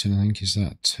thing I'm missing, I think, is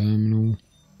that terminal,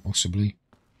 possibly.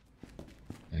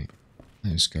 Okay.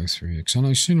 Let's go through here. Because I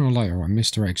know sooner or later, right,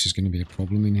 Mr. X is going to be a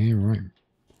problem in here, right?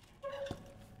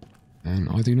 And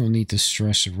I do not need the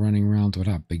stress of running around with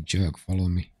that big jerk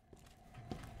following me.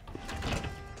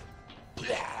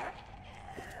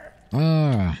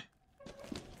 Ah.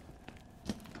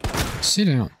 Sit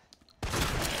down.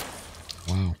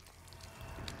 Wow.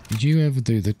 Did you ever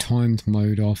do the timed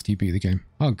mode after you beat the game?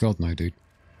 Oh god, no, dude.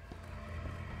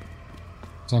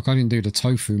 It's like I didn't do the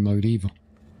tofu mode either.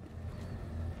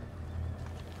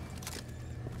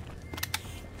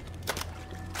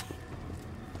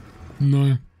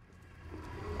 No.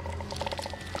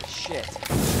 Shit.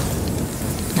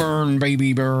 Burn,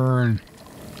 baby, burn.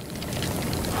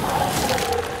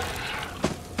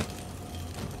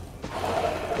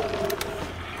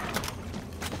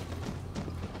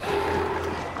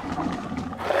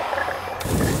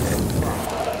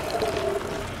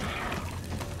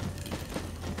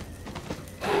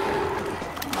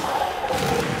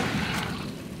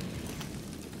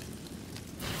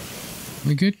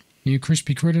 We good? You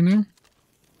crispy critter now?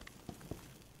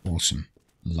 Awesome.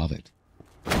 Love it.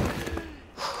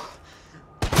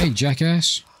 Hey,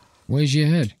 jackass. Where's your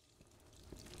head?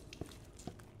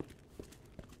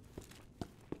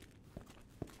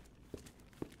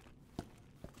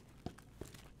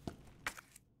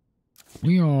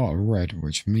 We are red,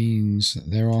 which means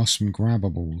there are some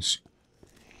grabbables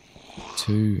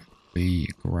to be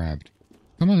grabbed.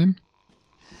 Come on then.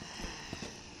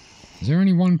 Is there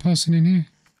only one person in here?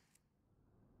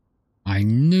 I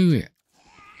knew it.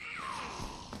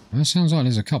 That sounds like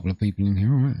there's a couple of people in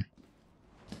here, alright.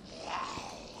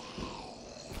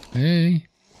 Hey.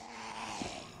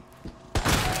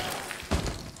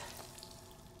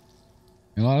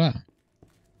 You like that?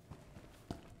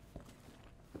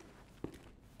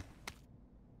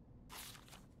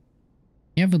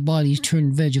 Everybody's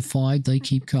turned vegified. They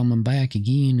keep coming back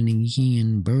again and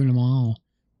again. Burn them all.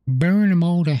 Burn them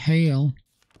all to hell.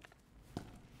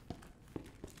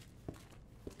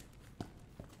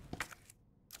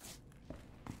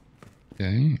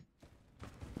 Okay.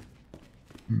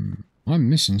 I'm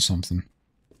missing something.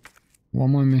 What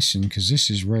am I missing? Because this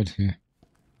is red here.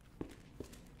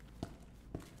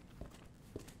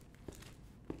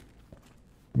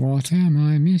 What am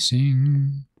I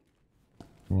missing?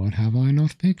 What have I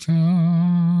not picked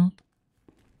up?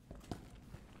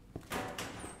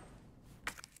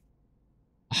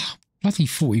 Ah, bloody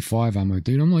 45 ammo,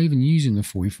 dude. I'm not even using the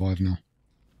 45 now.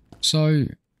 So,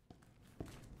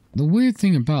 the weird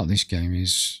thing about this game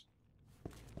is...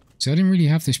 See, I didn't really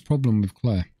have this problem with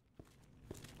Claire.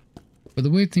 But the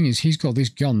weird thing is he's got this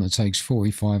gun that takes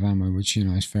 45 ammo, which, you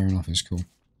know, is fair enough, it's cool.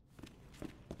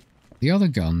 The other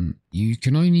gun, you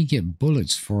can only get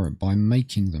bullets for it by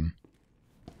making them.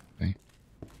 Okay.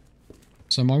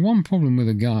 So my one problem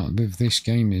with this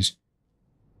game is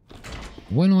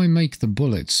when I make the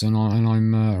bullets and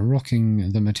I'm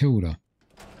rocking the Matilda,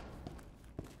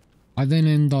 I then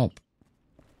end up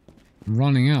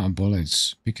running out of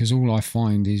bullets because all I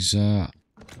find is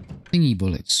thingy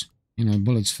bullets. You know,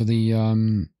 bullets for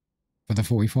the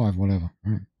 45, whatever.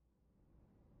 Right.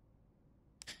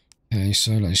 Okay,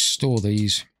 so let's store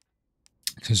these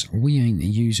because we ain't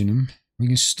using them. We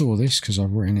can store this because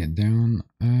I've written it down.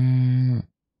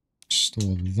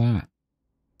 Store that.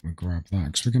 We'll grab that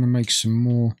because we're going to make some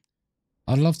more.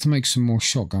 I'd love to make some more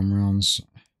shotgun rounds.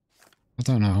 I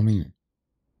don't know. I mean,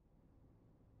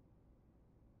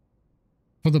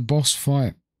 for the boss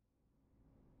fight,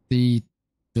 the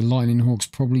Lightning Hawk's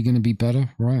probably going to be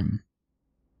better, right?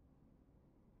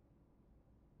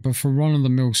 But for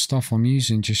run-of-the-mill stuff, I'm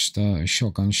using just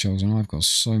shotgun shells, and I've got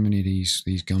so many of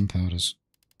these gunpowders.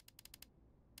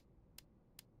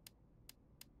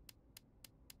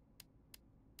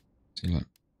 See, look.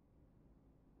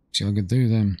 See, I could do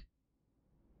them.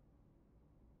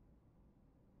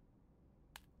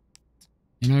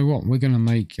 You know what? We're going to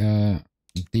make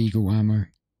Deagle ammo.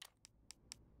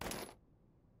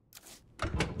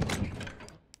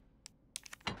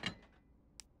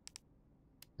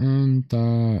 And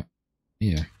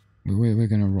yeah, we're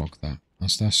going to rock that.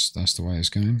 That's the way it's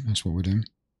going. That's what we're doing.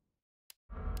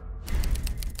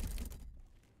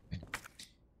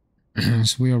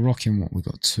 So we are rocking what we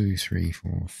got 2, 3,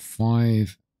 4,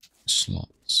 5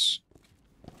 slots.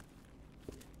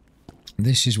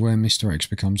 This is where Mr. X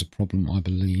becomes a problem, I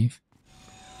believe.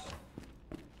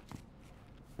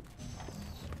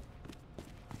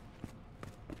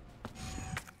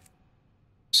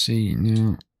 See,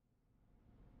 now,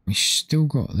 we still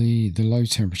got the low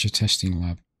temperature testing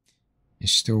lab.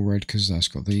 It's still red because that's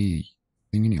got the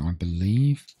thing in it, I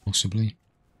believe, possibly.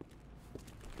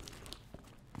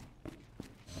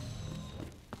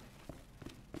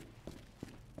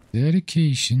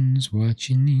 Dedication's what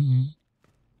you need.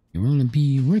 You wanna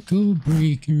be a record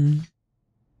breaker.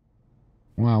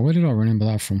 Wow, where did I remember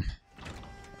that from?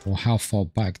 Or how far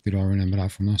back did I remember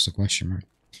that from? That's the question, right?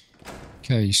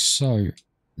 Okay, so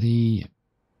the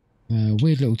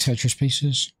weird little Tetris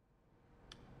pieces.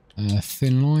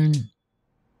 Thin line.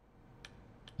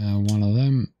 One of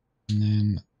them. And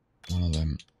then one of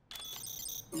them.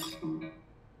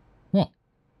 What?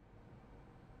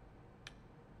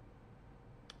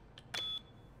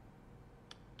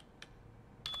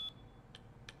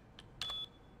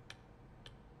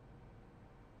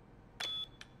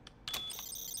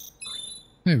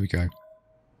 There we go.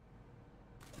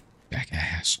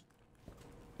 Jackass.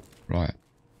 Right.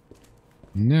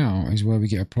 Now is where we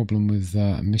get a problem with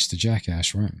Mr.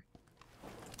 Jackass, right?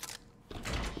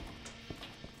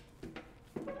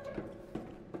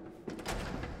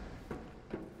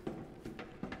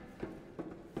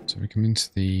 So we come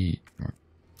into the... Right.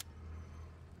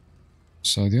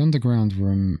 So the underground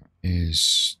room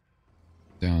is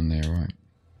down there, right?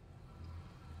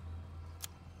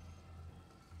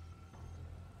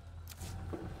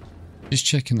 Just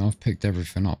checking that I've picked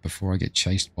everything up before I get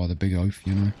chased by the big oaf,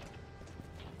 you know?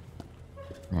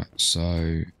 Right,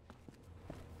 so...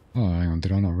 Oh, hang on,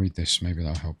 did I not read this? Maybe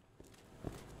that'll help.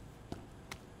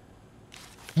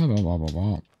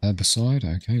 Herbicide,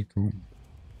 okay, cool.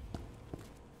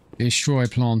 Destroy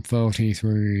plant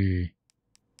 33.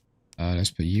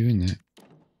 Let's put you in there.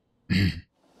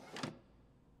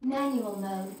 Manual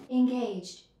mode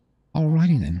engaged.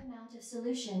 Alrighty then. Amount of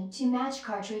solution to match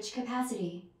cartridge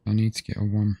capacity. I need to get a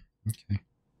 1. Okay.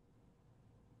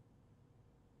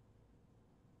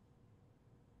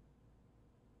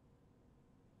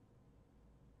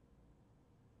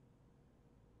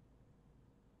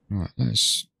 Right,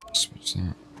 let's switch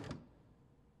that.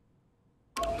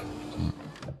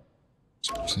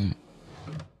 Switch that.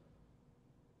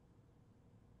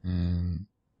 And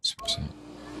switch that.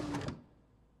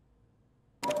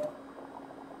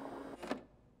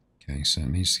 Okay, so it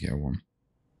needs to get a 1.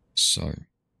 So,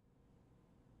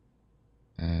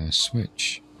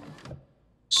 switch,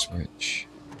 switch,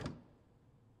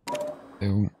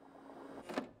 fill.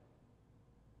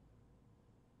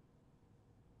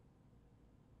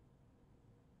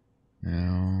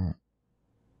 Now,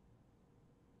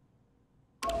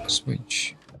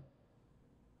 switch,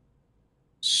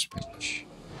 switch.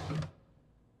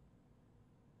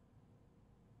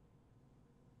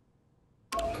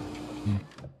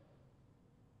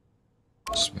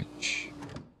 Switch.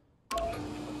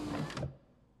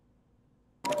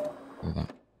 Fill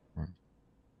that. Right.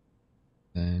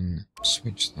 Then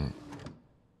switch that.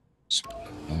 Switch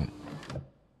that.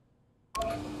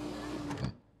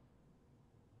 That.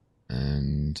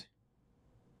 And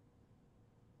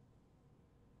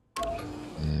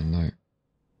no.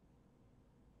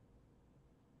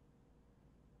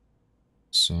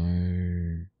 So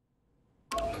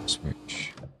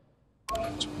switch.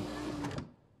 Switch.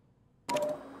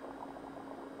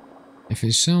 If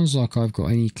it sounds like I've got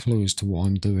any clue as to what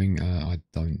I'm doing, I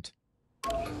don't.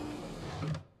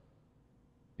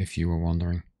 If you were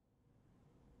wondering.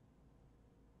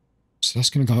 So that's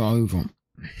going to go over.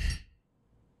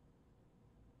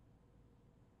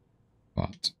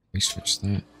 But we switch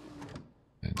that.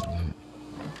 And that.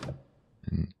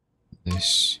 And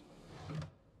this.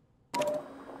 That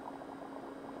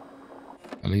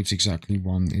leaves exactly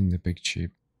one in the big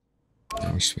tube.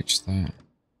 Now we switch that.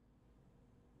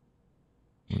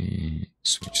 We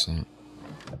switch that.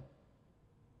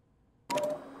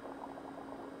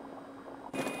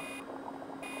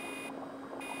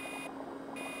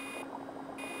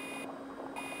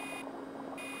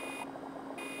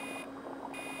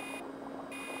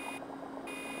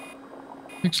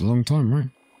 Takes a long time, right?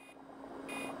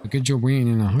 A good job we ain't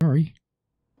in a hurry.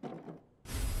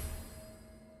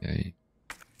 Okay.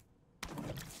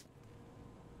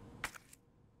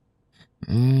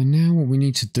 Now what we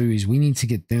need to do is we need to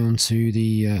get down to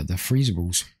the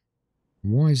freezables.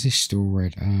 Why is this still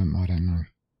red? I don't know.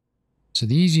 So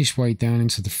the easiest way down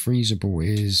into the freezable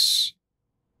is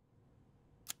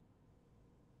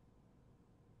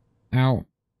out,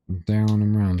 down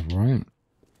and round, right?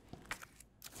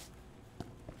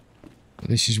 But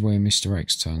this is where Mr.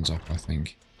 X turns up, I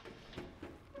think.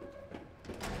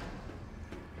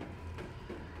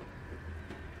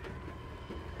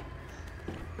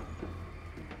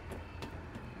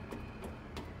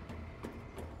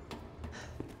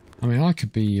 I mean, I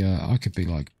could be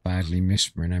like badly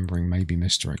misremembering. Maybe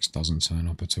Mr. X doesn't turn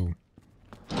up at all.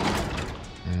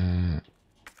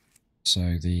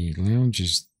 So the lounge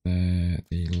is there.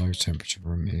 The low temperature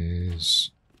room is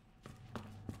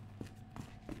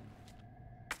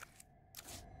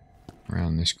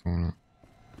around this corner.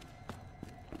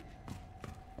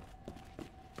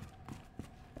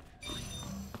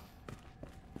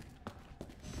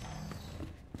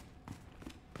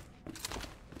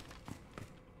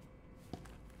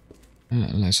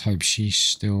 Let's hope she's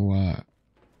still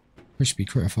crispy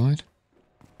critterfied.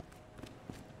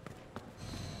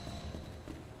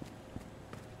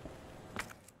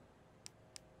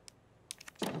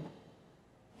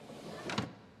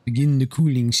 Begin the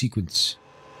cooling sequence.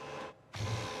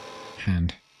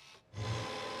 Hand.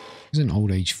 It's an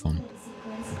old age font.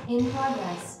 In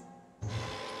progress.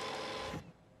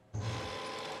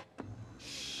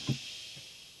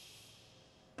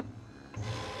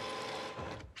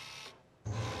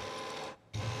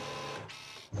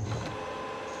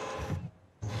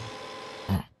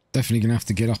 Definitely gonna have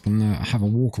to get up and have a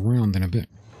walk around in a bit.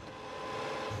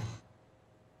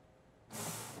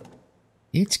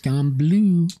 It's gone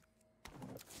blue.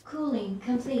 Cooling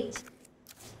complete.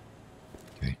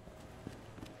 Okay.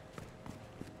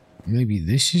 Maybe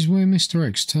this is where Mr.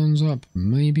 X turns up.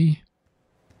 Maybe.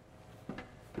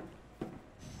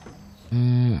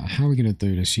 How are we gonna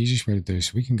do this? Easiest way to do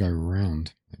this, we can go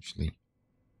around actually,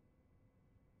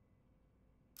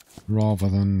 rather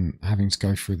than having to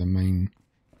go through the main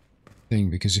thing,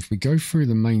 because if we go through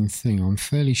the main thing, I'm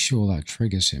fairly sure that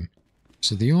triggers him.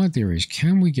 So the idea is,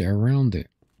 can we get around it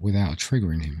without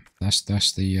triggering him? That's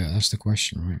the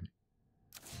question, right?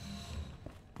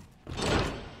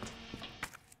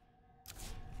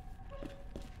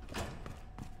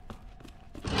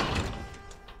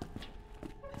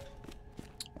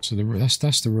 So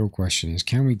that's the real question is,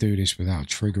 can we do this without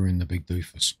triggering the big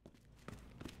doofus?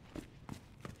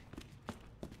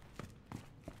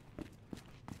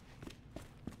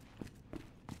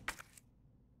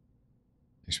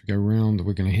 As we go round,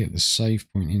 we're going to hit the save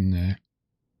point in there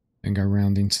and go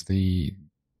round into the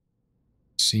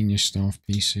senior staff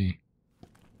PC.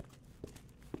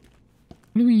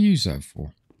 What do we use that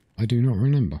for? I do not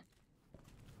remember.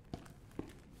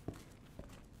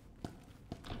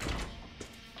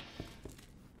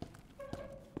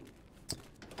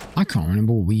 I can't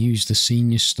remember what we used the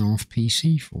senior staff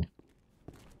PC for.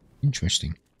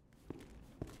 Interesting.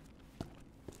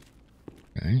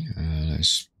 Okay,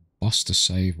 let's bust a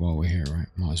save while we're here, right?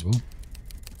 Might as well.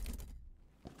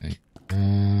 Okay.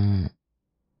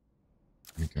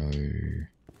 We go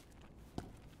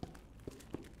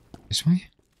this way?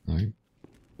 No.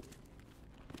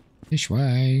 This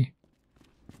way.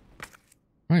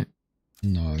 Right.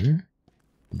 No.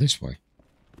 This way.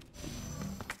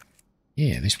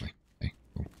 Yeah, this way. Okay,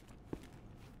 cool.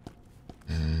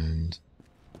 And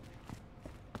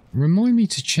remind me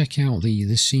to check out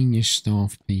the senior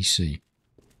staff PC,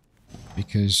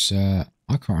 because I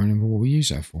can't remember what we use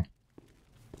that for.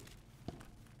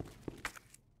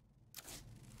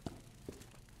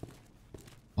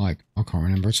 Like, I can't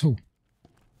remember at all.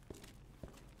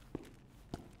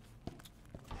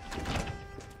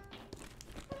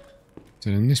 So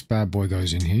then this bad boy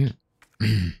goes in here.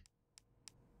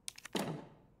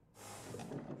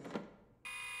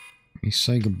 We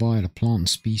say goodbye to plant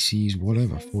species,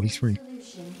 whatever, 43.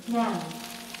 Now.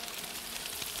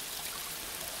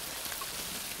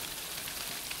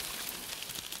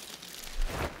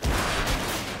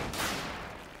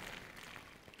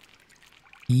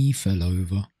 He fell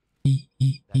over.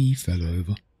 He fell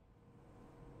over.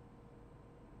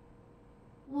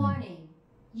 Warning.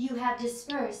 You have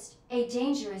dispersed a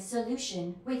dangerous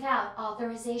solution without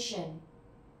authorization.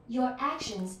 Your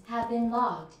actions have been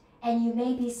logged, and you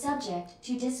may be subject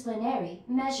to disciplinary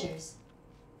measures.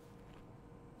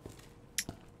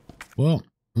 Well,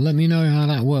 let me know how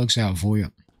that works out for you.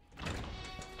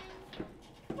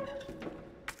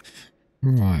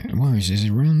 Right, where is it? Is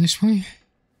it round this way?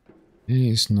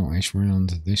 It's not, it's round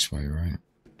this way, right?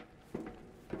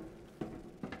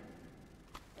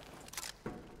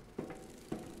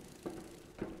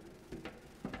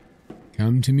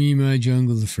 Come to me, my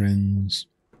jungle friends.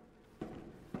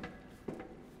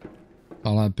 I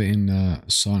like bit in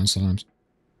Silence of the Lambs.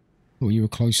 Thought you were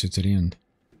closer to the end.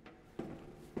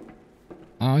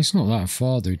 Ah, it's not that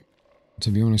far, dude.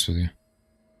 To be honest with you.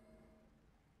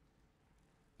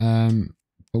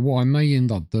 But what I may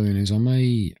end up doing is I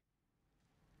may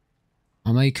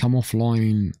come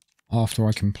offline after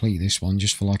I complete this one,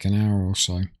 just for like an hour or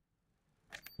so,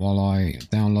 while I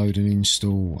download and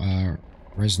install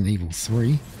Resident Evil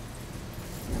 3.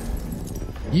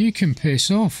 You can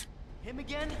piss off. Him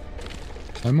again?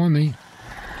 Don't mind me.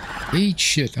 Eat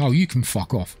shit. Oh, you can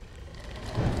fuck off.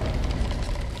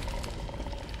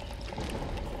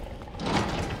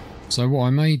 So what I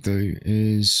may do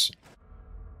is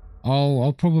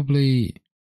I'll probably...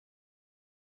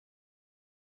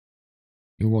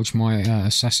 You'll watch my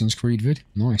Assassin's Creed vid.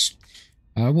 Nice.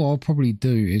 What I'll probably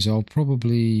do is I'll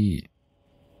probably...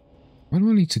 Where do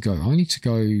I need to go? I need to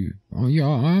go... Oh yeah,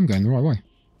 I am going the right way.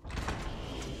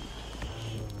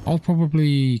 I'll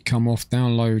probably come off,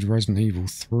 download Resident Evil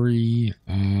 3,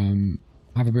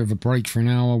 have a bit of a break for an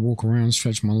hour, walk around,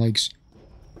 stretch my legs.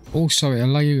 Also, it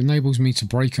enables me to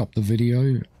break up the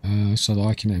video so that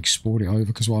I can export it over,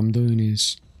 because what I'm doing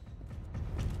is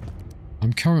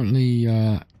I'm currently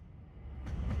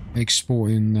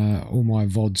exporting all my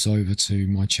VODs over to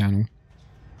my channel.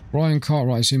 Brian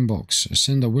Cartwright's inbox.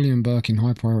 Sender William Birkin,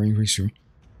 high priority increaser.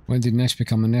 When did Nest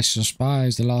become a nest of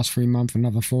spies? The last 3 months,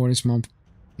 another 4 this month.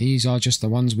 These are just the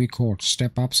ones we caught.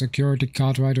 Step up security,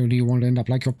 Cartwright, or do you want to end up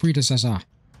like your predecessor?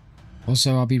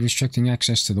 Also, I'll be restricting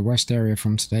access to the West area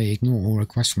from today. Ignore all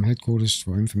requests from headquarters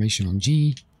for information on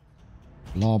G.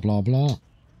 Blah, blah, blah.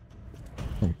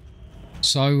 Cool.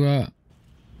 So,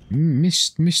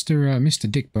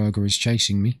 Mr. Dickburger is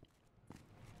chasing me.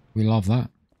 We love that.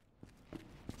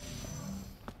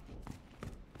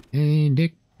 A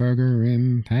Dickburger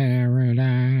in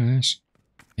paradise.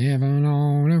 Heaven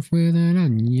on earth with an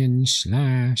onion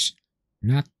slice.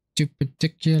 Not too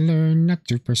particular, not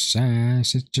too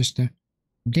precise. It's just a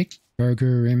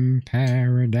Dickburger in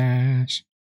paradise.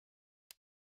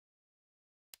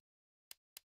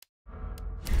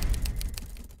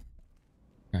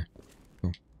 Okay,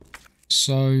 cool.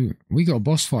 So, we got a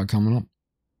boss fight coming up.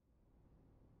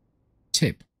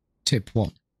 Tip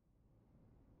what?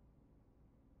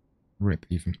 Rip,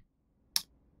 even.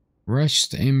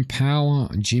 Rest in power,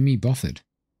 Jimmy Buffett.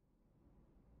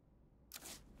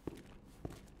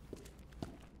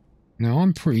 Now,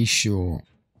 I'm pretty sure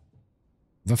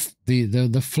the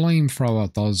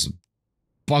flamethrower does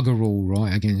bugger all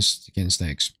right against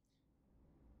X.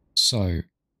 So,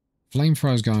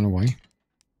 flamethrower's going away.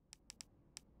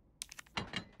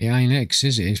 It ain't X,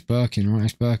 is it? It's Birkin, right?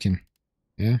 It's Birkin.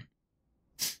 Yeah.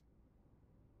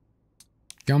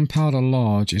 Gunpowder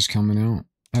Large is coming out,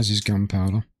 as is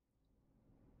Gunpowder.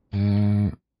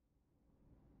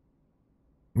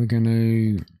 We're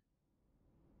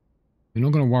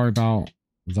not going to worry about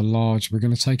the large. We're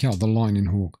going to take out the Lightning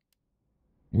Hawk.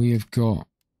 We have got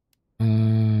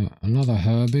another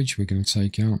herbage we're going to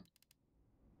take out.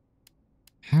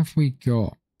 Have we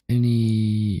got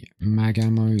any mag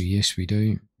ammo? Yes, we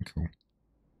do. Cool.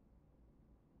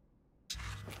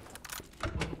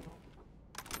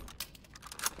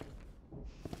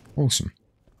 Awesome.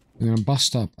 We're going to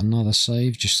bust up another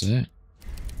save just there.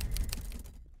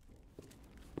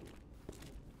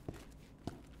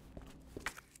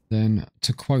 Then,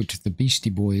 to quote the Beastie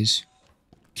Boys,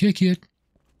 kick it.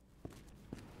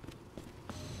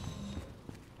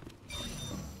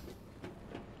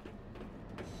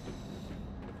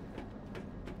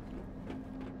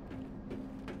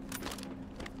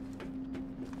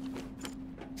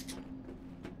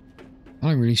 I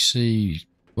don't really see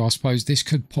Well, I suppose this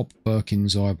could pop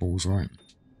Birkin's eyeballs, right?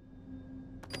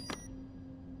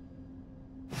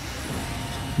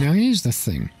 Now, here's the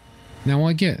thing. Now,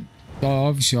 I get...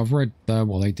 obviously, I've read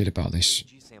what they did about this.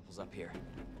 Samples up here.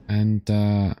 And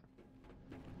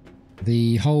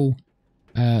the whole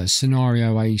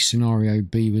scenario A, scenario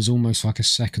B was almost like a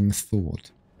second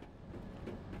thought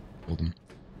for them.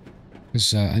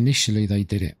 Because initially they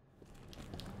did it.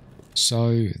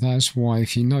 So that's why,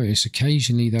 if you notice,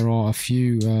 occasionally there are a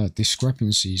few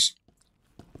discrepancies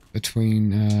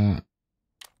between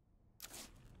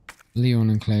Leon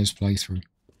and Claire's playthrough.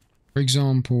 For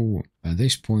example, at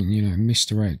this point, you know,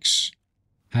 Mr. X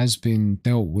has been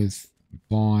dealt with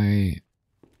by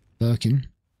Birkin,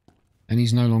 and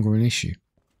he's no longer an issue.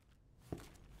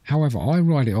 However, I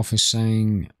write it off as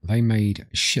saying they made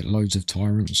shitloads of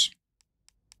tyrants.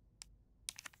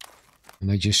 And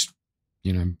they just,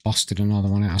 you know, busted another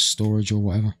one out of storage or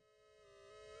whatever.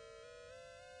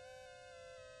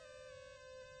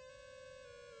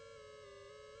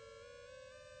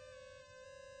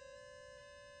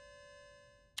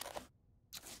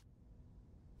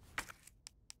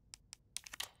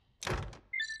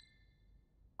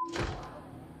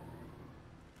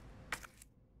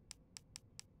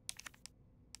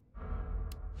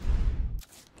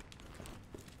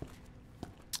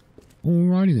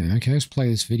 Alrighty then, okay, let's play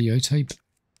this videotape.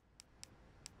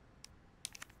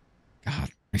 God,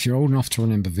 if you're old enough to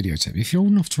remember videotape, if you're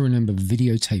old enough to remember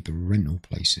videotape rental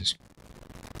places,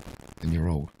 then you're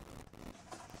old.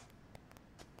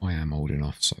 I am old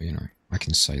enough, so, you know, I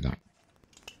can say that.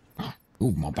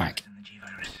 Oh, my back.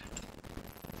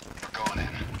 We're going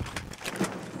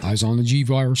in. Eyes on the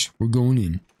G-Virus, we're going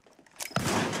in.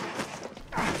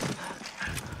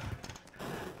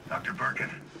 Dr. Birkin,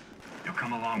 you'll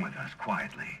come along with us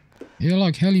quietly. Yeah,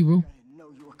 like hell he will. I didn't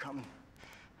know you were coming.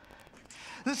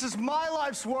 This is my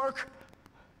life's work.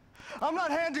 I'm not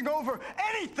handing over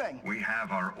anything. We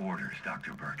have our orders,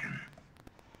 Dr. Birkin.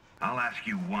 I'll ask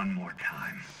you one more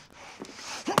time.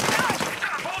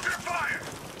 Hold your fire!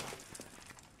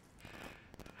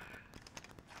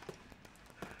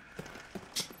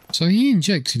 So he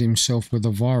injected himself with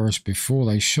the virus before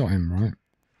they shot him, right?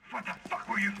 What the fuck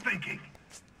were you thinking?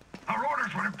 Our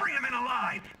orders were to bring him in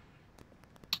alive.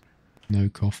 No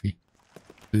coffee.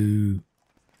 Boo.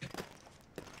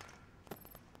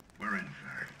 We're in,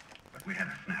 sir. But we had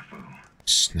a snafu.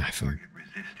 Snafu. Target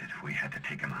resisted. We had to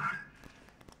take him out.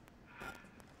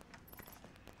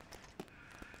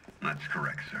 That's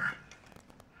correct, sir.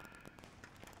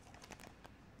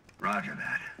 Roger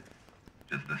that.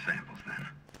 Just the samples, then.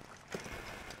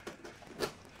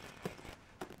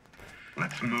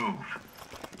 Let's move.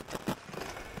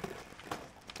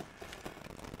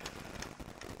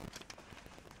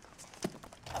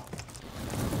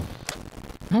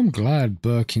 I'm glad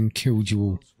Birkin killed you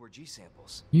all. Those were G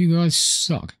samples. You guys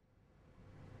suck.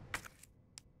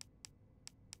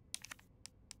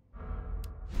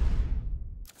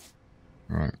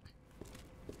 Right.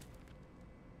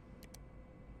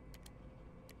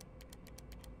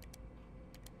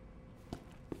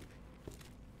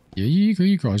 Yeah,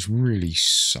 you guys really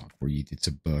suck what you did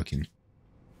to Birkin.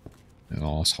 They're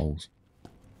assholes.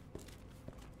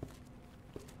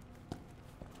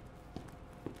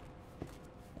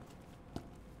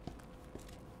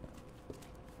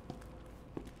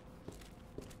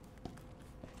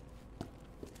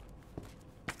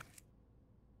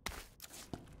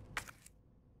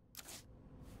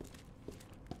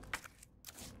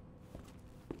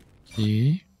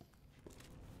 Yeah.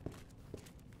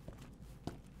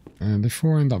 And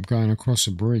before I end up going across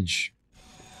a bridge.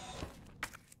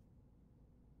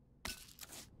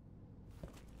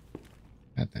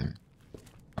 God damn it.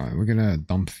 Alright, we're gonna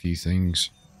dump a few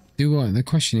things. The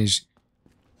question is,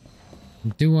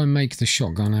 do I make the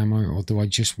shotgun ammo or do I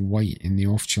just wait in the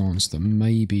off chance that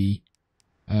maybe,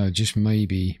 just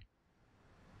maybe.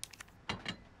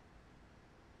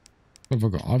 What have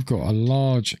I got? I've got a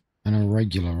large and a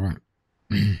regular, right?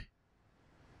 And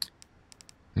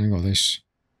I got this.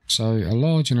 So a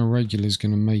large and a regular is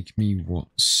going to make me what,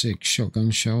 6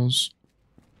 shotgun shells.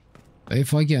 But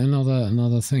if I get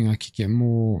another thing, I could get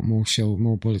more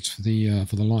bullets for the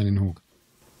lightning hawk.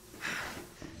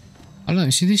 I don't know.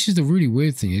 See, this is the really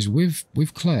weird thing is with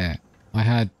Claire, I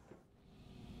had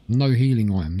no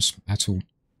healing items at all,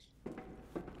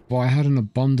 but I had an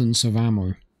abundance of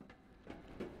ammo.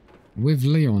 With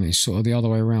Leon, it's sort of the other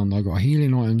way around. I got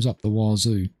healing items up the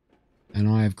wazoo, and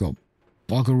I have got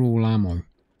bugger all ammo.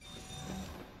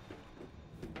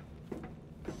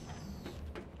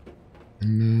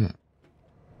 And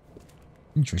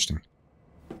interesting.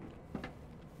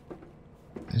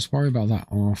 Let's worry about that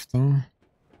after.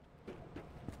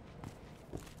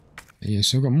 Yeah,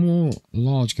 so I've got more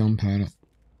large gunpowder.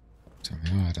 Tell me,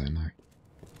 I don't know.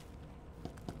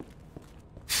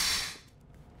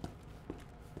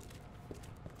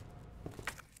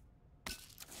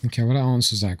 Okay, well that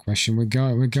answers that question. We're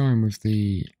going with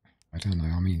the, I don't know,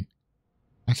 I mean,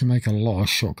 I can make a lot of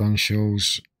shotgun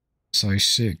shells. So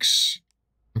 6.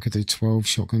 I could do 12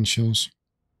 shotgun shells.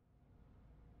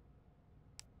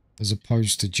 As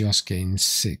opposed to just getting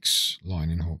 6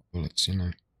 lightning hawk bullets, you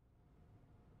know.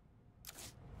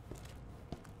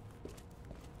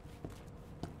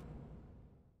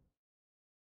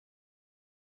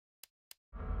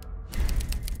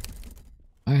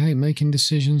 I hate making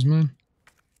decisions, man.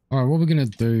 Alright, what we're going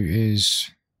to do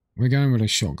is we're going with a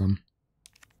shotgun.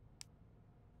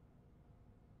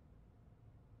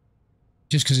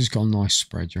 Just because it's got a nice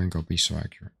spread, you ain't got to be so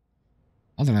accurate.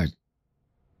 I don't know.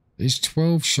 Is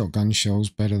 12 shotgun shells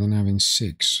better than having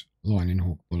 6 lightning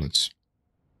hawk bullets?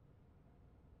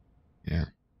 Yeah.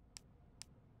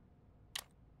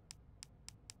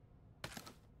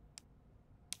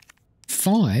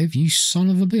 Five? You son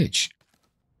of a bitch.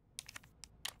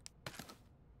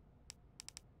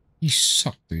 You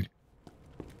suck, dude.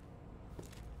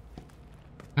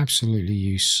 Absolutely,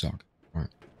 you suck. Right.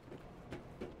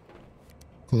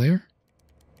 Clear?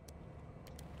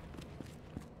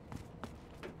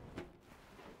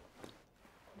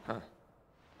 Huh.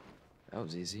 That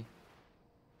was easy.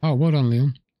 Oh, well done,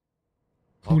 Leon.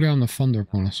 Cool down the thunder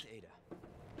upon us.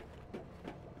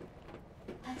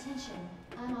 Attention,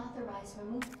 unauthorized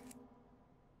removal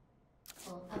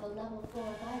of a level 4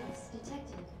 virus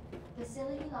detected.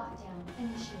 Facility lockdown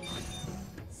initiated.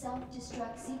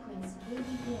 Self-destruct sequence will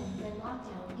begin when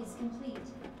lockdown is complete.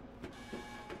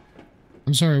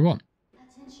 I'm sorry, what?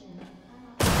 Attention.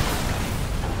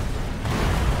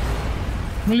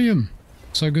 William,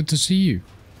 so good to see you.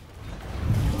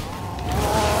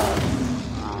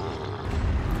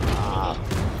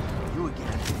 You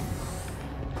again.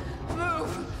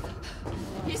 Move!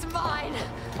 He's mine!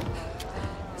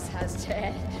 This has to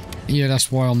end. Yeah,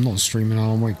 that's why I'm not streaming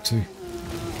Alan Wake 2.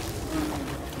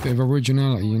 Bit of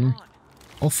originality, you know?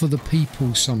 Offer the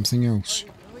people something else.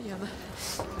 William,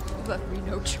 you left me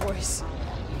no choice.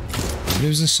 But it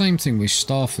was the same thing with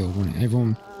Starfield, wasn't it?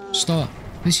 Everyone...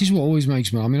 This is what always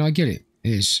makes me... I mean, I get it.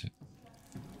 Is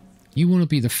you want to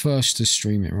be the first to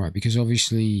stream it, right? Because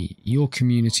obviously your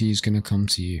community is going to come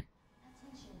to you.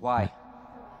 Why?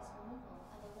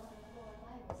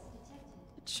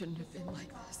 It shouldn't have been like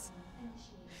this.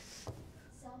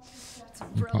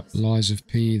 You've got Lies of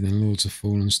P, then Lords of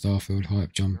Fallen, Starfield,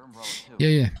 Hype Jump.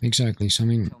 Yeah, exactly. So I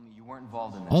mean, Tell me you weren't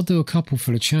involved in this. I'll do a couple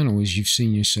for the channel as you've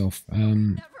seen yourself. Never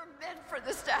meant for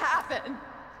this to happen.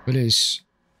 But it's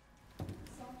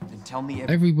Then tell me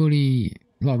everybody,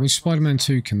 like when Spider-Man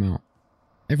 2 came out,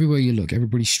 everywhere you look,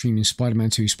 everybody's streaming Spider-Man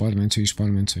 2, Spider-Man 2,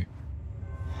 Spider-Man 2.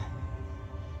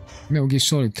 Metal Gear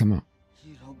Solid come out.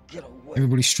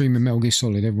 Everybody's streaming Metal Gear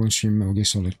Solid, everyone's streaming Metal Gear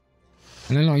Solid.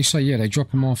 And then like you say, yeah, they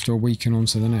drop them after a week and on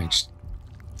to the next.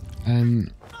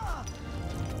 And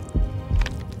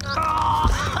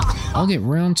I'll get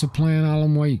round to playing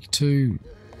Alan Wake 2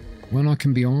 when I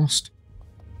can be asked.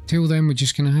 Till then, we're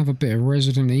just going to have a bit of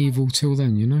Resident Evil till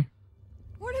then, you know?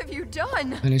 What have you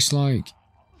done? And it's like,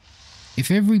 if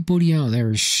everybody out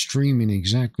there is streaming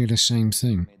exactly the same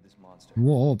thing,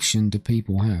 what option do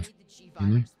people have, you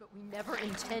know? But we never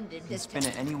intended this spin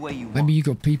it any way you want. Maybe you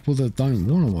got people that don't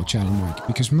want to watch Alan Wake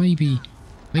because maybe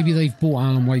they've bought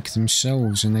Alan Wake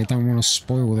themselves and they don't want to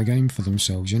spoil the game for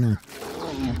themselves, you know?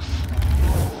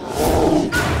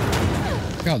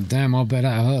 God damn, I bet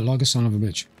that hurt like a son of a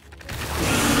bitch.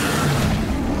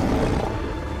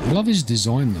 I love his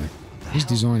design though. His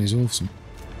design is awesome.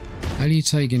 How do you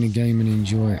take in a game and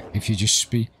enjoy it if you just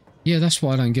speak? Yeah, that's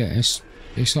what I don't get. It's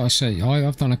like I say,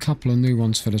 I've done a couple of new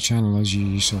ones for the channel, as you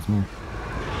yourself know.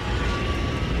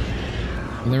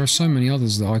 But there are so many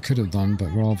others that I could have done, but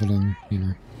rather than, you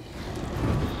know.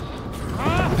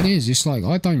 It is, it's like,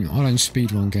 I don't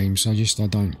speedrun games, I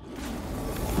don't.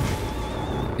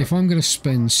 If I'm going to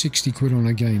spend 60 quid on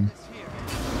a game...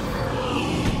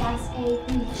 Device A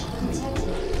breach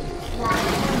detected. Lab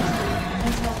quarantine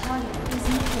until target is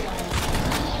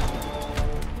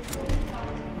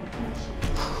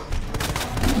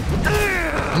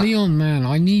neutralized. Leon, man,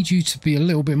 I need you to be a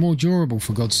little bit more durable,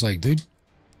 for God's sake, dude.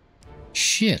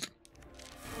 Shit.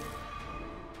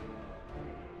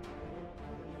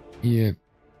 Yeah.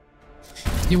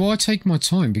 Yeah, well, I take my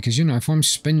time because, you know, if I'm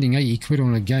spending 80 quid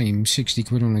on a game, 60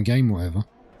 quid on a game, whatever,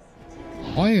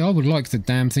 I would like the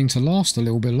damn thing to last a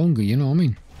little bit longer, you know what I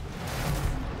mean?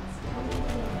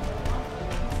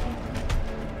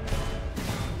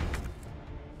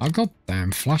 I got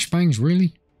damn flashbangs,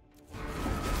 really?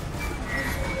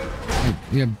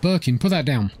 Yeah, Birkin, put that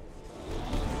down.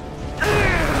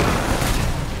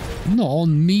 Not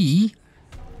on me.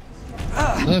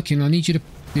 Birkin, I need you to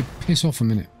piss off a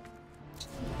minute.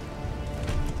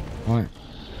 Right.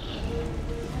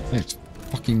 It's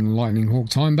fucking lightning hawk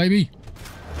time, baby.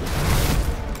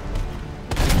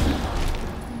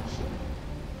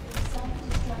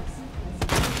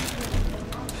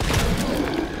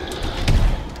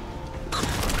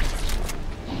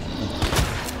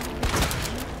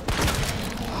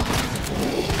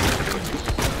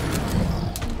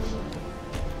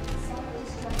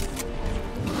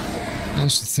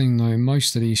 That's the thing though,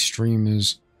 most of these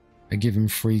streamers are given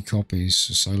free copies,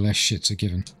 so less shits are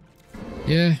given.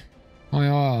 Yeah,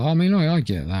 I mean, I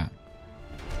get that.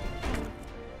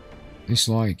 It's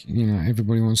like, you know,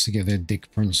 everybody wants to get their dick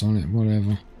prints on it,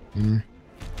 whatever. You know?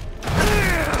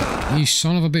 You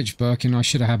son of a bitch, Birkin, I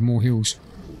should have had more heals.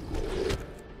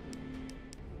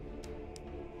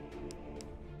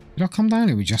 Did I come down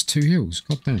here with just 2 heals?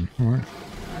 God damn, alright.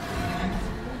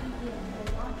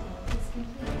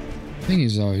 Thing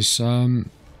is though, is I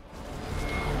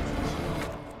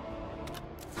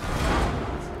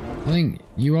think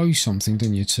you owe something,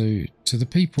 don't you, to the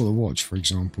people that watch, for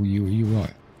example. You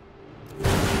right.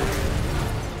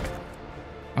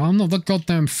 I'm not the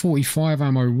goddamn 45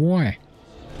 ammo. Why?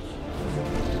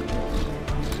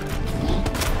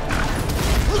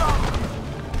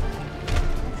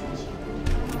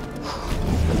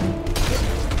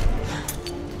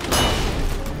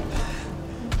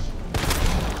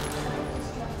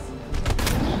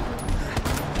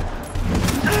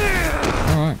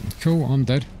 Cool, I'm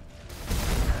dead.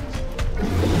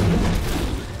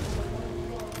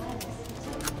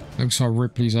 Looks like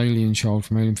Ripley's alien child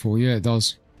from Alien 4. Yeah, it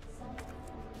does.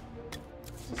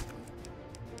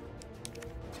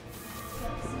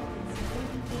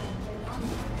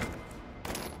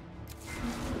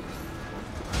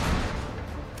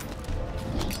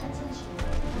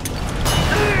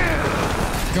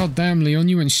 God damn, Leon,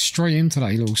 you went straight into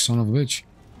that, you little son of a bitch.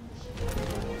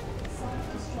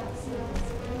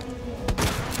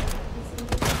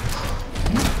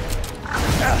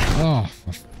 Oh,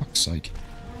 for fuck's sake.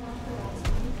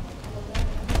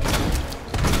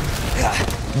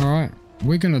 Alright,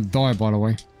 we're gonna die, by the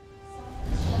way.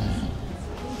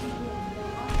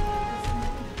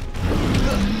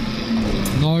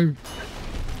 No.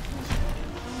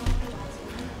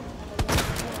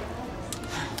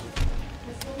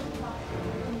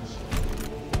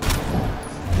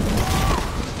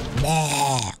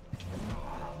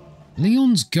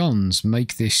 Leon's guns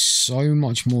make this so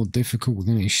much more difficult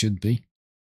than it should be.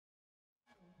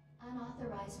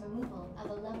 Unauthorized removal of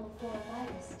a level 4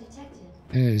 virus detected.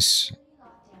 Yes.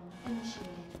 Lockdown initiated.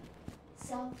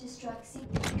 Self-destruct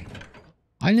sequence.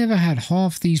 I never had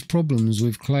half these problems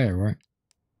with Claire, right?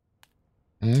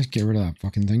 Let's get rid of that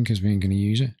fucking thing because we ain't going to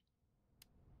use it.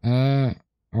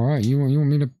 Alright, you want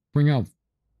me to bring up...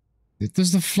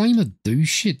 Does the flamer do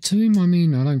shit to him? I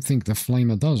mean, I don't think the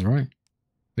flamer does, right?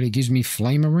 But it gives me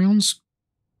flamer rounds?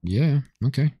 Yeah,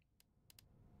 okay.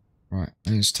 Right,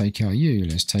 let's take out you.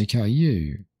 Let's take out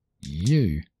you.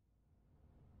 You.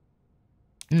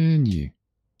 And you.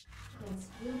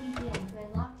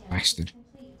 Bastard.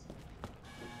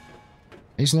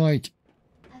 It's like...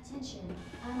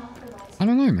 I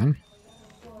don't know, man.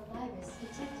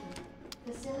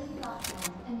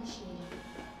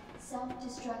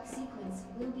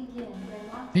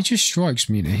 It just strikes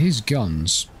me that his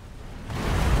guns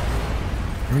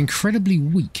are incredibly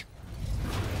weak.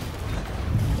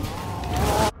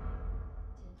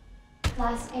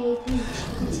 Class A breach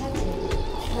detected.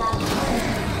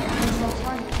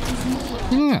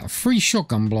 You know that? 3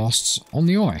 shotgun blasts on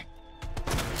the eye.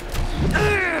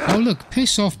 Oh look,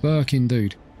 piss off Birkin,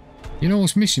 dude. You know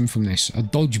what's missing from this? A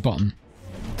dodge button.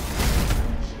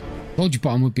 Dodge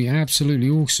button would be absolutely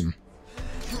awesome.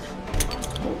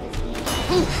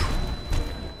 Oof.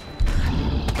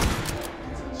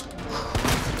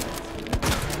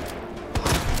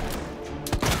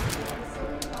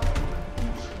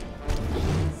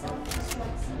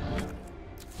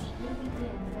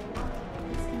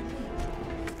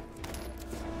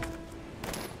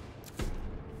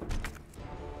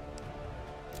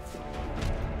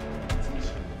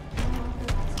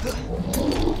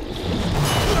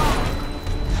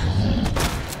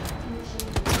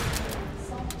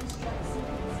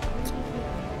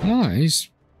 No, his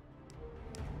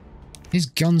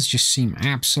guns just seem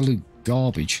absolute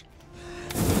garbage.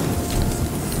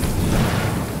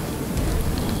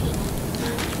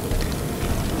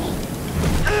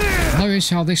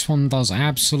 Notice how this one does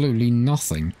absolutely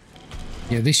nothing.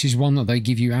 Yeah, this is one that they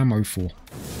give you ammo for.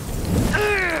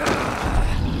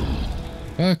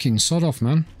 Birkin, sod off,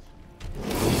 man.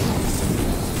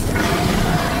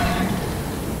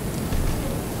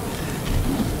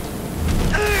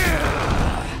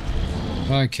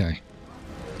 Okay.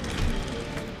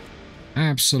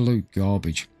 Absolute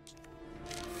garbage.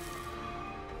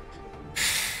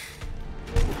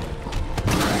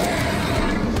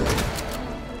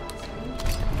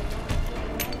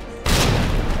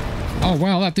 Oh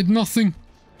wow, that did nothing.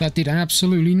 That did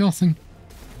absolutely nothing.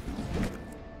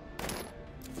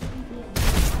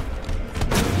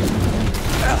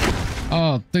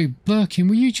 Oh, dude, Birkin,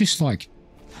 were you just like,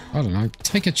 I don't know,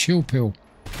 take a chill pill.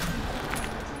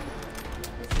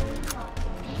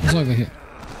 What's over here?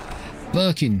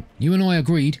 Birkin, you and I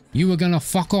agreed you were gonna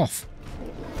fuck off.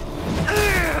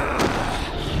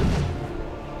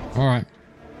 Alright.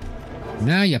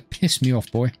 Now you piss me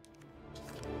off, boy.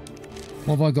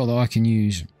 What have I got that I can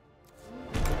use?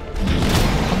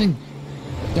 I think...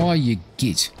 Die, you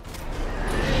git.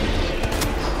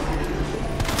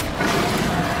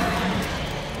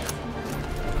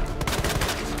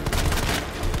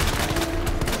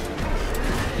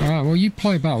 Alright, well, you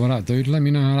play about with that, dude. Let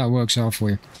me know how that works out for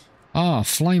you. Ah,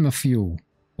 flamer fuel.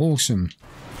 Awesome.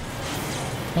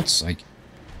 God's sake.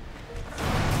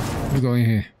 What we got in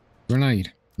here?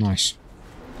 Grenade. Nice.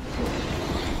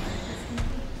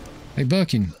 Hey,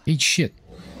 Birkin, eat shit.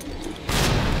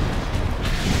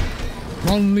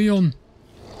 Run, Leon.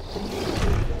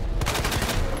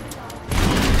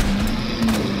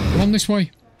 Run this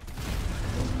way.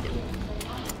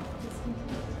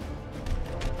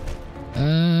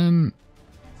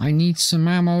 I need some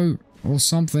ammo or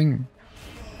something.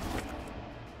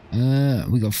 We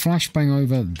got flashbang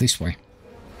over this way.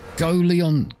 Go,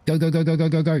 Leon. Go, go, go, go, go,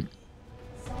 go, go.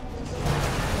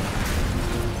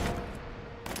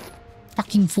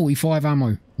 Fucking 45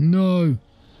 ammo. No.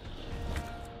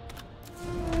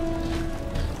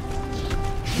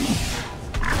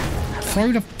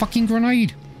 Throw the fucking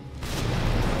grenade.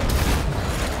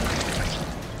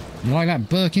 You like that,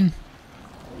 Birkin?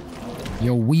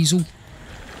 You weasel.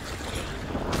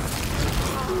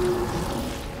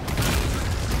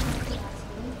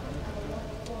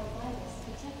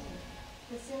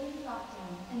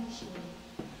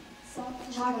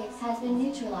 Targets has been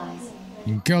neutralized.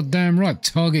 You're goddamn right,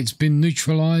 target's been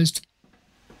neutralized.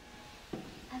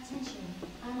 Attention,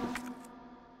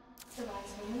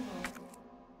 device removal.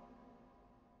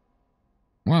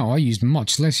 Wow, I used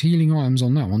much less healing items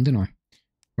on that one, didn't I?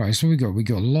 Right, so we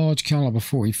got large caliber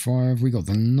 45, we got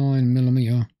the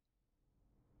 9mm.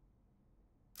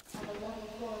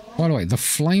 By the way, the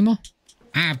flamer?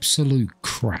 Absolute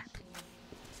crap.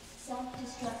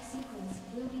 Self-destruct sequence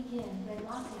will begin when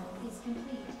lockdown is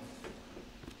complete.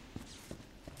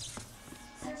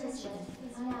 Attention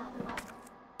is now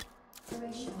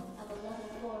operational of a level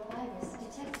 4 virus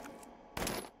detected.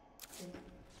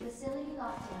 Facility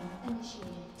lockdown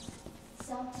initiated.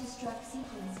 Self-destruct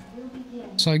sequence will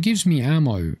begin. So it gives me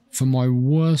ammo for my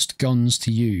worst guns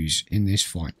to use in this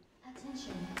fight.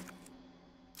 Attention.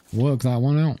 Work that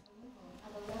one out.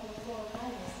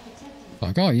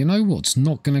 Like, oh, you know what's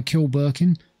not going to kill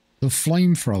Birkin? The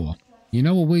flamethrower. You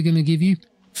know what we're going to give you?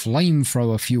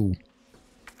 Flamethrower fuel.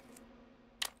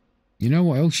 You know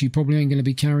what else you probably ain't going to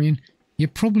be carrying? You're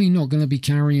probably not going to be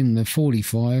carrying the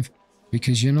 45,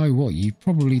 because you know what? You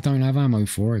probably don't have ammo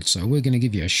for it, so we're going to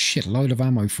give you a shitload of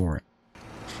ammo for it.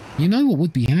 You know what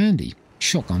would be handy?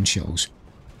 Shotgun shells.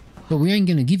 But we ain't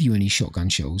going to give you any shotgun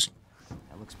shells.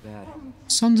 That looks bad.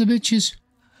 Sons of bitches.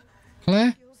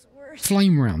 Claire?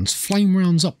 Flame rounds. Flame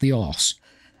rounds up the arse.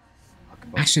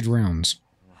 Acid rounds.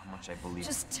 How much I believe.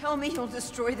 Just tell me you'll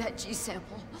destroy that G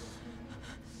sample.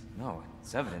 No,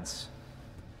 it's evidence.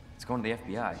 It's going to the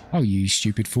FBI. Oh, you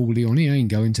stupid fool, Leon. He ain't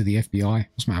going to the FBI.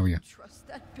 What's the matter with you? Trust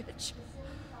that bitch.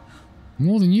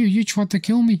 More than you. You tried to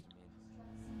kill me.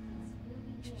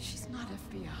 She's not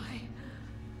FBI.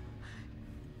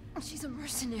 She's a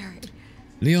mercenary.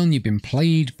 Leon, you've been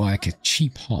played by a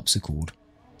cheap harpsichord.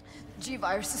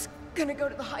 G-Virus is gonna go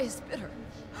to the highest bidder.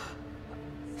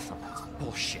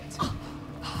 Bullshit.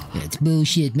 That's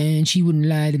bullshit, man. She wouldn't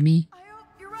lie to me. I hope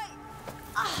you're right.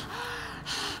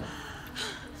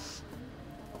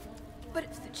 But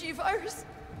if the G-Virus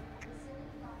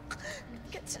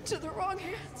gets into the wrong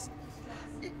hands...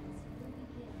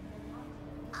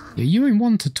 Yeah, you ain't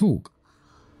one to talk.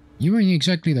 You ain't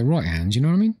exactly the right hands, you know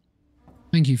what I mean?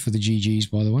 Thank you for the GGs,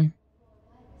 by the way.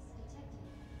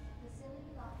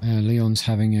 Leon's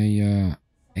having a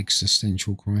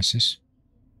existential crisis.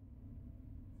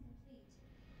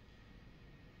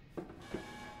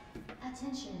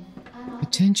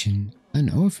 Attention,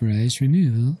 unauthorized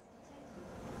removal.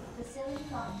 Facility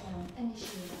lockdown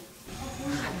initiated.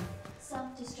 Attention,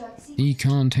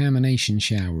 Decontamination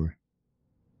shower.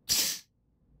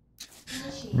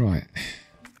 Right.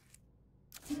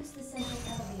 Use the central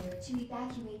elevator to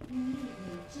evacuate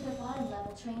immediately to the bottom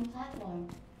level train platform.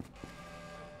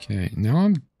 Okay,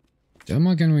 now am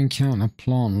I going to encounter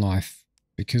plant life?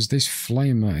 Because this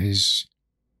flamer is...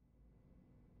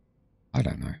 I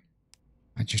don't know.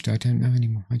 I don't know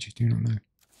anymore. I just do not know.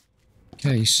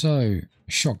 Okay, so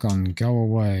shotgun, go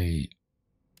away.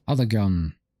 Other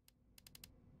gun.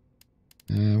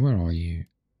 Where are you?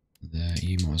 There,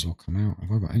 you might as well come out.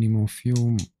 Have I got any more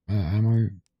fuel, ammo?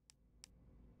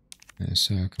 Let's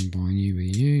combine you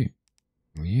with you.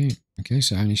 Or you. Okay,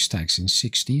 so only stacks in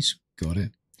 60s. Got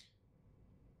it.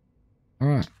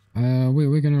 Alright,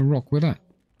 we're going to rock with that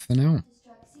for now.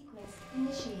 Destruct sequence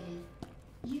initiated.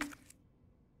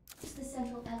 Use the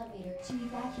central elevator to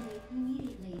evacuate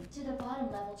immediately to the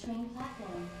bottom level train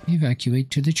platform. Evacuate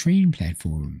to the train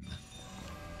platform.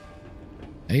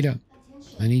 Ada,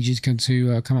 I need you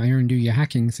to come out here and do your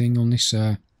hacking thing on this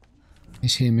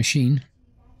this here machine.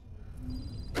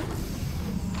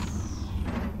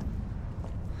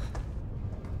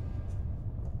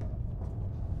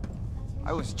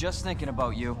 I was just thinking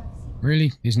about you.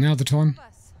 Really? Is now the time?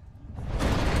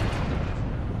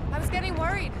 I was getting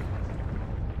worried.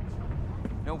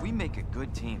 No, we make a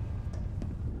good team.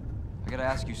 I gotta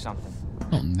ask you something.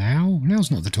 Not now.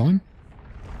 Now's not the time.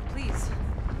 Please,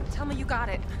 tell me you got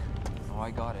it. Oh,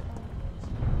 I got it.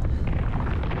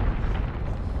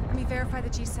 Let me verify the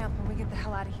G sample and we get the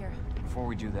hell out of here. Before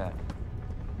we do that,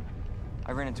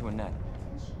 I ran into Annette.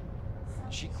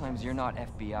 She claims you're not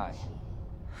FBI.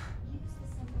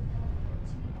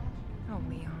 Oh,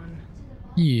 Leon.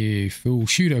 You fool.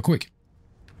 Shoot her quick.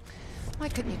 Why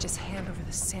couldn't you just hand over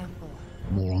the sample?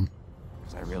 Moron.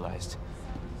 Because I realized,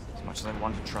 as much as I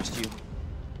wanted to trust you,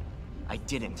 I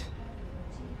didn't.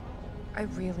 I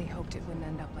really hoped it wouldn't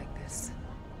end up like this.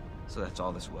 So that's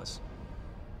all this was.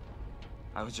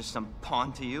 I was just some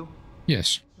pawn to you,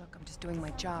 Yes. Look, I'm just doing my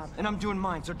job. and I'm doing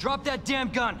mine, so drop that damn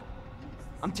gun!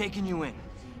 I'm taking you in.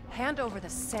 Hand over the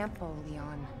sample,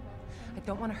 Leon. I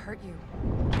don't want to hurt you.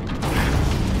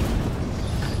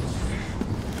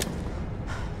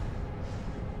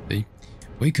 See?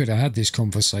 We could have had this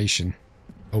conversation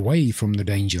away from the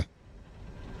danger.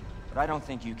 But I don't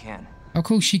think you can. Of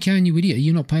course you can, you idiot. Are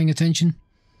you not paying attention?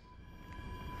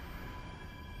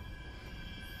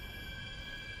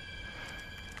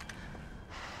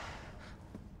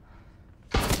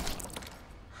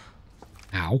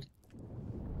 Ow.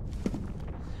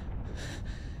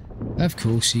 Of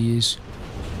course he is.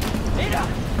 Ada!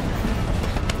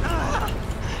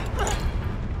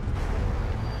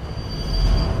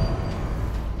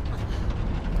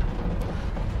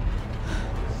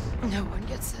 No one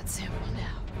gets that sample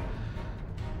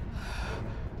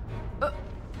now.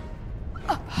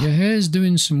 Your hair's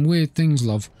doing some weird things,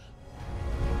 love.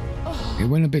 It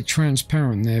went a bit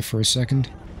transparent there for a second.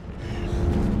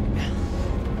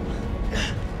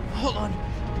 Hold on.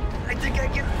 I think I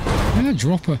can... Yeah,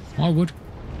 drop her. I would.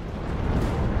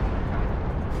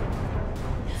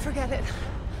 Forget it.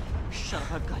 Shut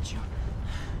up, I've got you.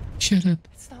 Shut up.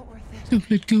 It's not worth it.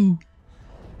 Don't let go.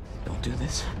 Don't do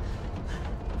this.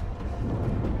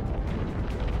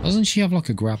 Doesn't she have like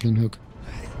a grappling hook?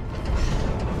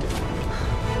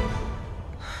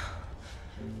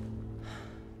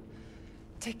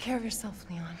 Take care of yourself,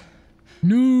 Leon.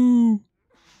 No.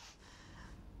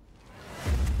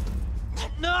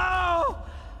 No!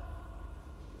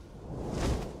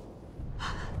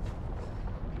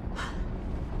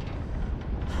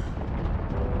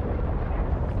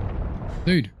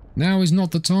 Dude, now is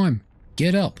not the time.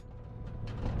 Get up.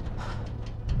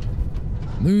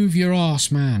 Move your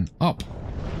ass, man. Up.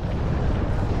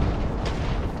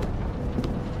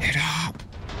 Get up.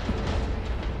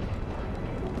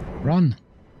 Run.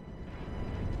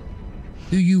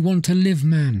 Do you want to live,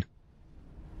 man?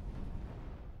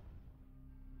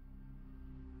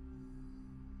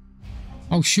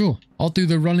 Oh, sure. I'll do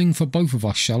the running for both of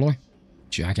us, shall I?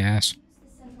 Jackass. Use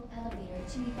the central elevator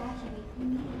to evacuate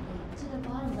immediately to the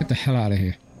bottom Get the hell out of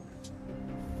here.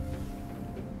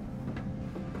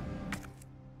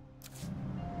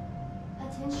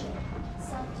 Attention.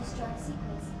 Self-destruct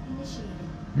sequence initiated.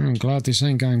 I'm glad this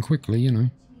ain't going quickly, you know.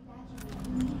 To evacuate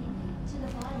immediately to the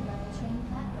bottom level train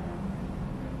platform.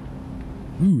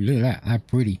 Ooh, look at that. That's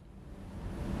pretty.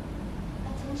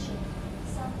 Attention.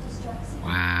 Self-destruct sequence.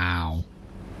 Wow.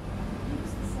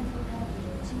 Use the central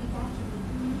elevator to evacuate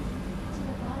immediately to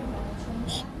the bottom level train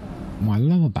platform. My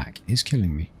lower back is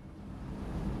killing me.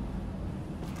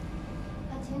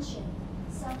 Attention.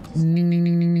 Self-destruct Ning, ning,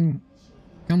 ning, ning, ning.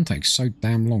 initiated. Gun takes so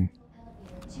damn long.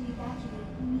 Elevator to evacuate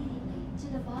immediately to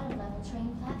the bottom level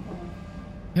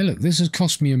Hey look, this has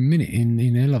cost me a minute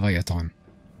in elevator time.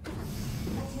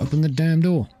 Open the damn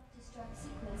door.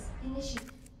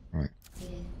 Right.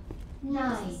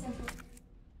 9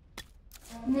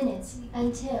 minutes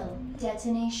until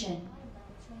detonation.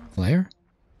 Claire?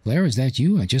 Claire, is that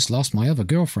you? I just lost my other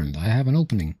girlfriend. I have an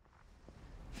opening.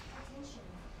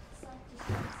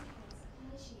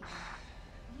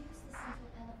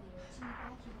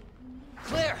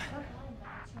 Claire!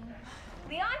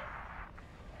 Leon?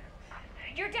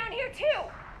 You're down here too!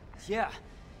 Yeah,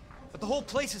 but the whole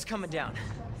place is coming down.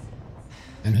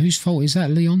 And whose fault is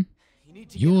that, Leon? You need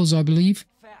to Yours, I believe.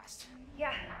 get fast.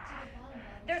 Yeah.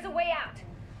 There's a way out.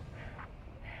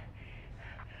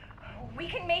 We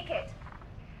can make it.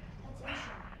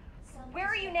 Where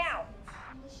are you now?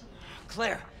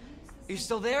 Claire, are you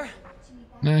still there?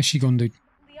 Nah, she gone, dude.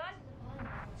 Leon?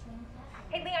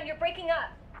 Hey, Leon, you're breaking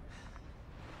up.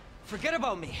 Forget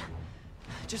about me.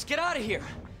 Just get out of here.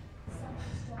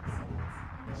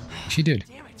 She did.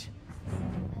 Damn it.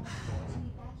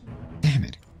 Damn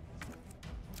it.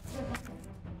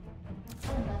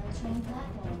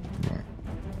 Right.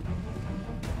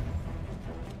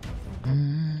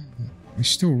 It's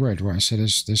still red, right? So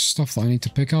there's stuff that I need to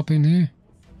pick up in here.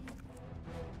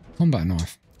 Combat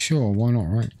knife. Sure, why not,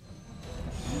 right?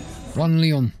 Run,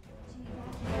 Leon.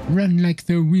 Run like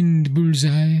the wind,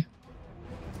 bullseye.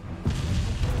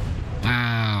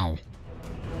 Ow.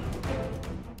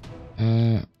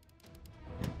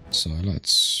 So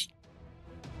let's...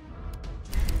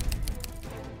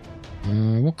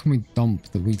 what can we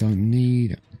dump that we don't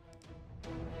need?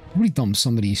 Probably dump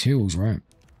some of these heals, right?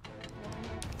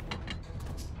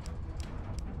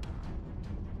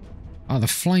 Ah, the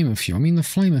flamer fuel. I mean, the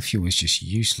flamer fuel is just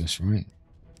useless, right?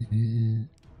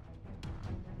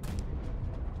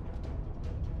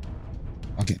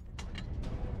 Okay.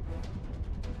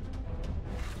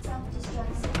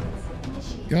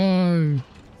 Go!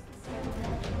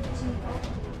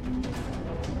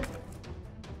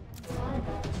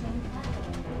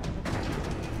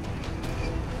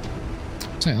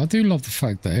 So, I do love the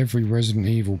fact that every Resident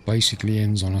Evil basically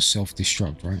ends on a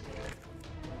self-destruct, right?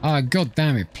 Ah, god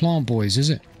damn it, Plant Boys, is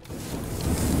it?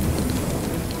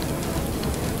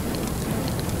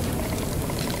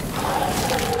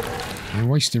 You're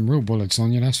wasting real bullets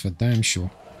on you, that's for damn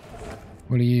sure.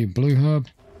 What are you, Blue Herb?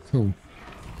 Cool.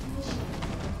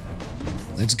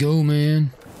 Let's go,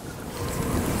 man.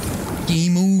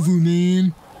 Game over,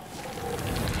 man.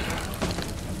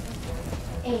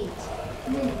 8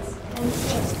 minutes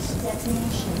until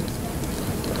detonation.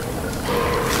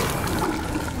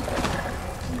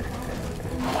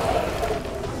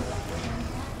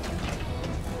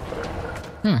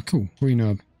 Ah, cool. Green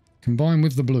herb. Combine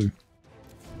with the blue.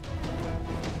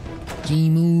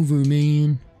 Game over,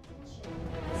 man.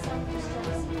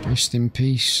 Rest in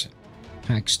peace,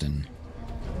 Paxton.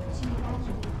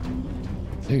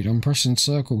 Dude, I'm pressing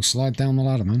circle. Slide down the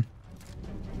ladder, man.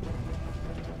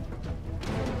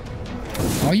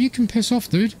 Oh, you can piss off,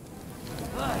 dude.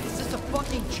 Is this a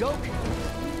fucking joke?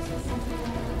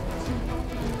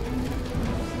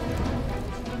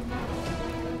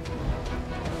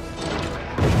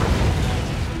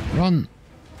 Run.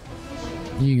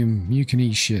 You can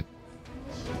eat shit.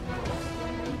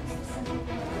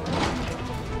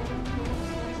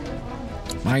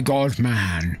 My god,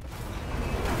 man.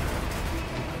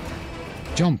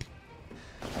 Jump.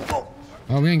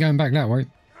 Oh, we ain't going back that way.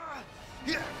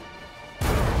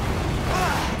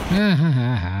 Ha ha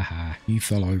ha ha ha. You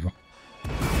fell over.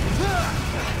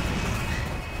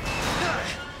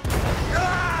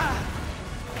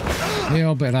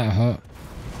 Yeah, I bet that hurt.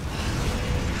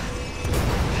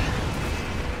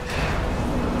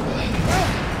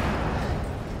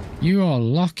 You are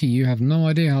lucky. You have no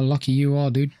idea how lucky you are,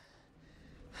 dude.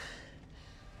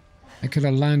 I could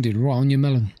have landed right on your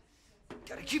melon.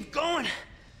 Gotta keep going.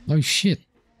 No shit.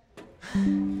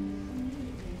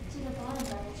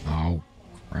 Oh,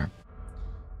 crap.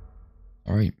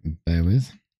 Alright, bear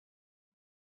with.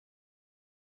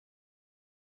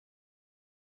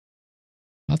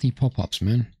 Bloody pop-ups,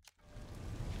 man.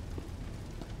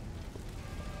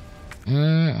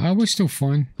 I was still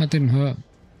fine. That didn't hurt.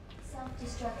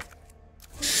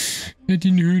 That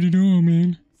didn't hurt at all,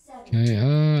 man.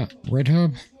 Okay, red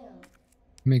herb.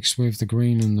 Mixed with the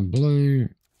green and the blue.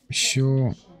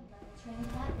 Sure.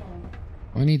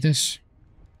 I need this.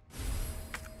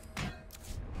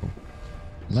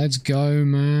 Let's go,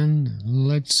 man.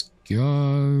 Let's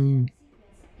go.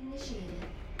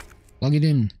 Plug it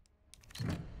in.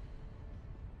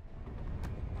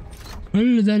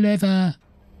 Pull the lever.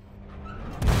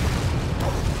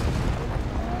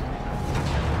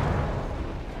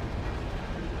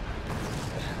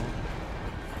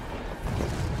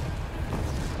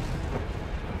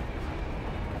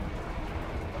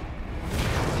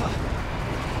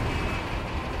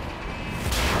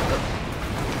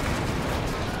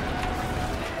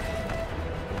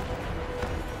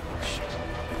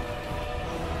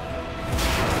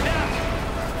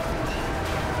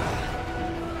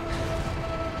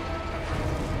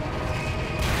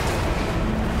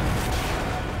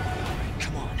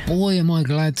 boy, am I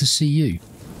glad to see you.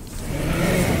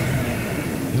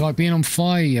 You like being on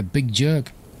fire, you big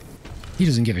jerk? He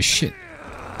doesn't give a shit.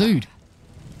 Dude.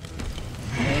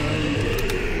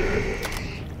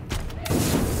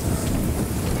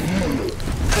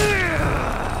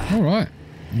 Alright.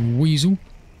 Weasel.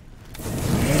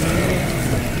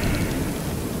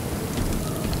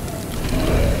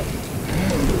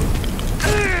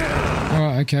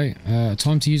 Alright, okay.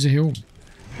 Time to use a heal.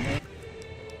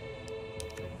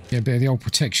 Get a bit of the old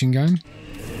protection going.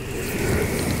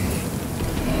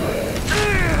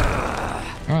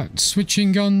 Alright,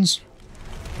 switching guns.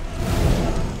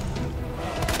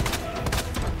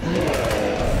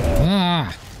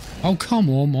 Ah! Oh, come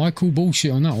on, I call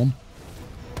bullshit on that one.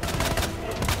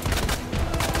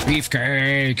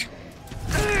 Beefcake!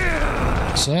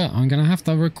 Sir, I'm gonna have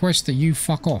to request that you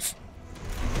fuck off.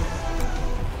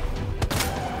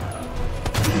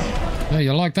 Yeah,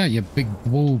 you like that, you big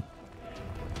bull.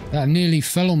 That nearly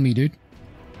fell on me, dude.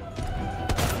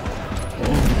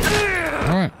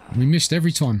 Alright, we missed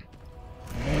every time.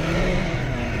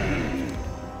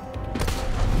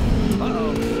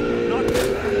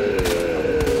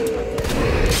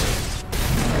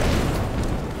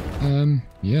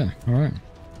 Yeah, alright.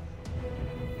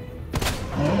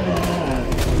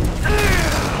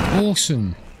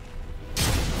 Awesome.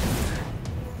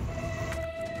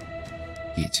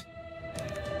 Hit.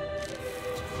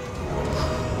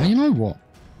 And you know what?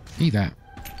 Eat that.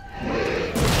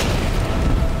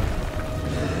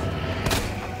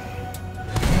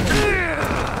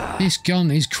 This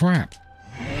gun is crap.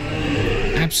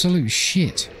 Absolute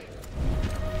shit.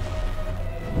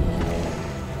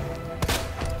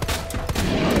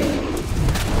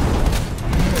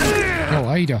 Oh,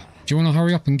 Ada, do you want to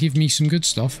hurry up and give me some good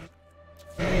stuff?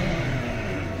 I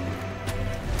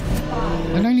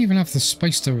don't even have the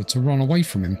space to run away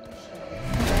from him.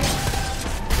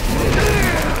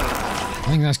 I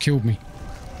think that's killed me.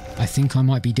 I think I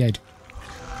might be dead.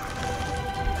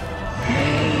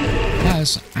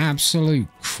 That's absolute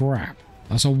crap.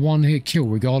 That's a one-hit kill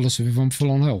regardless of if I'm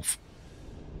full on health.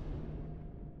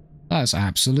 That's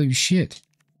absolute shit.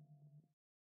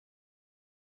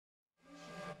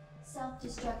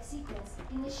 Self-destruct sequence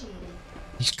initiated.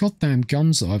 These goddamn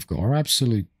guns that I've got are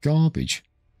absolute garbage.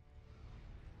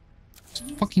 This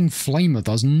fucking flamer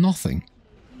does nothing.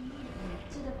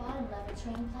 To the bottom level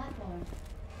train platform.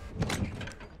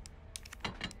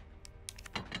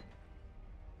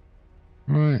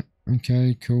 Right,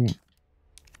 okay, cool.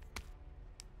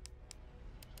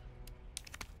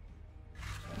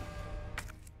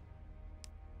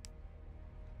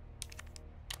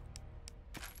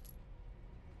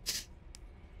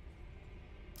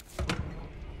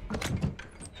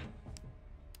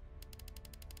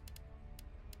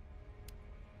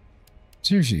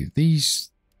 Seriously,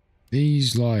 these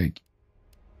like,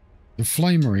 the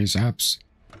flamer is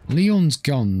Leon's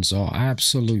guns are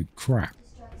absolute crap.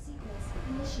 Destruct sequence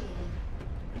initiated.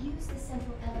 Use the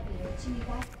central elevator to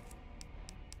evacuate.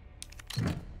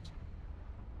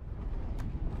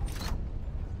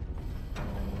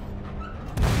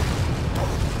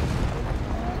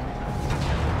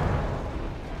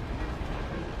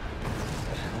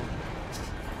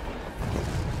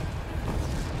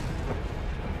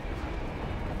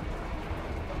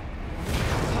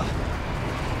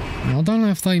 Now, I don't know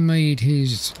if they made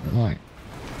his, like,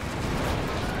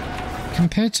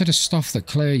 compared to the stuff that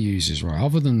Claire uses, right,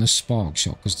 other than the spark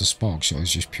shot, because the spark shot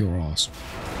is just pure ass.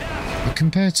 But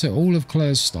compared to all of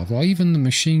Claire's stuff, like, even the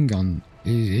machine gun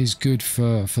is good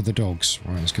for the dogs,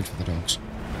 right, it's good for the dogs.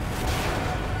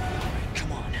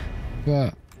 Come on.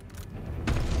 But,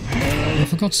 well,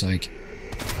 for God's sake.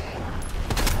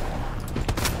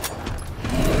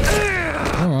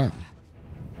 Alright.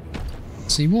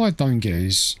 See, what I don't get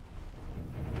is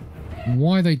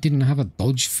why they didn't have a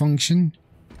dodge function.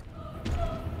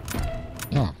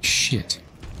 Oh, shit.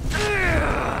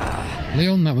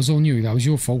 Leon, that was on you. That was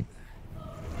your fault.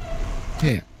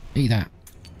 Here, eat that.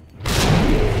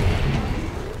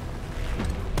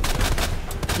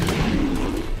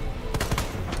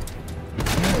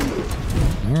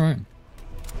 Alright.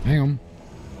 Hang on.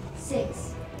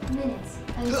 6 minutes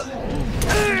until.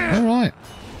 Alright.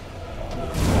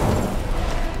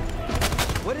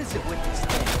 What is it with this thing?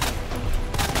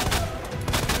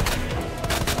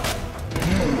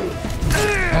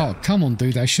 Oh, come on,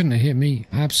 dude. They shouldn't have hit me.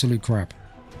 Absolute crap.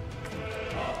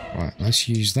 Right, let's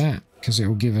use that, because it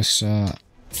will give us,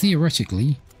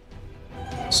 theoretically,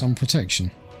 some protection.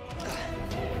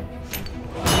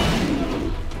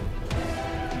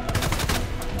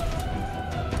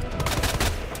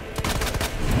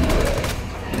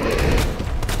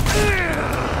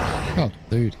 God,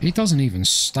 dude, he doesn't even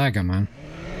stagger, man.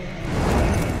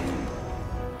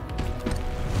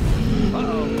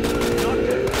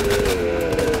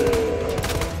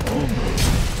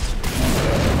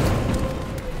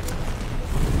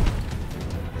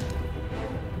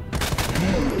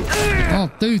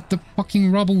 Oh, dude, the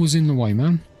fucking rubble was in the way,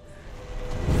 man.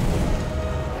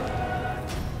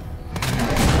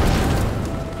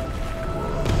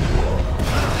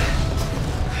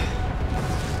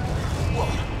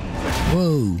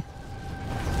 Whoa.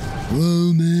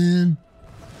 Whoa, man.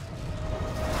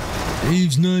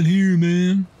 Dave's not here,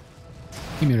 man.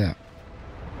 Give me that.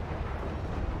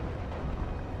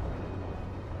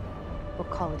 We'll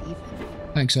call it even.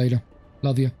 Thanks, Ada.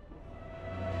 Love you.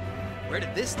 Where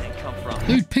did this thing come from?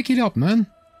 Dude, pick it up, man.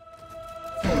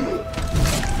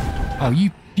 Oh,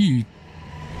 you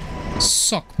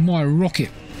suck my rocket.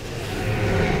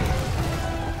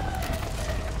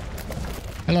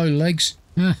 Hello, legs.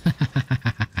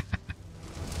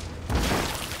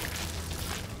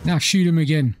 Now shoot him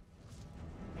again.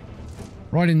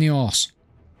 Right in the arse.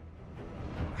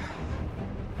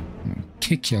 I'll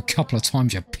kick you a couple of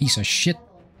times, you piece of shit.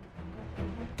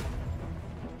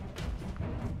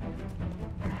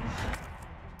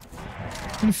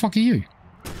 Who the fuck are you?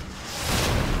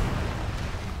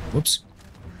 Whoops.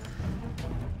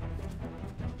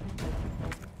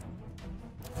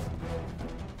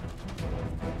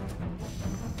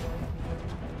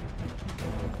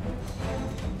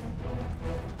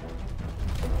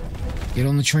 Get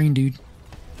on the train, dude.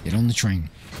 Get on the train.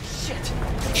 Shit.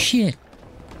 Shit.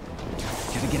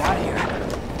 Gotta get out of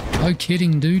here. No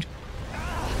kidding, dude.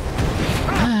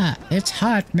 Ah, it's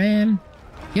hot, man.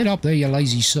 Get up there, you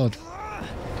lazy sod.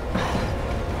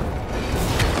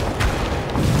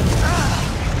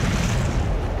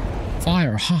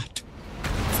 Fire hot.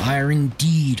 Fire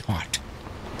indeed hot.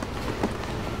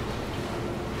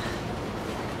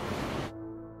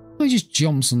 He just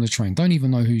jumps on the train. Don't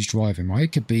even know who's driving, right?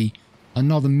 It could be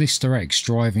another Mr. X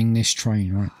driving this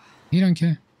train, right? You don't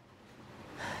care.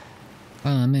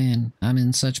 Oh man, I'm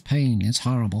in such pain. It's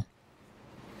horrible.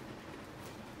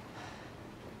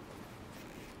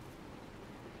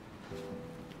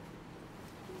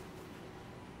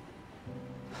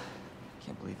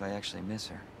 Can't believe I actually miss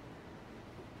her.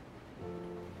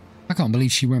 I can't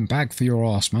believe she went back for your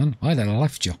ass, man. I'd have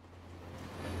left you.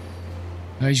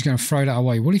 Now you're just going to throw that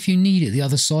away. What if you need it the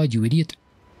other side, you idiot?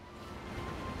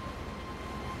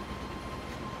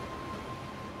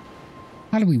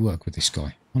 How do we work with this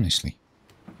guy, honestly?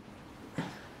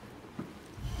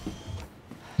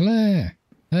 Claire!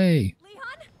 Hey!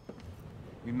 Leon?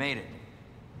 We made it.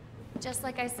 Just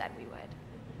like I said we would.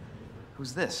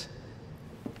 Who's this?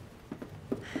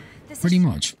 This Pretty is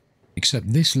much.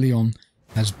 Except this Leon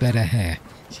has better hair.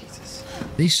 Jesus.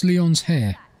 This Leon's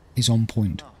hair is on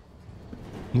point.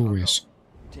 Glorious.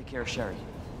 Take care of Sherry.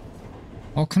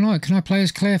 Oh, can I play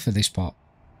as Claire for this part?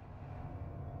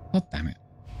 God damn it.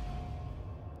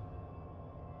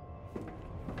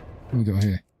 What we got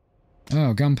here?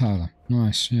 Oh, gunpowder.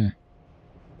 Nice, yeah.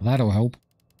 That'll help.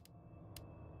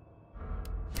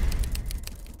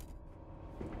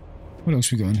 What else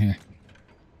we got in here?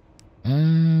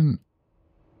 I'm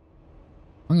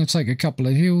gonna take a couple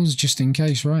of heals just in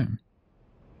case, right?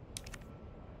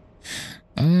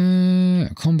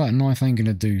 Combat knife ain't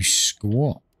gonna do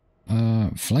squat.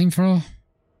 Flamethrower?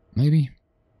 Maybe?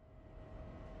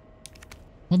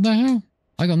 What the hell?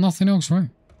 I got nothing else, right?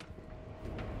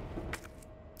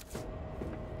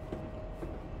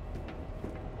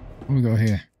 What we got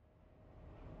here?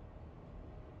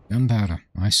 Gunpowder.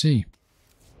 I see.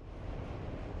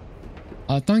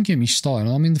 Don't get me started.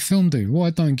 I mean, the film, dude, what I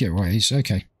don't get right is,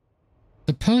 okay,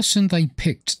 the person they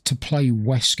picked to play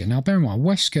Wesker. Now, bear in mind,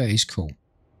 Wesker is cool.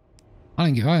 I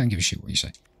don't give a shit what you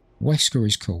say. Wesker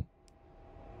is cool.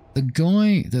 The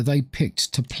guy that they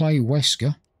picked to play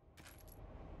Wesker,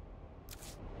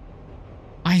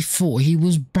 I thought he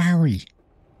was Barry.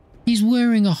 He's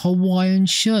wearing a Hawaiian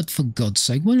shirt, for God's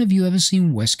sake. When have you ever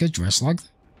seen Wesker dressed like that?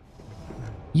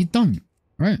 You don't,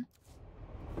 right?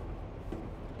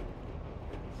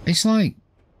 It's like...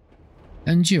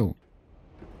 And Jill.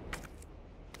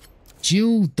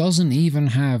 Jill doesn't even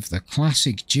have the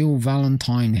classic Jill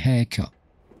Valentine haircut.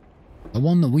 The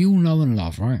one that we all know and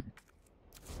love, right?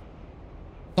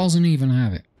 Doesn't even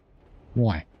have it.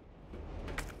 Why?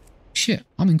 Shit,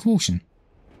 I'm in caution.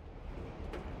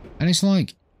 And it's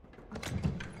like...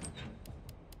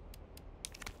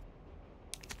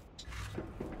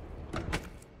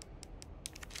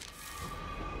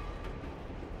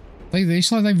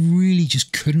 It's like they really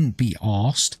just couldn't be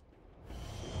asked.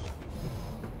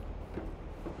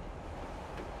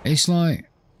 It's like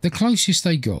the closest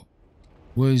they got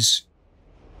was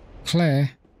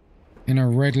Claire in a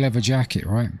red leather jacket,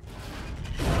 right?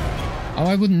 Oh,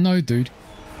 I wouldn't know, dude.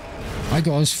 I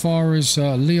got as far as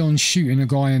Leon shooting a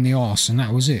guy in the arse, and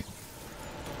that was it.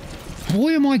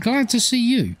 Boy, am I glad to see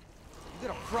you. You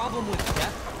got a problem with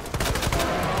death?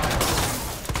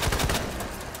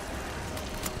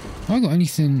 Have I got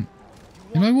anything...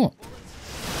 You know what?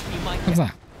 Have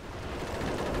that.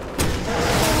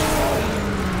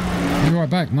 Be right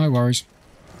back, no worries.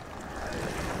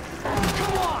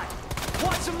 Come on!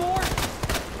 Want some more?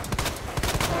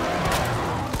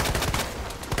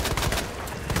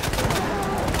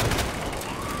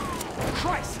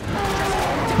 Christ!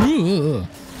 Ugh.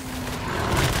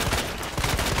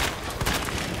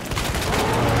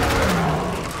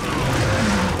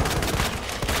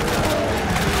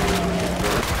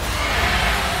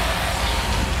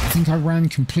 I think I ran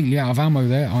completely out of ammo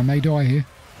there. I may die here.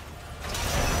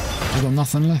 I've got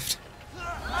nothing left.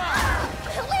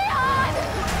 Leon!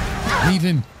 Leave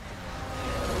him.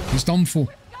 He's done for.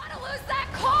 Gotta lose that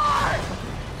car!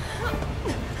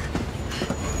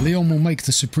 Leon will make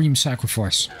the supreme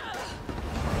sacrifice.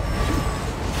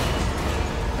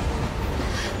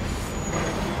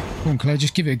 Come on, Claire,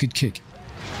 just give it a good kick.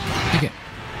 Kick it.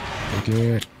 Kick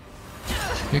it.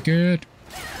 Kick it.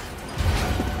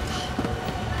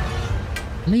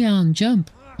 Leon, jump.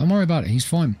 Don't worry about it. He's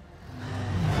fine.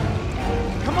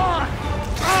 Come on!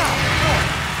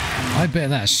 I bet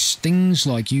that stings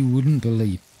like you wouldn't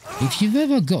believe. If you've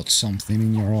ever got something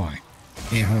in your eye,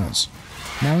 it hurts.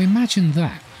 Now imagine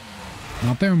that.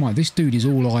 Now bear in mind, this dude is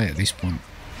all eye at this point.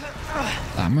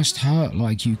 That must hurt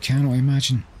like you cannot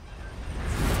imagine.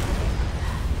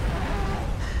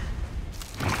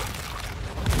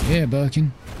 Yeah,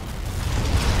 Birkin.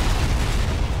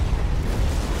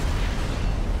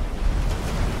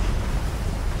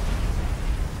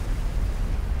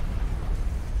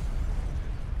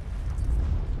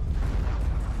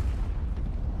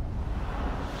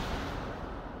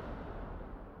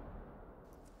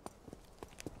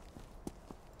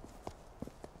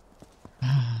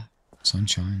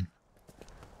 Sunshine.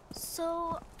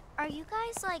 So, are you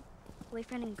guys like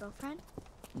boyfriend and girlfriend?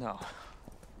 No,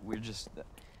 we're just...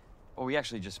 well, we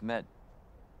actually just met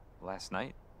last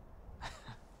night.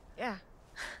 Yeah.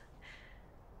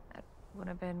 That would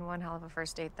have been one hell of a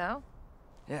first date, though.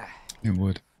 Yeah. It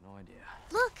would. No idea.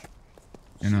 Look!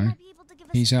 You know,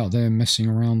 he's out there messing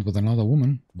around with another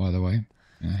woman, by the way.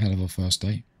 A hell of a first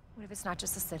date. What if it's not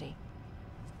just a city?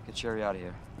 Get Sherry out of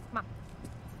here. Come on.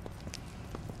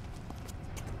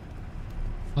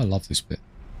 I love this bit.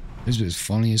 This bit is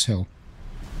funny as hell.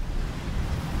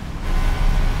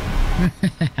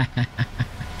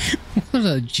 What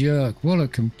a jerk. What a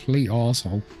complete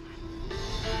arsehole.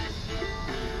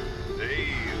 Hey,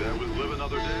 that was Live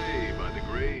Another Day by the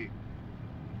great.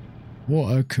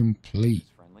 What a complete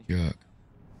jerk.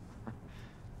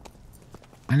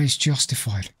 And it's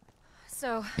justified.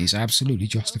 So... It's absolutely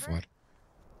justified.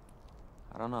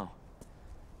 I don't know.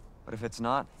 But if it's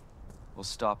not, we'll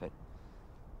stop it.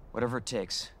 Whatever it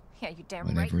takes. Yeah, you damn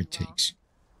right. Whatever it takes.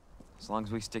 As long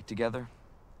as we stick together,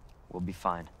 we'll be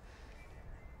fine.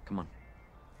 Come on.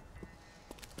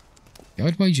 Yeah,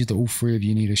 I'd wager that all three of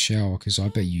you need a shower, because I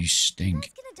bet you stink. You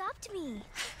guys can adopt me.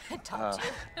 Adopt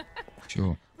you?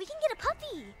 Sure. We can get a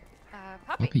puppy.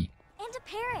 Puppy. Puppy. And a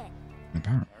parrot. A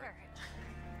parrot.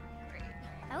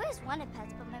 I always wanted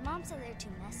pets, but my mom said they're too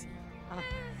messy.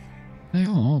 They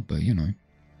are, but you know.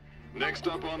 Next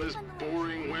up on this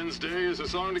boring Wednesday is a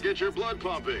song to get your blood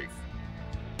pumping.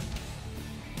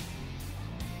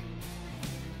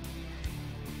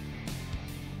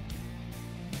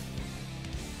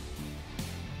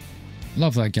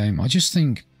 Love that game. I just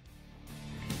think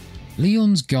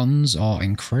Leon's guns are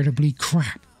incredibly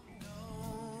crap.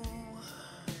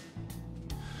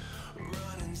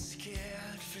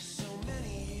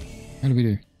 How do we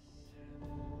do?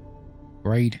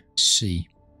 Grade C.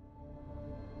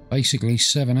 Basically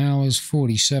 7 hours,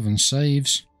 47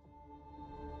 saves.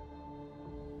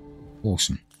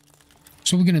 Awesome.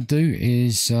 So what we're going to do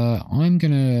is I'm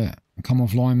going to come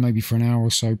offline maybe for an hour or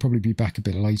so, probably be back a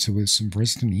bit later with some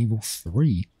Resident Evil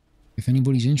 3, if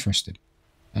anybody's interested.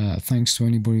 Thanks to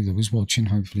anybody that was watching.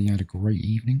 Hopefully you had a great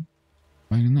evening.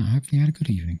 Failing that, hopefully you had a good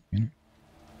evening, you know.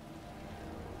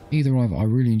 Either either, I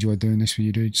really enjoyed doing this for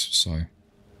you dudes, so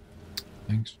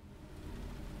thanks.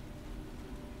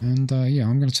 And yeah,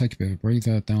 I'm going to take a bit of a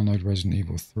breather, download Resident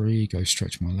Evil 3, go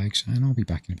stretch my legs, and I'll be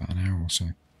back in about an hour or so.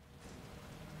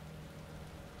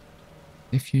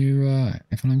 If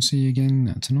I don't see you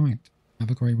again tonight, have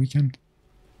a great weekend.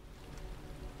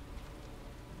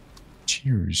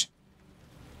 Cheers.